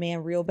love that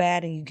man real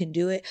bad and you can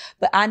do it.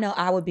 But I know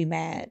I would be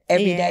mad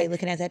every day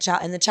looking at that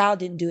child. And the child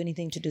didn't do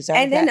anything to deserve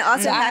and then that.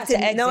 also So I have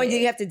to know exit.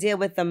 you have to deal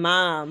with the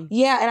mom.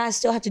 Yeah, and I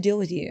still have to deal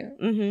with you.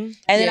 Mm-hmm. And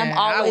then Yeah, I'm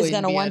I always wouldn't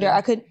gonna be wonder. able to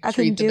I couldn't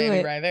treat the do baby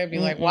it. right. They'd be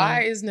like, Mm-mm.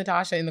 why is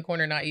Natasha in the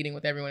corner not eating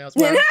with everyone else?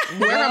 Where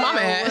her mama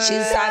at? She's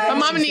side Her baby.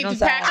 mama She's needs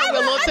to on pack side. her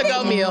with a little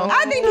to-go meal.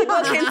 I think people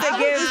can I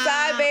forgive. was a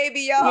side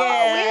baby, y'all. Yeah.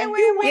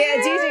 Yeah,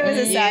 Gigi was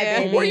a side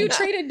baby. Were you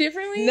treated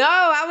differently? No,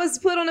 I was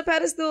put on a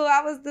pedestal.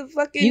 I was the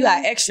fucking You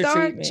got extra star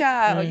treatment.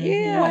 child.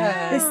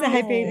 Yeah. The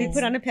side baby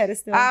put on a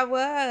pedestal. I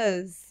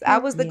was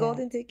the Yeah.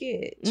 golden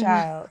ticket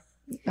child.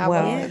 I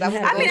Well, was. I was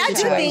the I mean, I golden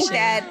do child. think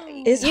that,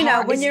 It's you know,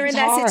 hard. when you're in It's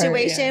that hard.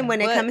 situation,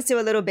 when it But- comes to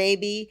a little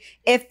baby,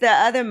 if the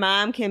other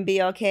mom can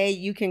be okay,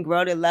 you can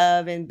grow to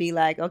love and be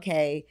like,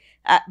 okay.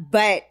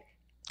 But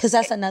Because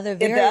that's another if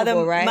the variable,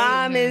 other right?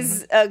 mom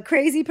is a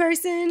crazy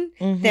person,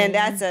 then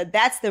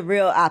that's the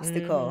real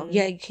obstacle.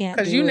 Yeah, you can't.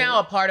 Because do you it. now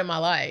a part of my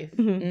life.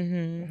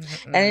 And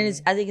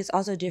I think it's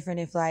also different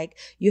if like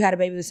you had a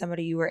baby with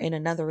somebody you were in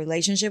another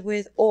relationship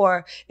with,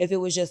 or if it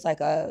was just like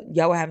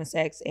y'all were having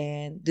sex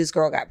and this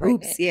girl got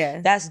pregnant. Oops,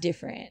 yeah. That's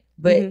different.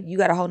 But you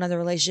got a whole nother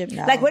relationship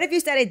now. Like, what if you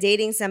started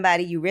dating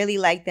somebody, you really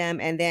liked them,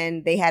 and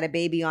then they had a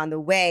baby on the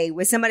way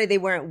with somebody they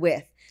weren't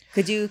with?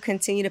 Could you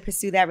continue to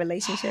pursue that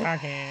relationship? I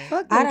can't.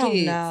 Fuck I them don't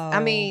kids. know. I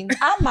mean,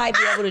 I might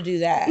be able to do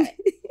that.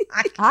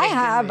 I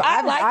have.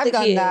 I like I've the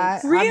done kids.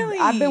 that. Really?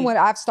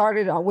 I've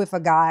started with a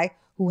guy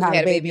who had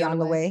a baby on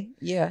the way.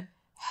 Yeah.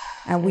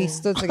 And we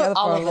stood together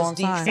All for a of us long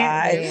deep time.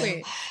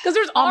 fried. Because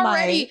there's I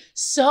already might.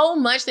 so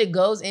much that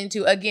goes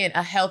into, again,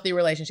 a healthy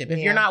relationship. If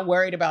you're not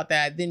worried about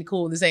that, then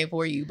cool, this ain't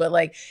for you. But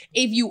like,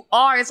 if you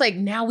are, it's like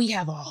now we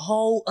have a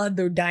whole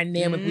other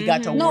dynamic we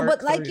got to No, work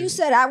but like through. you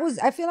said,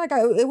 I feel like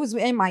it was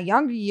in my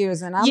younger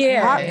years, and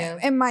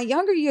in my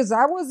younger years,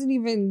 I wasn't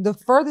even the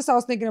furthest I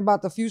was thinking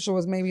about the future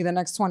was maybe the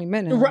next 20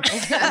 minutes.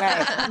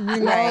 Right. You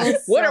know?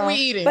 What So, are we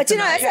eating? But you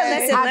know, that's a tonight?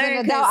 lesson As an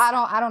learned. adult,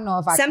 'cause I don't know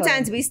if I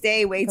sometimes could. we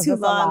stay way 'Cause too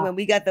it's a long lot. when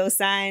we got those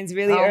signs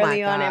really Oh my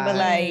early on, and we're God.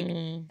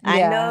 like, I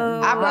Yeah.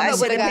 know I broke I up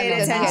should with a have guy paid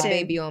because he had a attention.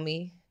 baby on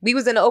me. We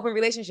was in an open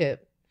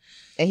relationship.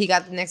 And he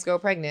got the next girl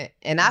pregnant.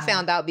 And I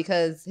found out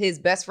because his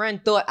best friend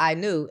thought I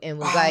knew and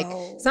was like,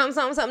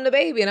 something, the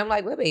baby. And I'm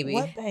like, what baby?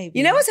 What baby?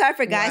 You know what's hard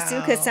for guys too?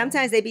 Because Wow.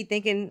 sometimes they be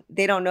thinking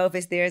they don't know if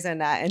it's theirs or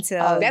not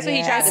until. Oh, That's what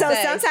he tried and to so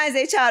say. sometimes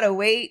they try to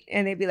wait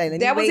and they be like, let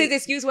me That was wait. his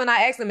excuse when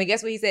I asked him. And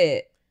guess what he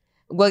said?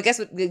 Well, guess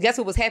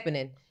what was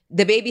happening?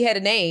 The baby had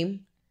a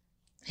name.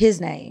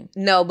 His name.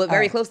 No, but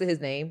very close to his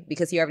name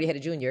because he already had a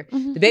junior.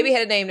 The baby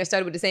had a name that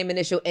started with the same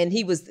initial, and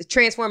he was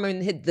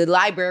transforming the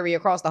library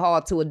across the hall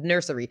to a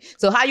nursery.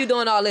 So how you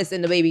doing all this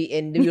and the baby,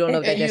 and you don't know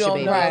that And you that's your don't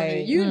baby? know.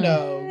 Right. You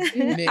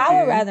know. I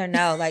would rather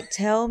know. Like,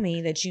 tell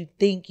me that you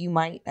think you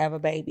might have a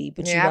baby,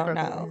 but Yeah, I you don't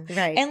prefer know.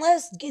 Right. And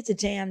let's get the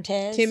damn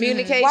test.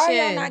 Communication. Why are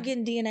y'all not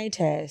getting DNA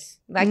tests?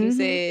 Like you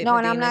said. No, but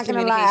and I'm then not the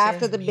gonna lie. communication.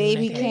 After the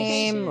baby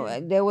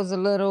came, there was a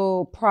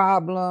little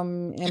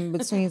problem in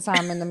between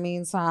time. In the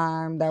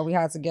meantime, that we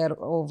had had to get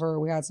over.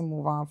 We had to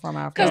move on from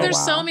after. Because there's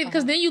so many.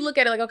 Because then you look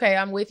at it like, okay,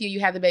 I'm with you. You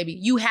have the baby.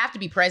 You have to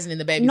be present in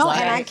the baby's life.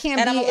 And I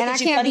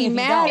can't be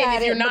mad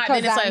at if you're it not,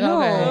 because then it's I like,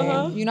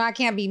 knew. okay. You know, I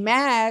can't be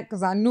mad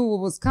because I knew it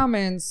was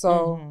coming.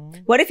 So,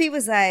 what if he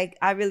was like,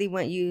 I really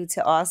want you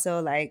to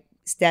also like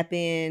step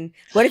in?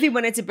 What if he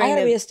wanted to bring I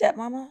gotta be a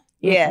stepmama?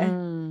 Yeah.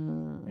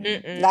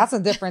 That's a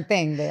different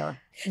thing there.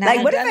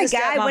 Like, what if a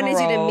guy wanted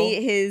you to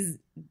meet his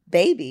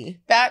baby?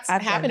 That's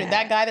happening.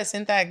 That guy that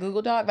sent that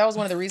Google Doc, that was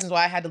one of the reasons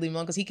why I had to leave him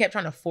alone, because he kept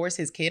trying to force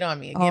his kid on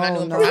me. Again, I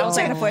knew him from I was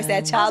trying to force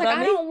that child on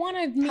me. I don't want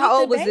to meet How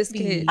old the was this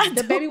kid?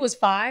 The baby was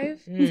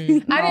 5. I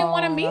didn't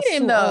want to meet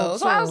him though.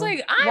 So I was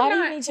like, why do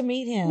you need to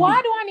meet him?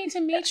 Why do I need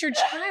to meet your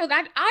child?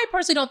 I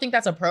personally don't think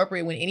that's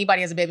appropriate when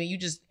anybody has a baby.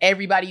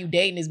 Everybody you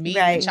dating is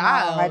meeting the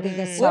child. No, I think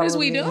it's what is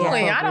we doing?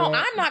 inappropriate.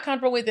 I'm not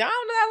comfortable with it. I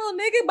don't know that little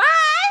nigga. Bye.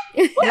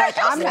 Like,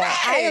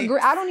 I agree.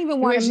 I don't even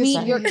want to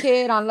meet your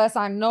kid unless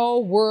I know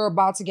we're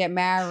about to get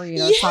married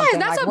or something.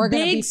 That's like, a we're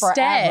gonna big be forever.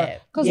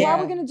 step. Because why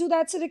are we gonna do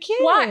that to the kid?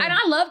 Why? And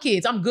I love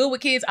kids. I'm good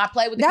with kids. I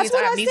play with the kids. That's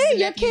what have I nieces said. and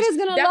Your nephews. kid is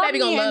gonna that love baby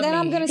me, gonna love and then me.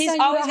 I'm gonna He's send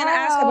you always to gonna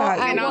ask hell, about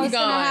you. and And I'm what's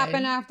gonna gone.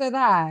 happen after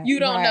that? You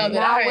don't know that.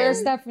 Now I where's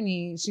am.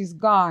 Stephanie? She's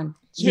gone.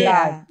 She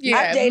Yeah. died. Yeah,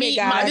 I've dated meet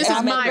guys. This is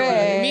I'm Myra.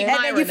 bad. Meet And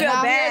then you Myra feel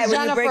now. bad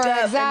when you break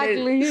up.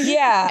 Exactly.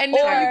 Yeah. And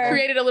now you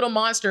created a little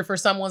monster for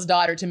someone's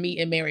daughter to meet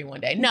and marry one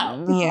day.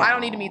 No, Yeah. I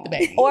don't need to meet the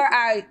baby. Or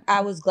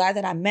I was glad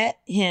that I met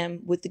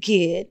him with the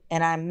kid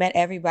and I met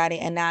everybody,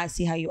 and now I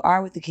see how you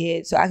are with the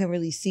kid, so I can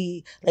really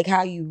see like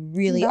how you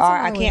really That's are.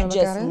 I another way to can't look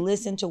just at it.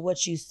 listen to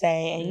what you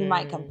say, and you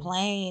might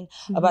complain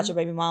about your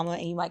baby mama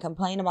and you might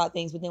complain about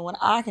things, but then when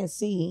I can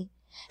see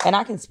and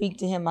I can speak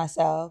to him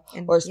myself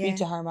or speak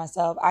to her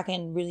myself, I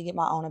can really get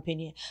my own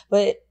opinion.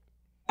 But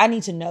I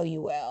need to know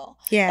you well.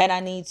 Yeah. And I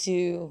need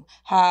to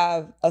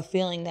have a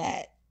feeling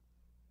that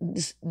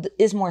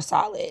it's more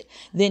solid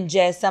than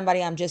just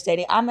somebody I'm just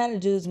dating. I met a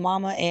dude's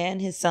mama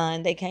and his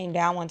son. They came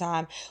down one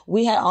time.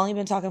 We had only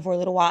been talking for a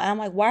little while. And I'm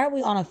like, why are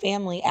we on a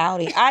family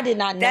outing? I did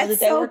not know That's that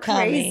they so were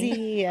coming.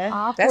 crazy.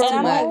 That's And too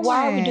I'm like, much.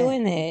 why are we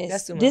doing this?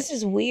 That's too This much.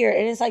 is weird.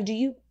 And it's like, do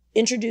you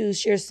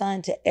introduce your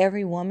son to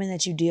every woman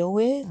that you deal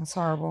with? That's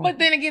horrible. But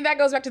then again, that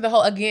goes back to the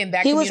whole, that He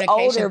was communication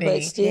older, thing.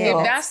 but still.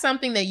 If that's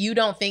something that you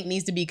don't think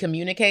needs to be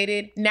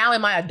communicated, now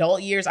in my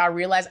adult years, I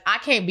realize I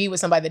can't be with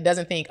somebody that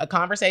doesn't think a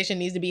conversation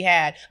needs to be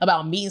had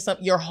about meeting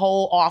your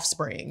whole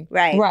offspring.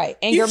 Right. Right.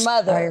 And your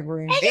mother. I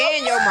agree.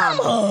 And your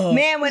mama.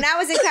 Man, when I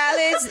was in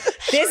college,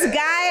 this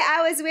guy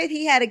I was with,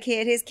 he had a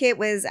kid. His kid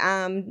was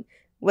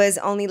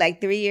only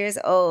like 3 years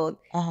old.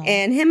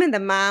 And him and the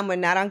mom were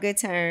not on good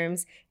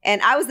terms. And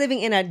I was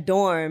living in a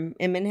dorm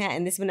in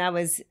Manhattan. This when I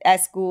was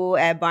at school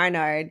at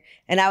Barnard.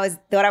 And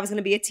thought I was going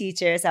to be a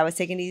teacher. So I was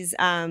taking these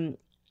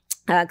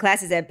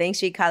classes at Bank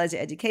Street College of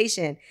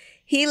Education.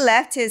 He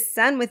left his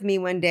son with me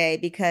one day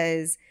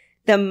because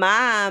the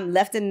mom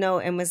left a note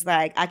and was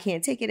like, I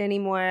can't take it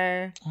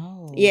anymore.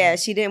 Oh. Yeah,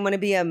 she didn't want to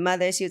be a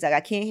mother. She was like, I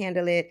can't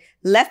handle it.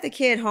 Left the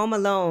kid home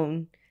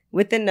alone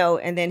with the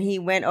note. And then he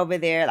went over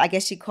there. I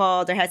guess she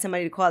called or had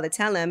somebody to call to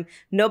tell him.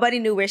 Nobody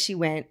knew where she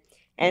went.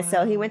 And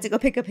so he went to go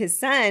pick up his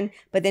son.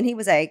 But then he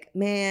was like,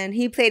 man,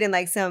 he played in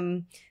like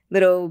some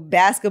little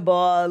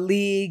basketball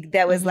league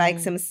that was like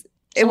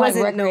it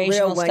wasn't no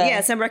real one. Stuff. Yeah,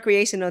 some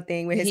recreational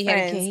thing with his He had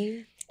a friends.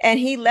 kid? And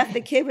he left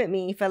the kid with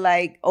me for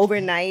like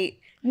overnight.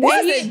 This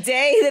was the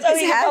day that So this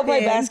he could go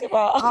play happened.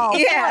 basketball. Oh,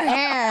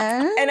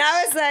 Yeah. And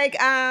I was like,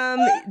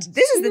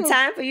 this is the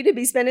time for you to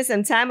be spending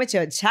some time with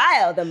your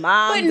child. The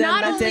mom. But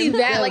not only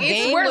that, like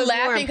game we're was more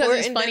laughing because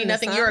it's important funny. than the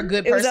Nothing. son. You're a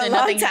good It was a person.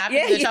 long Nothing time. happened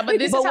to Yeah, the child. But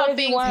this but is how what if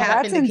things you weren't?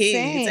 happen to That's kids.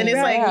 insane. And it's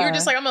like Yeah. you're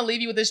just like, I'm gonna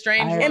leave you with a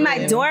stranger In my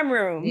woman. dorm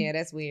room. Yeah,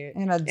 that's weird.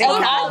 In a In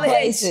All college.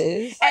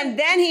 places. And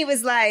then he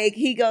was like,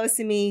 he goes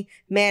to me,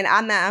 man,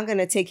 I'm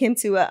gonna take him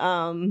to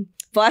a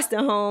foster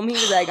home. He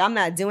was like, I'm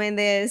not doing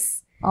this.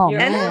 Oh, And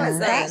man. I was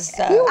like, That's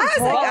I was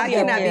like, I your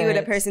cannot be with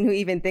a parents. person who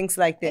even thinks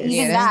like this. Even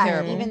Yeah, that's that.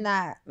 terrible. Even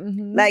that.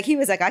 Mhm. Like he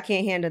was like, I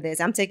can't handle this.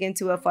 I'm taking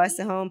to a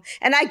foster home.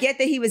 And I get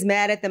that he was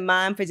mad at the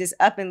mom for just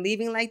up and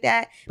leaving like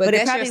that. But it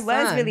that's probably your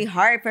was son. really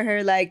hard for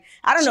her. Like,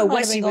 I don't She know might what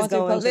have she been was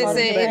going going through through.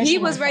 Listen, if Depression he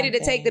or was ready to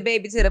take something. the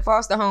baby to the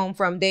foster home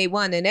from day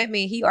one, then that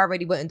means he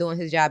already wasn't doing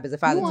his job as a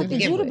father You to wanted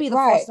begin you to with. be the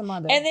Right. foster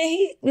mother. And then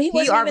he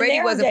wasn't already even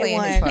there wasn't on day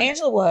playing his one. part.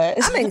 Angela was.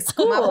 I'm in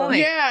school. My point.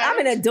 Yeah. I'm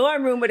in a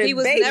dorm room with a He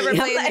was baby. never I'm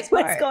playing like, his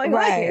what's part. going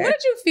Right. on here? What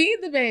did you feed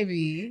the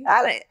baby?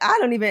 I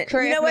don't even.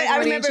 Kraft You know what? I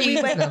macaroni remember and we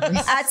cheese went.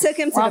 numbers. I took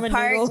him to Ramen the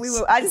park.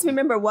 noodles. I just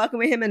remember walking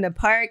with him in the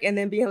park and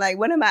then being like,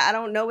 "What am I? I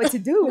don't know what to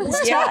do with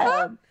this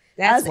child."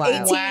 That's I was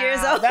wild. 18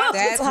 years old.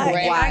 That's Like,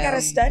 great. I gotta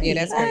study. Yeah,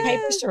 that's I have great.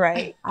 papers to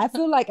write. I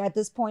feel like at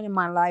this point in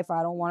my life,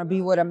 I don't want to be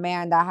with a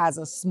man that has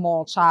a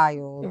small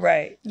child.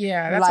 Right.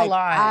 Yeah, that's like, a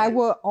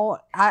lot.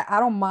 I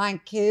don't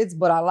mind kids,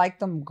 but I like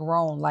them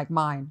grown, like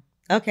mine.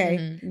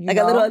 Okay, You like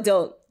know? a little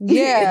adult.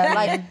 Yeah,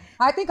 like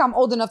I think I'm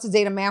old enough to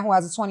date a man who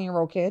has a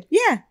 20-year-old kid.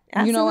 Yeah,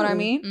 You know what I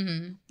absolutely.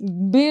 mean?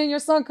 Mhm. Me and your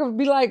son could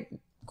be like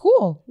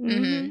cool.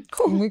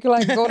 Cool. We could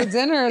like go to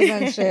dinners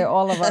and shit,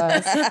 all of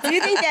us. Do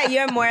you think that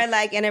you're more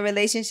like in a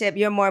relationship,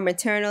 you're more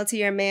maternal to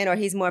your man or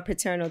he's more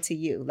paternal to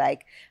you?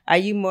 Like, are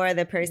you more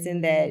the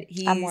person that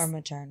he's... I'm more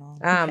maternal.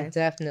 I'm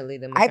definitely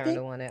the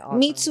maternal one at all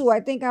Me times. too.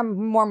 I think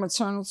I'm more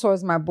maternal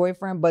towards my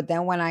boyfriend, but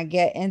then when I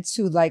get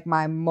into like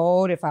my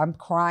mode, if I'm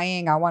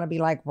crying, I want to be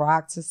like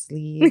rocked to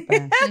sleep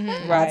and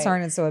I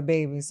turn into a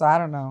baby. So I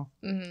don't know.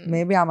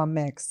 Maybe I'm a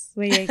mix.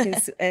 Well, yeah, you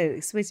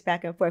can switch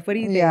back and forth. What do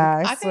you think?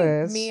 Yeah, I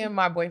think me and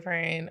my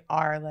boyfriend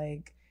are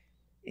like,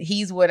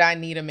 he's what I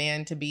need a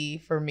man to be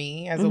for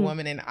me as a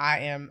woman, and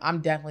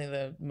I'm definitely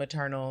the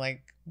maternal,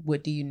 like,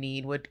 what do you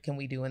need? What can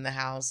we do in the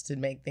house to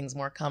make things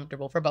more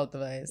comfortable for both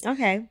of us?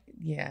 Okay.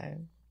 Yeah.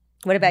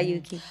 What about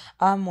you, Keith?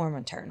 I'm more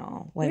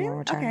maternal, way more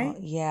maternal. Okay.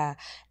 Yeah.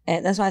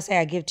 And that's why I say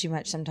I give too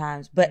much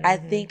sometimes. But I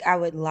think I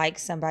would like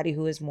somebody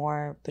who is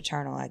more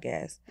paternal, I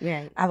guess.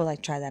 Right. I would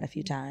like try that a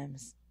few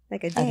times.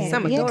 Like a daddy.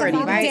 Some Yeah, 'cause authority,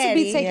 I right? need to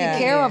be taken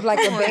care of like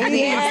a baby.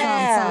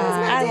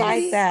 Yeah, I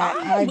like that.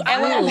 I would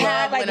love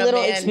have like when a little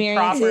man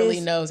experiences. properly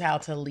knows how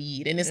to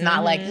lead, and it's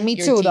not like Me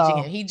you're too, teaching though.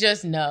 him. He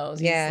just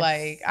knows. Yes. He's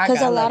like, I Because a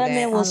gotta lot love of that.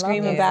 men will love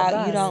scream that. about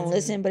Yes. you don't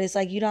listen, but it's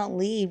like you don't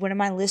lead. What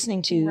am I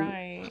listening to?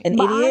 Right. An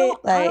But idiot?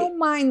 I don't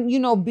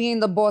mind,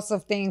 being the boss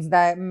of things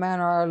that men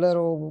are a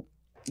little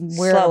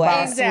weird Slow about,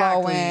 at.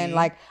 Exactly. slow in.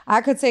 Like I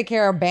could take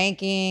care of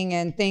banking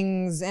and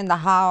things in the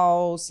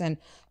house and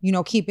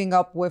keeping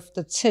up with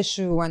the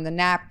tissue and the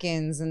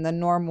napkins and the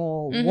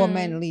normal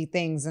womanly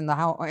things in the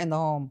home.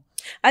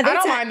 I I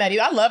don't mind that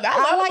either. I love that.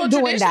 I love like a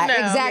doing tradition that.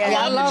 now. Exactly. I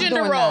I love love the gender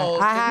doing that.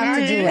 roles. I have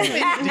to do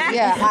it.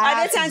 Yeah. Are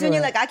there times when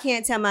you're like, I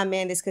can't tell my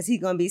man this because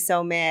he's gonna be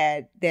so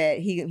mad that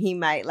he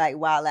might like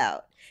wild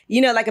out?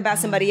 Like about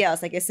somebody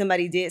else. Like if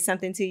somebody did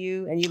something to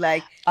you and you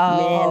like,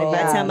 man, if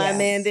I tell my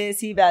man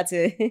this, he about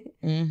to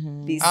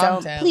be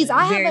so. Please,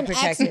 I Very have an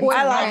protective.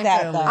 ex-boyfriend. I like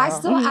that, though.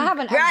 I have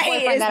an Right,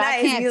 ex-boyfriend it's that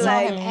I nice. can't You're tell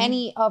like- him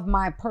any of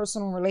my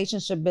personal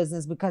relationship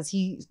business because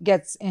he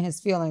gets in his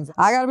feelings.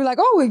 I gotta be like,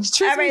 oh, he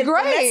treats All right, me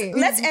great.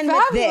 let's He's end with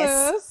this.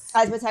 fabulous.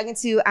 As we're talking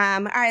to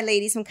our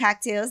ladies from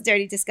Cocktales,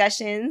 Dirty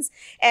Discussions.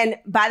 And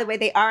by the way,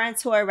 they are on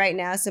tour right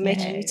now, so make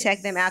sure you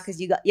check them out because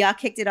y'all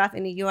kicked it off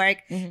in New York.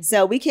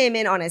 So we came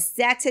in on a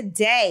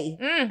Saturday.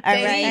 All right.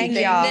 Thank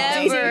y'all.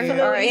 Gigi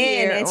flew Are in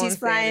here and on she's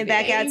flying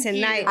back Saturday. out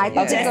tonight I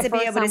think just it's to the be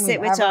first able to time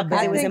sit we've with y'all ever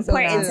because it been was to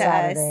important on to us.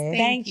 Saturday.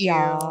 Thank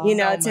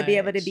y'all. To be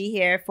able to be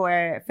here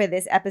for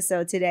this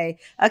episode today.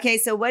 Okay,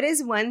 so what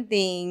is one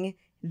thing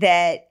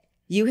that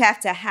you have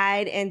to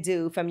hide and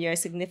do from your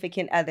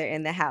significant other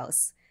in the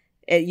house?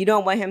 You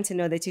don't want him to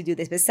know that you do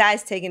this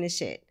besides taking a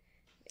shit.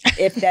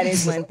 If that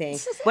is one thing.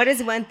 What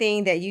is one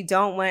thing that you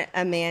don't want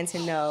a man to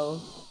know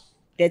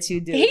that you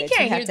do? He that you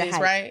can't have hear to this,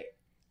 hide? right?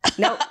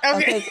 Nope.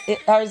 Okay.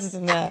 Ours is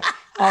in that.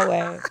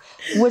 Always.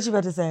 What you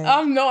about to say?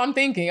 No, I'm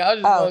thinking. I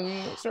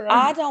was just sure.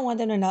 I don't want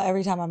them to know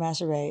every time I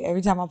masturbate.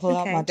 Every time I pull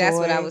out my toy. That's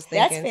what I was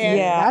That's thinking. fair.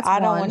 Yeah, That's I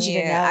don't one. want you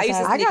to know. Yeah, I used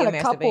to I got a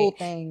sneaky couple masturbate.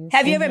 things.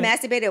 Have you ever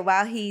masturbated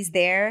while he's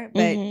there?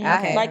 But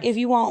okay. Like if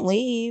you won't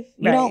leave,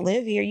 you Right. don't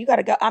live here. You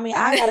gotta go. I mean,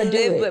 I gotta do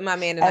lived it with my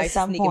man at tonight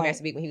some sneaking point.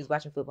 masturbate when he was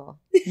watching football.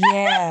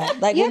 Yeah,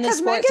 like Yeah, when the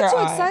because men sports get are too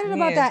on. excited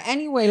about Yeah. that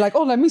anyway. Like,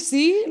 oh, let me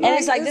see. And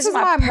it's like, this is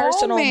my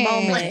personal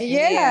moment.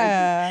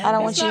 Yeah. I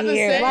don't want It's you not to the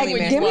hear. same Like,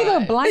 when you Give me the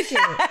watch. blanket.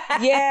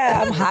 yeah,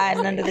 I'm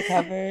hiding under the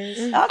covers.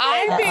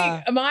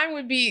 I think mine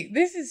would be,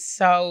 this is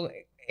so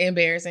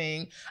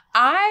embarrassing.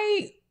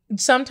 I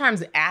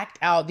sometimes act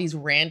out these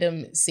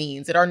random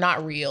scenes that are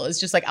not real. It's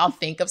just like I'll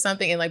think of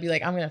something and like be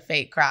like, I'm gonna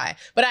fake cry.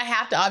 But I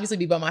have to obviously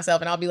be by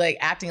myself and I'll be like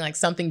acting like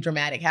something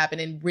dramatic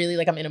happened and really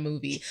like I'm in a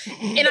movie.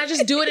 And I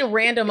just do it in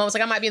random moments.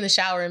 Like I might be in the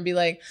shower and be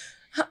like,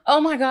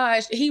 oh my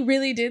gosh, he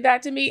really did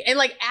that to me. And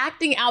like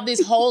acting out this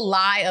whole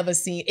lie of a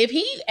scene. If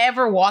he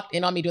ever walked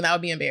in on me doing that, I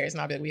would be embarrassed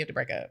and I'd be like, we have to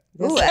break up.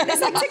 Ooh,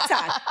 it's like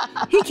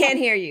TikTok. He can't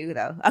hear you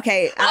though.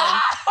 Okay.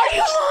 Are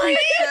you lying?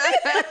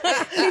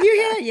 Can you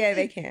hear? Yeah,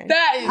 they can.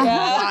 That is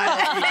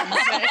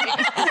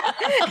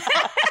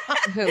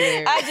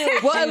Hilarious. I do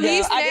it Well, too, at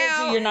least though. I do it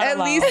now, too. You're not at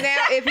alone. least now,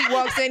 if he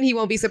walks in, he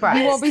won't be surprised.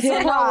 You won't be He'll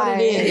know what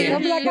it surprised. is. He'll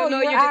be like, He'll oh,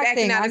 know you're you're just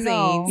acting. acting out I a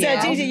know. scene. So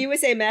Yeah. Gigi, you would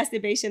say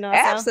masturbation also?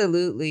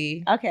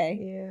 Absolutely. Okay.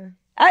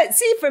 Yeah.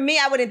 See, for me,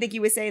 I wouldn't think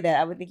you would say that.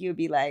 I would think you would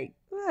be like,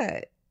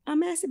 What?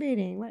 I'm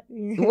masturbating. What?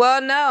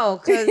 Well, no,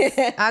 because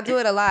I do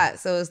it a lot.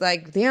 So it's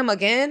like, damn,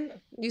 again?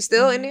 You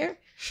still in there?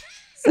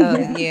 So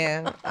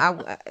yeah,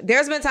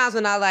 there's been times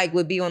when I like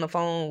would be on the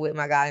phone with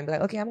my guy and be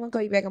like, okay, I'm gonna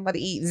call you back. I'm about to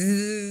eat.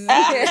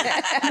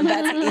 I'm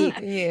about to eat.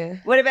 Yeah.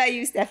 What about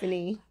you,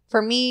 Stephanie?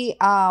 For me,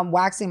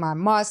 waxing my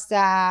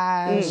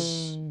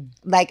mustache.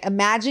 Like,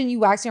 imagine you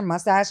wax your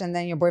mustache and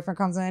then your boyfriend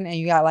comes in and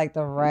you got like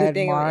the red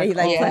mark. You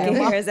like plucking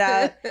hairs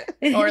out.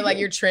 or like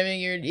you're trimming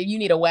you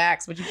need a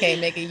wax, but you can't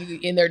make it. You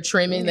in there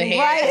trimming the hair.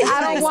 Right.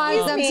 I don't want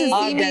Excuse them me. to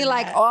I've see me done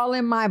like that. all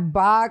in my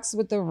box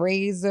with the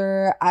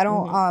razor. I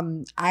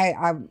don't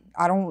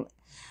I don't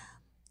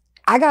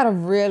I gotta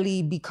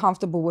really be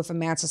comfortable with a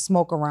man to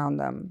smoke around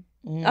them.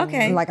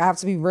 Okay. Like I have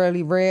to be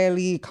really,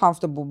 really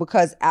comfortable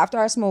because after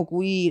I smoke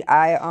weed,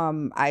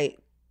 I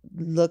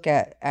look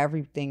at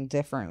everything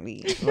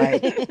differently.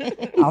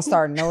 Like I'll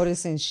start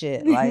noticing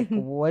shit. Like,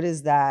 what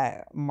is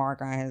that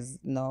mark on his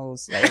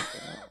nose? Like,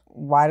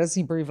 why does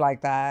he breathe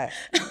like that?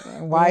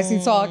 Why is he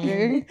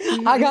talking?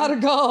 I gotta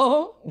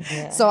go.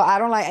 Yeah. So I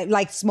don't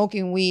like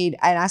smoking weed,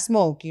 and I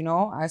smoke.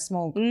 I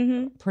smoke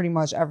pretty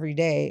much every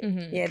day.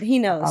 Yeah, he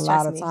knows. A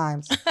lot of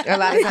times. A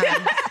lot of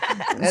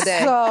times.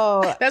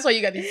 So that's why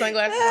you got these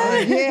sunglasses on.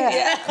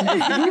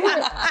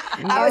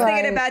 I was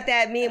thinking about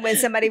that meme when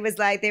somebody was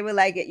like, they were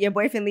like, your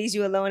boyfriend leaves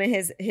you alone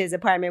in his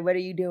apartment. What are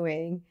you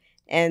doing?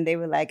 And they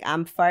were like,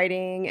 I'm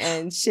farting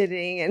and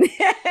shitting and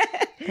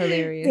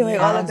hilarious. Doing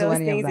all of those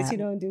things that you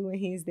don't do when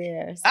he's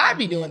there. So. I'd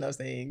be doing those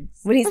things.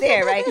 When he's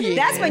there, right?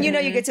 That's when you know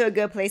you get to a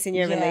good place in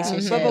your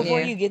relationship. But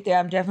before you get there,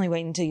 I'm definitely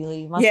waiting until you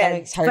leave. My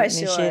stomach's hurting and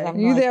shit. I'm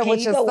you like, there can with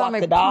you your go stomach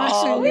walk the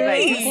dog?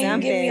 Can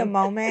you give me a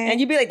moment?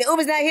 And you'd be like, the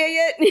Uber's not here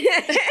yet?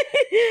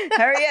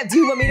 Hurry up. Do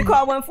you want me to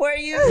call one for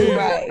you?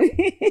 Right.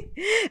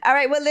 All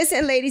right. Well,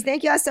 listen, ladies,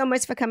 thank y'all so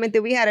much for coming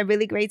through. We had a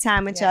really great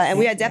time with y'all. And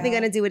we are definitely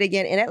going to do it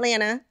again in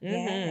Atlanta.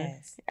 Yes.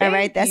 All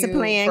right. That's a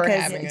plan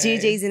because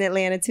GJ's in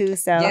Atlanta too.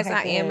 So yes,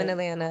 I am in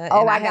Atlanta.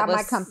 Oh, I got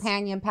my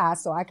companion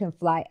pass so I can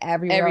fly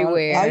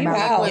everywhere. Oh, you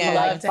would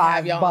love to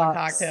have y'all on $5.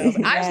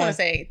 Cocktales. I just want to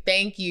say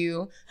thank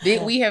you.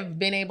 We have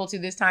been able to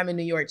this time in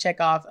New York check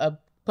off a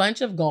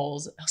bunch of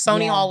goals.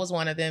 Sony Hall was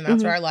one of them.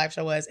 That's where our live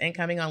show was, and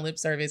coming on Lip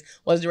Service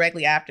was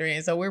directly after it.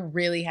 And so we're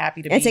really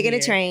happy to be taking here.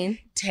 the train.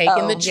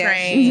 Taking the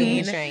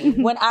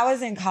train. When I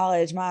was in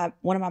college,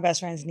 one of my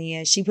best friends,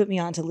 Nia, she put me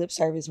on to Lip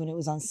Service when it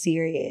was on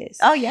Sirius.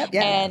 Oh, yep.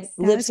 And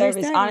Lip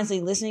Service,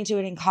 honestly, listening to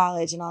it in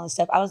college and all this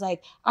stuff, I was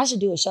like, I should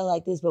do a show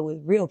like this, but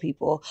with real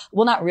people.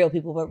 Well, not real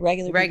people, but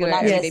regular people,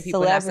 not just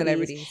people,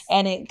 celebrities.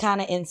 And it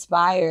kind of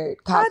inspired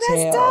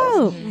Cocktales.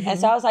 Oh, that's dope. And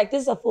so I was like,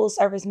 this is a full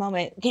service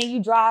moment. Can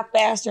you drive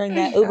faster in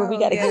that Uber? We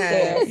got to get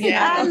there.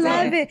 Yeah, I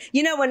love it.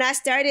 When I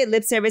started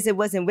Lip Service, it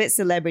wasn't with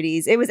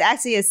celebrities. It was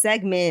actually a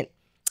segment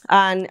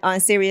on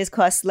Sirius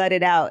called Slut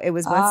It Out. It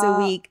was once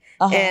a week.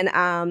 And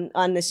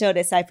on the show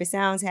that Cypher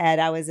Sounds had,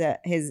 I was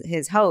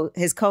his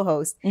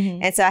co-host.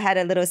 And so I had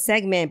a little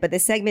segment, but the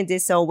segment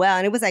did so well.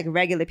 And it was like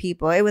regular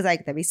people. It was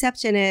like the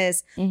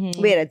receptionist.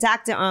 We had a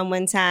doctor on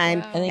one time.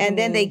 Wow. And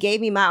then they gave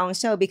me my own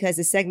show because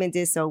the segment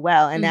did so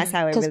well. And that's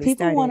how it really started. Because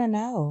people want to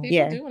know.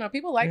 People do know.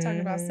 People like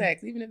talking about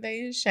sex, even if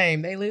they is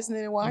shame. They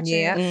listening and watching.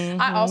 Yeah.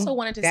 I also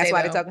wanted to say, that's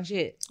why they're talking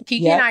shit.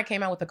 Kiki and I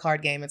came out with a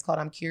card game. It's called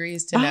I'm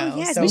Curious to Know. Oh,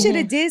 yes. So we should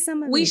have did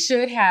some of it. We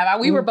should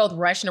have. We were both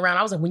rushing around.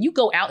 I was like, when you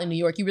go out in New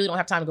York, you really don't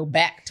have time to go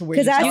back to where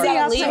you started. Because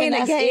I see y'all playing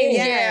the game.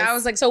 Yeah, I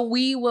was like, so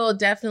we will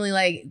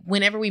definitely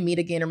whenever we meet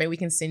again, or maybe we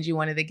can send you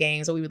one of the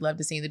games, or we would love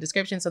to see the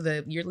description so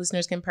that your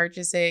listeners can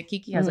purchase it.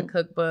 Kiki has a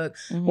cookbook.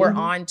 We're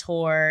on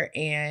tour,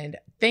 and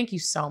thank you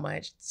so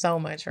much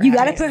for you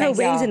got to put her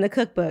wings in the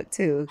cookbook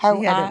too.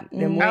 She had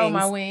them wings. Oh,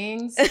 my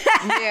wings. Maybe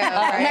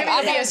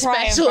it'll be a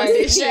special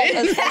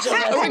edition. We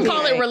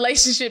call it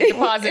relationship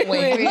deposit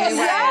wings.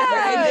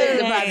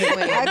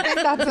 I think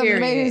that's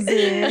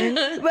amazing.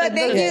 But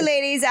thank you,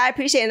 ladies. I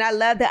appreciate it. And I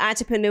love the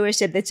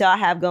entrepreneurship that y'all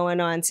have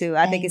going on too.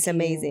 I think it's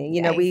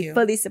amazing. We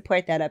fully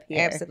support that up here.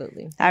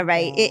 Absolutely. All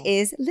right. It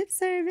is Lip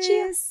Service.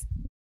 Cheers.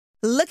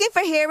 Looking for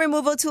hair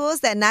removal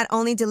tools that not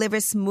only deliver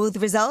smooth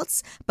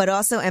results, but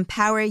also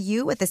empower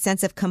you with a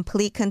sense of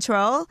complete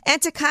control?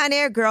 Enter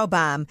Conair Girl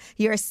Bomb,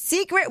 your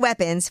secret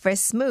weapons for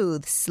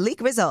smooth,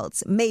 sleek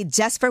results made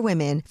just for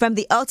women. From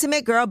the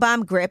ultimate Girl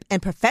Bomb grip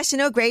and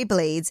professional grade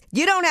blades,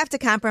 you don't have to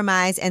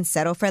compromise and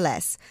settle for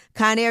less.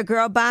 Conair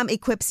Girl Bomb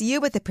equips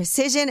you with the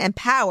precision and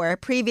power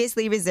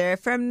previously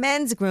reserved for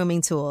men's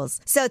grooming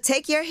tools. So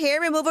take your hair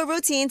removal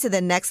routine to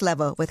the next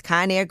level with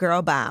Conair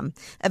Girl Bomb.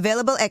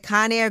 Available at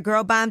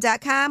ConairGirlBomb.com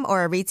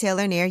or a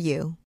retailer near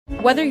you.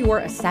 Whether you're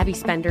a savvy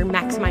spender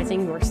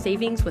maximizing your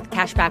savings with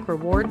cashback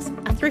rewards,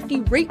 a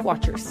thrifty rate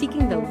watcher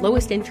seeking the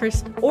lowest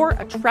interest, or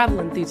a travel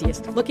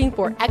enthusiast looking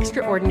for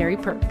extraordinary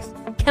perks,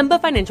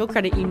 Kemba Financial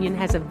Credit Union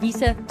has a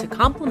visa to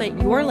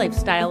complement your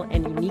lifestyle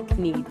and unique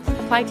needs.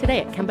 Apply today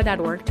at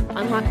Kemba.org to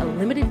unlock a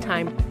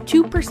limited-time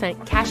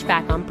 2% cash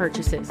back on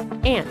purchases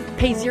and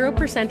pay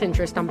 0%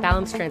 interest on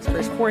balance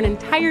transfers for an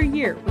entire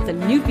year with a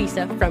new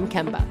visa from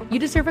Kemba. You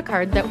deserve a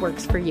card that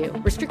works for you.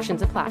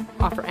 Restrictions apply.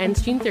 Offer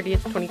ends June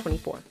 30th,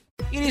 2024.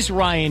 It is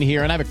Ryan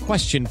here, and I have a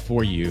question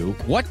for you.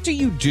 What do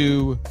you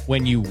do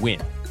when you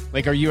win?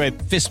 Like, are you a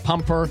fist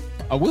pumper,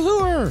 a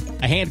woo-hooer,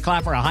 a hand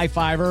clapper, a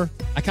high-fiver?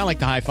 I kind of like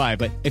the high-five,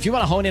 but if you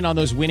want to hone in on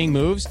those winning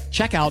moves,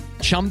 check out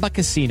Chumba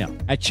Casino.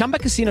 At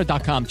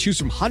ChumbaCasino.com, choose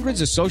from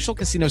hundreds of social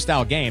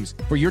casino-style games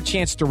for your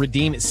chance to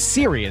redeem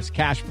serious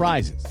cash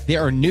prizes.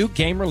 There are new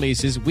game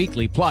releases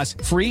weekly, plus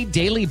free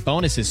daily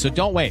bonuses, so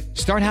don't wait.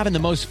 Start having the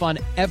most fun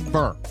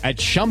ever at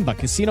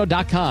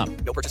ChumbaCasino.com.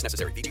 No purchase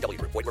necessary.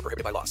 VGW. Void where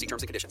prohibited by law. See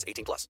terms and conditions.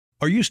 18+.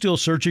 Are you still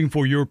searching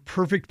for your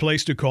perfect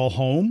place to call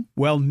home?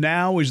 Well,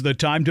 now is the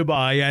time to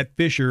buy at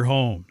Fisher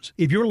Homes.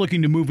 If you're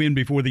looking to move in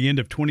before the end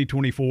of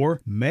 2024,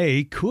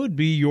 May could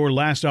be your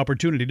last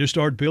opportunity to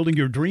start building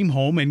your dream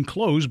home and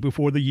close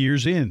before the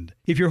year's end.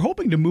 If you're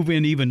hoping to move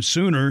in even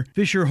sooner,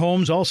 Fisher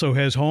Homes also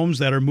has homes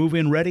that are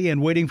move-in ready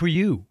and waiting for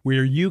you,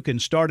 where you can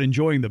start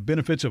enjoying the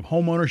benefits of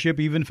homeownership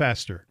even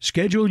faster.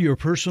 Schedule your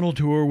personal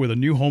tour with a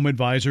new home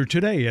advisor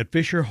today at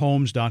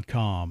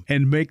FisherHomes.com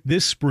and make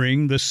this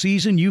spring the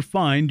season you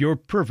find your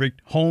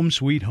perfect home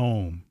sweet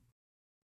home.